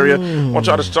Hesperia. Want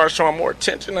y'all to start showing more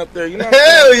attention up there. You know?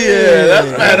 Hell yeah,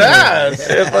 that's badass.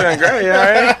 It's fucking great,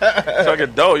 right? It's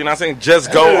fucking dope. You know what I'm saying?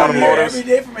 Just Go Automotives. Every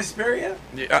day from Hesperia?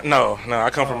 Yeah, no. I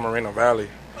come from Moreno Valley.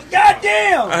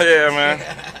 Goddamn! Yeah, man.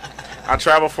 I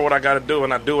travel for what I gotta do,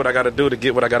 and I do what I gotta do to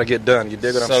get what I gotta get done. You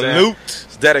dig what I'm saying? Salute.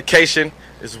 It's dedication,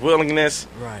 it's willingness,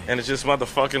 Right. and it's just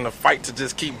motherfucking the fight to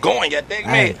just keep going. You dig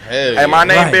me? Right. Hey, my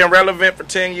name been relevant for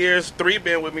 10 years. 3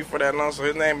 been with me for that long, so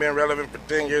his name been relevant for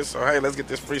 10 years. So hey, let's get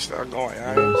this freestyle going.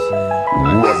 All right?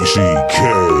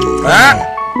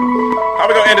 How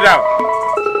we gonna end it out?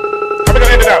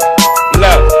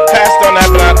 Love, passed on that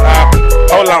blunt.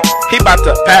 Hold on, he about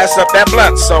to pass up that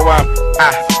blunt. So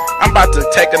I'm about to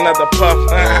take another puff.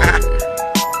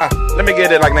 Let me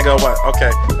get it like nigga what?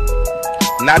 Okay.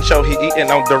 Nacho, he eating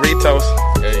on Doritos.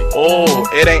 Oh,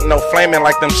 it ain't no flaming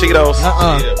like them Cheetos.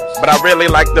 But I really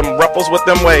like them ruffles with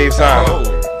them waves. I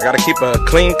gotta keep a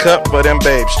clean cup for them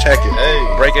babes. Check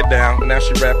it. Break it down. Now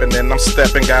she rapping, then I'm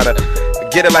stepping. Gotta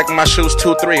get it like my shoes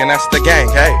 2-3, and that's the gang.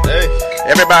 Hey.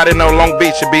 Everybody know Long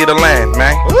Beach should be the land,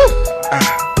 man.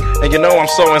 And you know I'm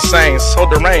so insane, so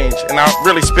deranged, and I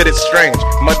really spit it strange.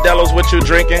 Modelo's what you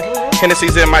drinking,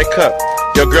 Hennessy's in my cup.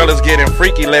 Your girl is getting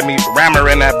freaky, let me ram her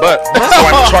in that butt. So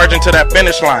I'm charging to that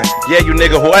finish line. Yeah, you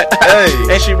nigga what?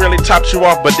 And she really topped you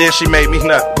off, but then she made me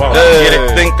nut. Whoa, get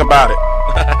it? Think about it.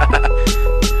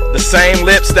 The same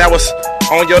lips that was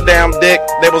on your damn dick,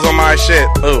 they was on my shit.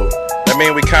 Ooh, that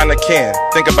mean we kinda can.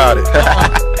 Think about it.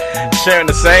 Sharing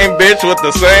the same bitch with the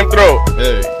same throat.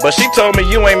 But she told me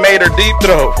you ain't made her deep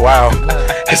throat. Wow.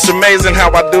 It's amazing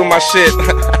how I do my shit.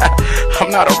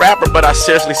 I'm not a rapper, but I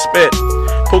seriously spit.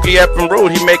 Pookie F and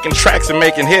Rude, he making tracks and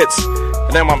making hits.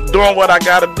 And then I'm doing what I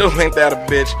gotta do, ain't that a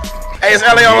bitch? Hey, it's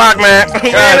LA on Lock, man. I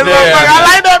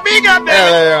like that beat, goddamn.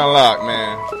 LA on Lock,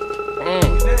 man.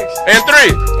 And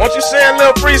 3, won't you say a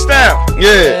little freestyle?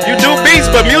 Yeah. You do beats,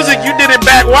 but music, you did it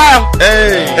back wild.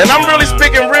 And I'm really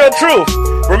speaking real truth.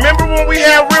 Remember when we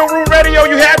had Real Root Radio,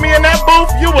 you had me in that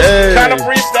booth? You was kind of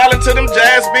freestyling to them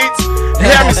jazz beats. You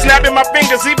had me snapping my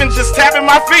fingers, even just tapping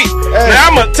my feet.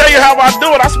 Now I'ma tell you how I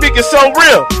do it, I speak it so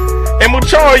real. And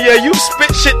Mucharo, yeah, you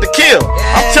spit shit to kill.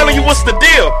 I'm telling you what's the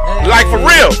deal, like for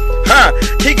real.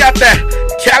 He got that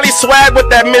Cali swag with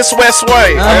that Miss West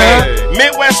way.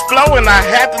 Midwest flow, and I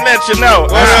had to let you know.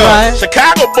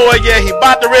 Chicago boy, yeah, he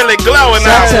about to really glow. And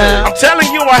I'm telling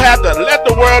you, I had to let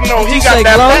the world know he got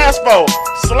that fast flow.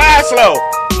 Slide slow,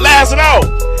 last low.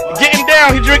 Getting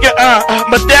down, he drinking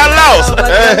Modelo's.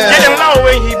 Getting low,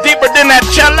 and he deeper than that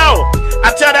cello.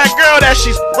 I tell that girl that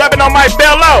she's rubbing on my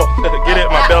bellow. Get it,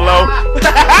 my bellow.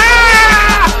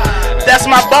 That's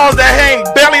my balls that hang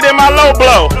bellied in my low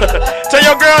blow. Tell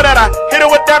your girl that I hit her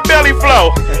with that belly flow.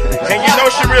 And you know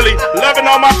she really loving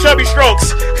all my chubby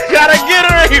strokes. Gotta get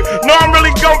her in you. Know I'm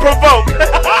really gonna provoke.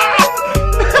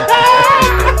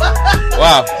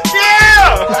 Wow.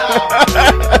 Yeah!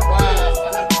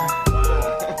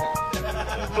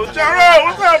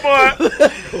 What's up, boy?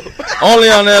 Only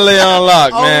on LA on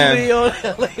Lock, man. Only on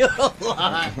LA on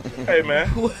Lock. Hey, man.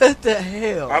 What the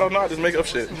hell? I don't know. I just make up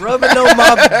shit. Rubbing on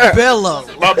my bellow.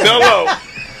 My bellow.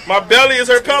 My belly is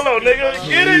her pillow, nigga.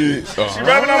 Get it? She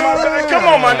rubbing on my belly. Come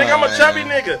on, my nigga. I'm a chubby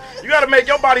nigga. You gotta make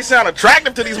your body sound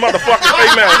attractive to these motherfucking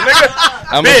females, nigga.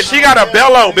 Bitch, he got a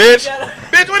bellow, bitch.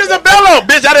 Bitch, what is a bellow?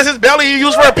 Bitch, that is his belly you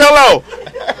use for a pillow.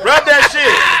 Rub that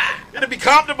shit. It'll be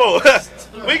comfortable.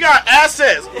 We got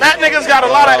assets. That nigga's got a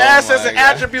lot of assets and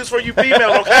attributes for you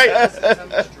females, okay?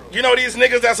 You know these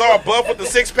niggas that's all buff with the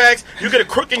 6-packs? You get a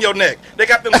crook in your neck. They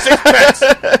got them 6-packs.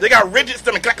 They got rigid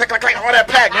stomach, clack, clack, clack, clack, all that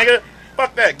pack, nigga.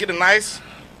 Fuck that. Get a nice,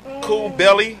 cool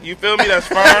belly. You feel me? That's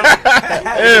firm.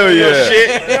 Hell yeah.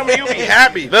 Shit. You know what I mean? You be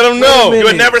happy. Let them know. You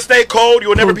would never stay cold. You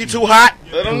would never be too hot.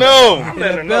 Let them know. I'm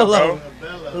letting her know, bro.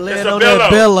 Land on that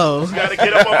bellow. You gotta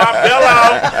get up on my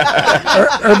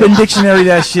bellow. Urban Dictionary,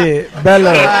 that shit.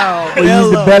 Bellow. Wow, or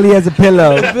use the belly as a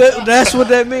pillow. That's what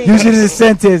that means. Use it in a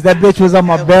sentence. That bitch was on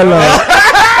my bellow.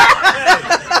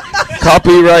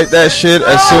 Copyright that shit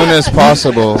as soon as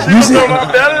possible. Use it.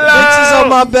 Bitches on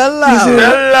my bellow. Use it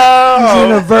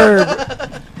in a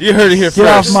verb. You heard it here Get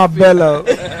first. off my bellow.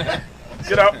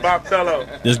 Get off my bellow.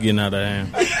 Just getting out of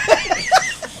hand.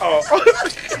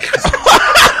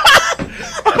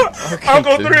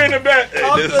 Uncle 3 in the back.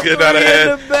 Hey, this is getting out of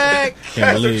hand.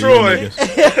 Can't believe Troy.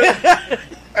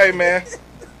 Hey, man.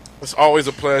 It's always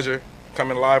a pleasure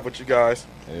coming live with you guys.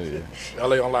 Yeah.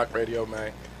 LA on Lock Radio,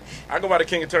 man. I go by the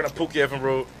King of Turner, Pookie F and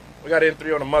Road. We got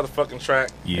N3 on the motherfucking track.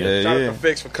 Yeah, Shout yeah. out to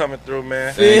Phix for coming through,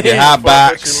 man. Thank you. Hot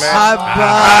box. Hot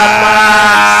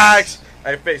box.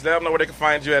 Hey, Phix, let them know where they can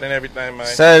find you at and everything, man.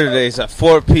 Saturdays at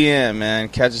 4 p.m., man.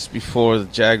 Catch us before the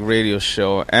Jag Radio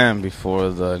Show and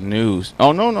before the news.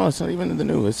 Oh, no, it's not even the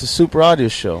news. It's a Super Audio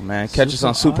Show, man. Catch us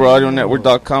on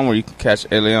superaudionetwork.com where you can catch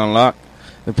LA Unlocked,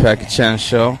 the Packet Chan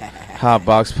Show, Hot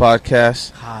Box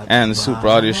Podcast, and the Super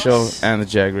Audio Show and the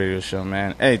Jag Radio Show,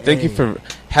 man. Hey, thank you for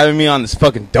having me on this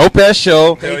fucking dope-ass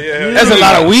show. Hell yeah. There's a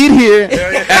lot of weed here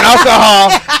and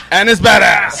alcohol, and it's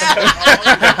badass.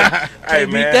 Hey,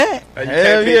 man. that. You Hell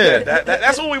can't beat yeah. that.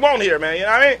 That's what we want here, man. You know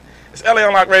what I mean? It's LA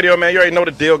Unlocked Radio, man. You already know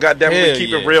the deal. Goddamn, Hell we keep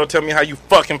yeah. it real. Tell me how you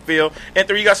fucking feel.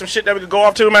 N3, you got some shit that we could go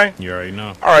off to, man? You already know.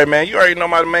 All right, man. You already know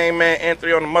my main man,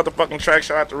 N3 on the motherfucking track.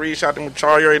 Shout out to Reed. Shout out to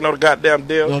Charlie. You already know the goddamn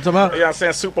deal. You know what I'm talking about? You know what I'm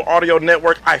saying? Super Audio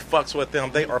Network. I fucks with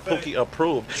them. They are Pookie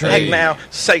approved. Hey, now.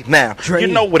 Say now. You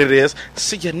know what it is.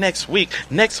 See you next week.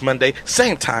 Next Monday.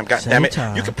 Same time, goddamn it.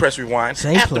 time. You can press rewind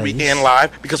Same after we place. end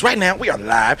live. Because right now, we are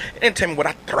live. Entertainment where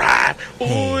I thrive. Ooh,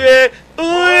 yeah. Ooh,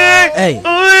 yeah. Hey. Ooh,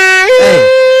 yeah. Hey.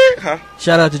 Huh?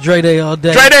 Shout out to Dre Day all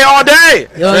day. Dre Day all day.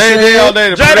 You know what I'm Dre saying? Day all day.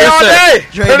 The Dre Day all producer. day.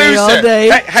 Dre Day all Producer. day.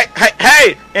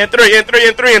 Hey.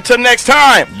 N3. Until next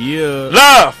time. Yeah.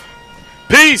 Love.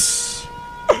 Peace.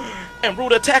 And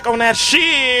root attack on that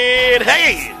shit.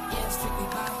 Hey.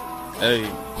 Hey.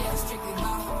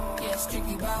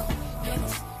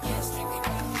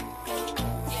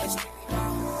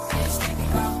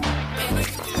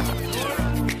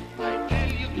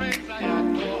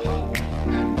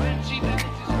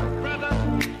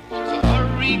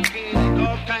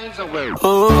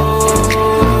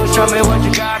 Ooh, show me what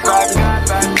you got,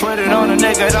 baby. Put it on a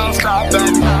nigga, don't stop,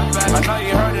 baby. I know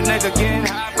you heard a nigga getting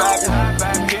hot,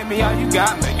 baby. Give me all you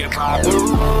got, make it pop.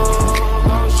 Ooh,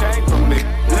 gon' shake for me.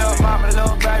 Little mama,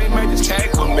 little baby, make this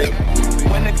cake for me.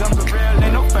 When it comes to real,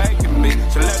 ain't no faking me.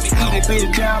 So let me eat it, beat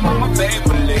it down on my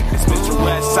favorite lick. It's Mr.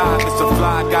 Westside, Mr.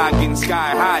 Fly Guy, getting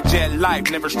sky high, jet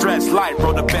life, never stress life.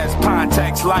 Roll the best pine,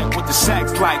 takes life with the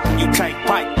sex life. When you take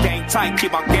pipe, game tight,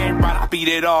 keep my game right, I beat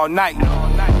it all night.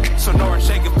 So Nora,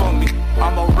 shake it for me.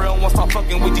 I'm a real one, stop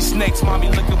fucking with these snakes. Mommy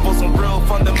looking for some real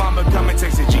fun, then mama come and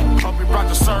text it G. Hope you brought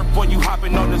the surf, boy, you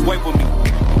hopping on this wave with me.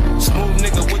 Smooth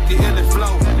nigga with the illest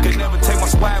flow. Can never take my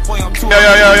swag, boy, I'm too. Yo.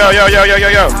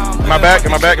 Am I back?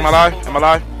 Am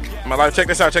I live? Check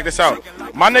this out.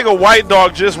 My nigga White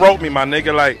Dog just wrote me, my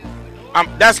nigga. Like,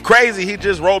 that's crazy. He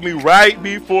just wrote me right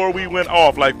before we went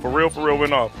off. Like, for real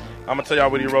went off. I'm gonna tell y'all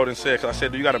what he wrote and said. Cause I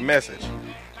said, do you got a message?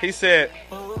 He said,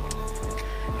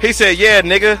 yeah,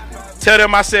 nigga. Tell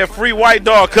them I said free White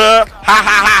Dog, cuz.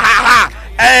 Ha.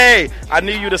 Hey, I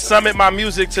need you to submit my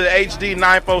music to HD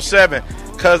 947.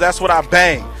 Cuz that's what I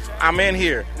bang. I'm in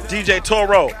here. DJ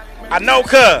Toro. I know,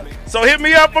 cuz. So hit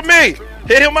me up for me.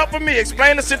 Hit him up for me.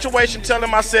 Explain the situation. Tell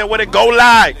him I said, what it go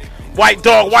live. White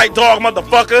dog,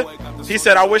 motherfucker. He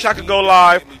said, I wish I could go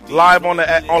live on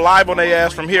their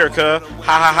ass from here, cuz.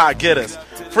 Ha. Get us.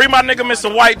 Free my nigga, Mr.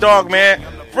 White Dog, man.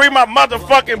 Free my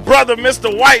motherfucking brother,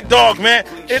 Mr. White Dog, man.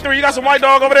 N3, you got some White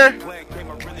Dog over there?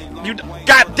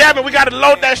 God damn it, we gotta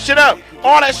load that shit up.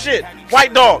 All that shit.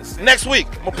 White Dog. Next week,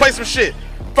 I'm gonna play some shit.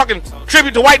 Fucking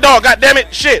tribute to White Dog, god damn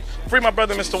it. Shit. Free my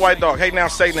brother, Mr. White Dog. Hey now,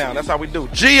 say now. That's how we do.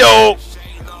 Geo.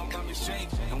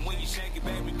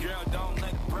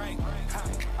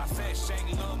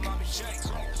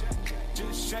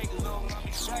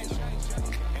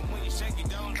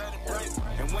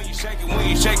 When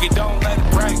you shake it, don't let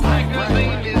it break. My girl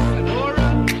name is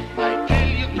Adora. I tell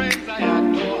your friends I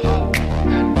adore her.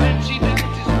 And when she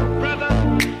dances, brother,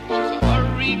 she's a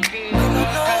hurricane.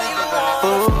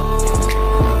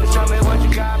 Ooh, show me what you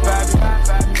got, baby.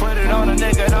 Put it on a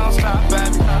nigga, don't stop,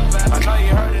 baby. I know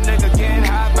you heard a nigga getting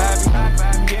hot,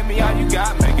 baby. Give me all you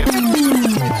got, make it.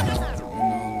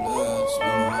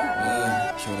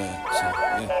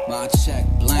 My check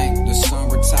blank, the sun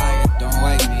retired, don't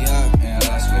wake me up. Yeah,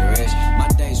 that's for rich. My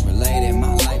days related,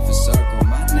 my life is circle.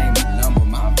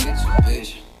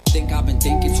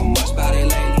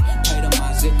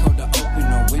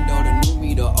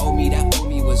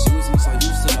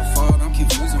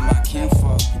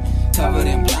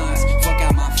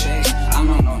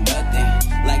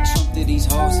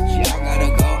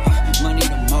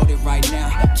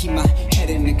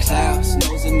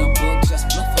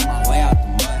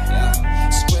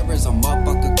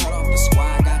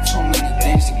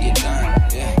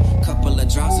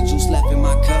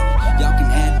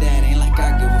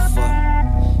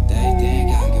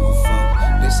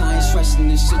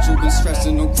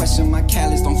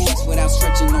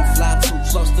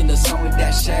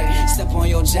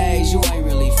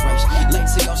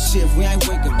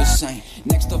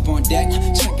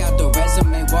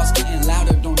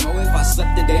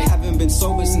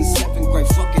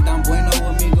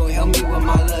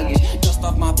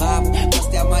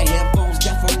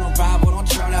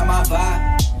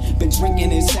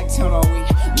 10 all week.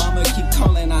 Mama keep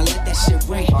calling, I let that shit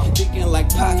ring. Thinking like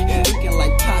Pac, thinking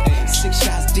like Pac. 6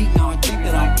 shots deep, now I think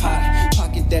that I'm Pac.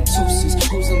 Pocket that two-six,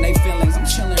 who's in they feelings? I'm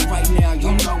chilling right now,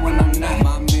 you know when I'm not.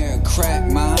 My mirror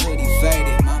cracked, my hoodie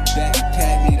faded. My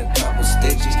backpack need a couple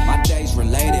stitches. My days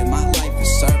related, my life is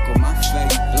circle. My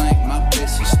face blank, my bitch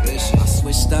suspicious. I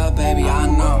switched up, baby, I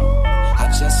know. I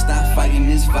just stopped fighting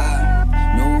this vibe.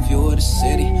 New view of the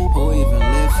city, who even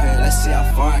live here? Let's see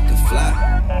how far I can fly.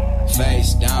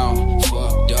 Face down,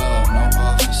 fucked up, no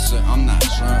officer, I'm not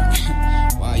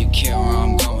drunk. Why you care where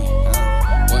I'm going?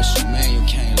 What's your man, you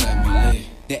can't let me leave.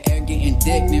 The air getting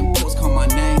thick, them pills call my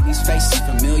name. These faces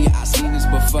familiar, I seen this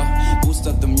before. Boost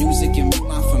up the music and mute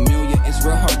my familiar. It's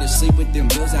real hard to sleep with them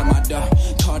bills at my door.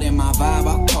 Caught in my vibe,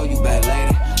 I'll call you back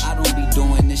later. I don't be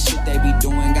doing this shit they be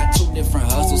doing. Got 2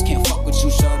 different hustles, can't fuck with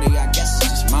you, shorty. I guess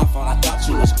it's just my fault, I thought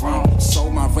you was grown.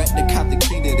 Sold my rep to cop the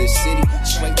key to the city.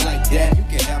 Straight like that, you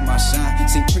can have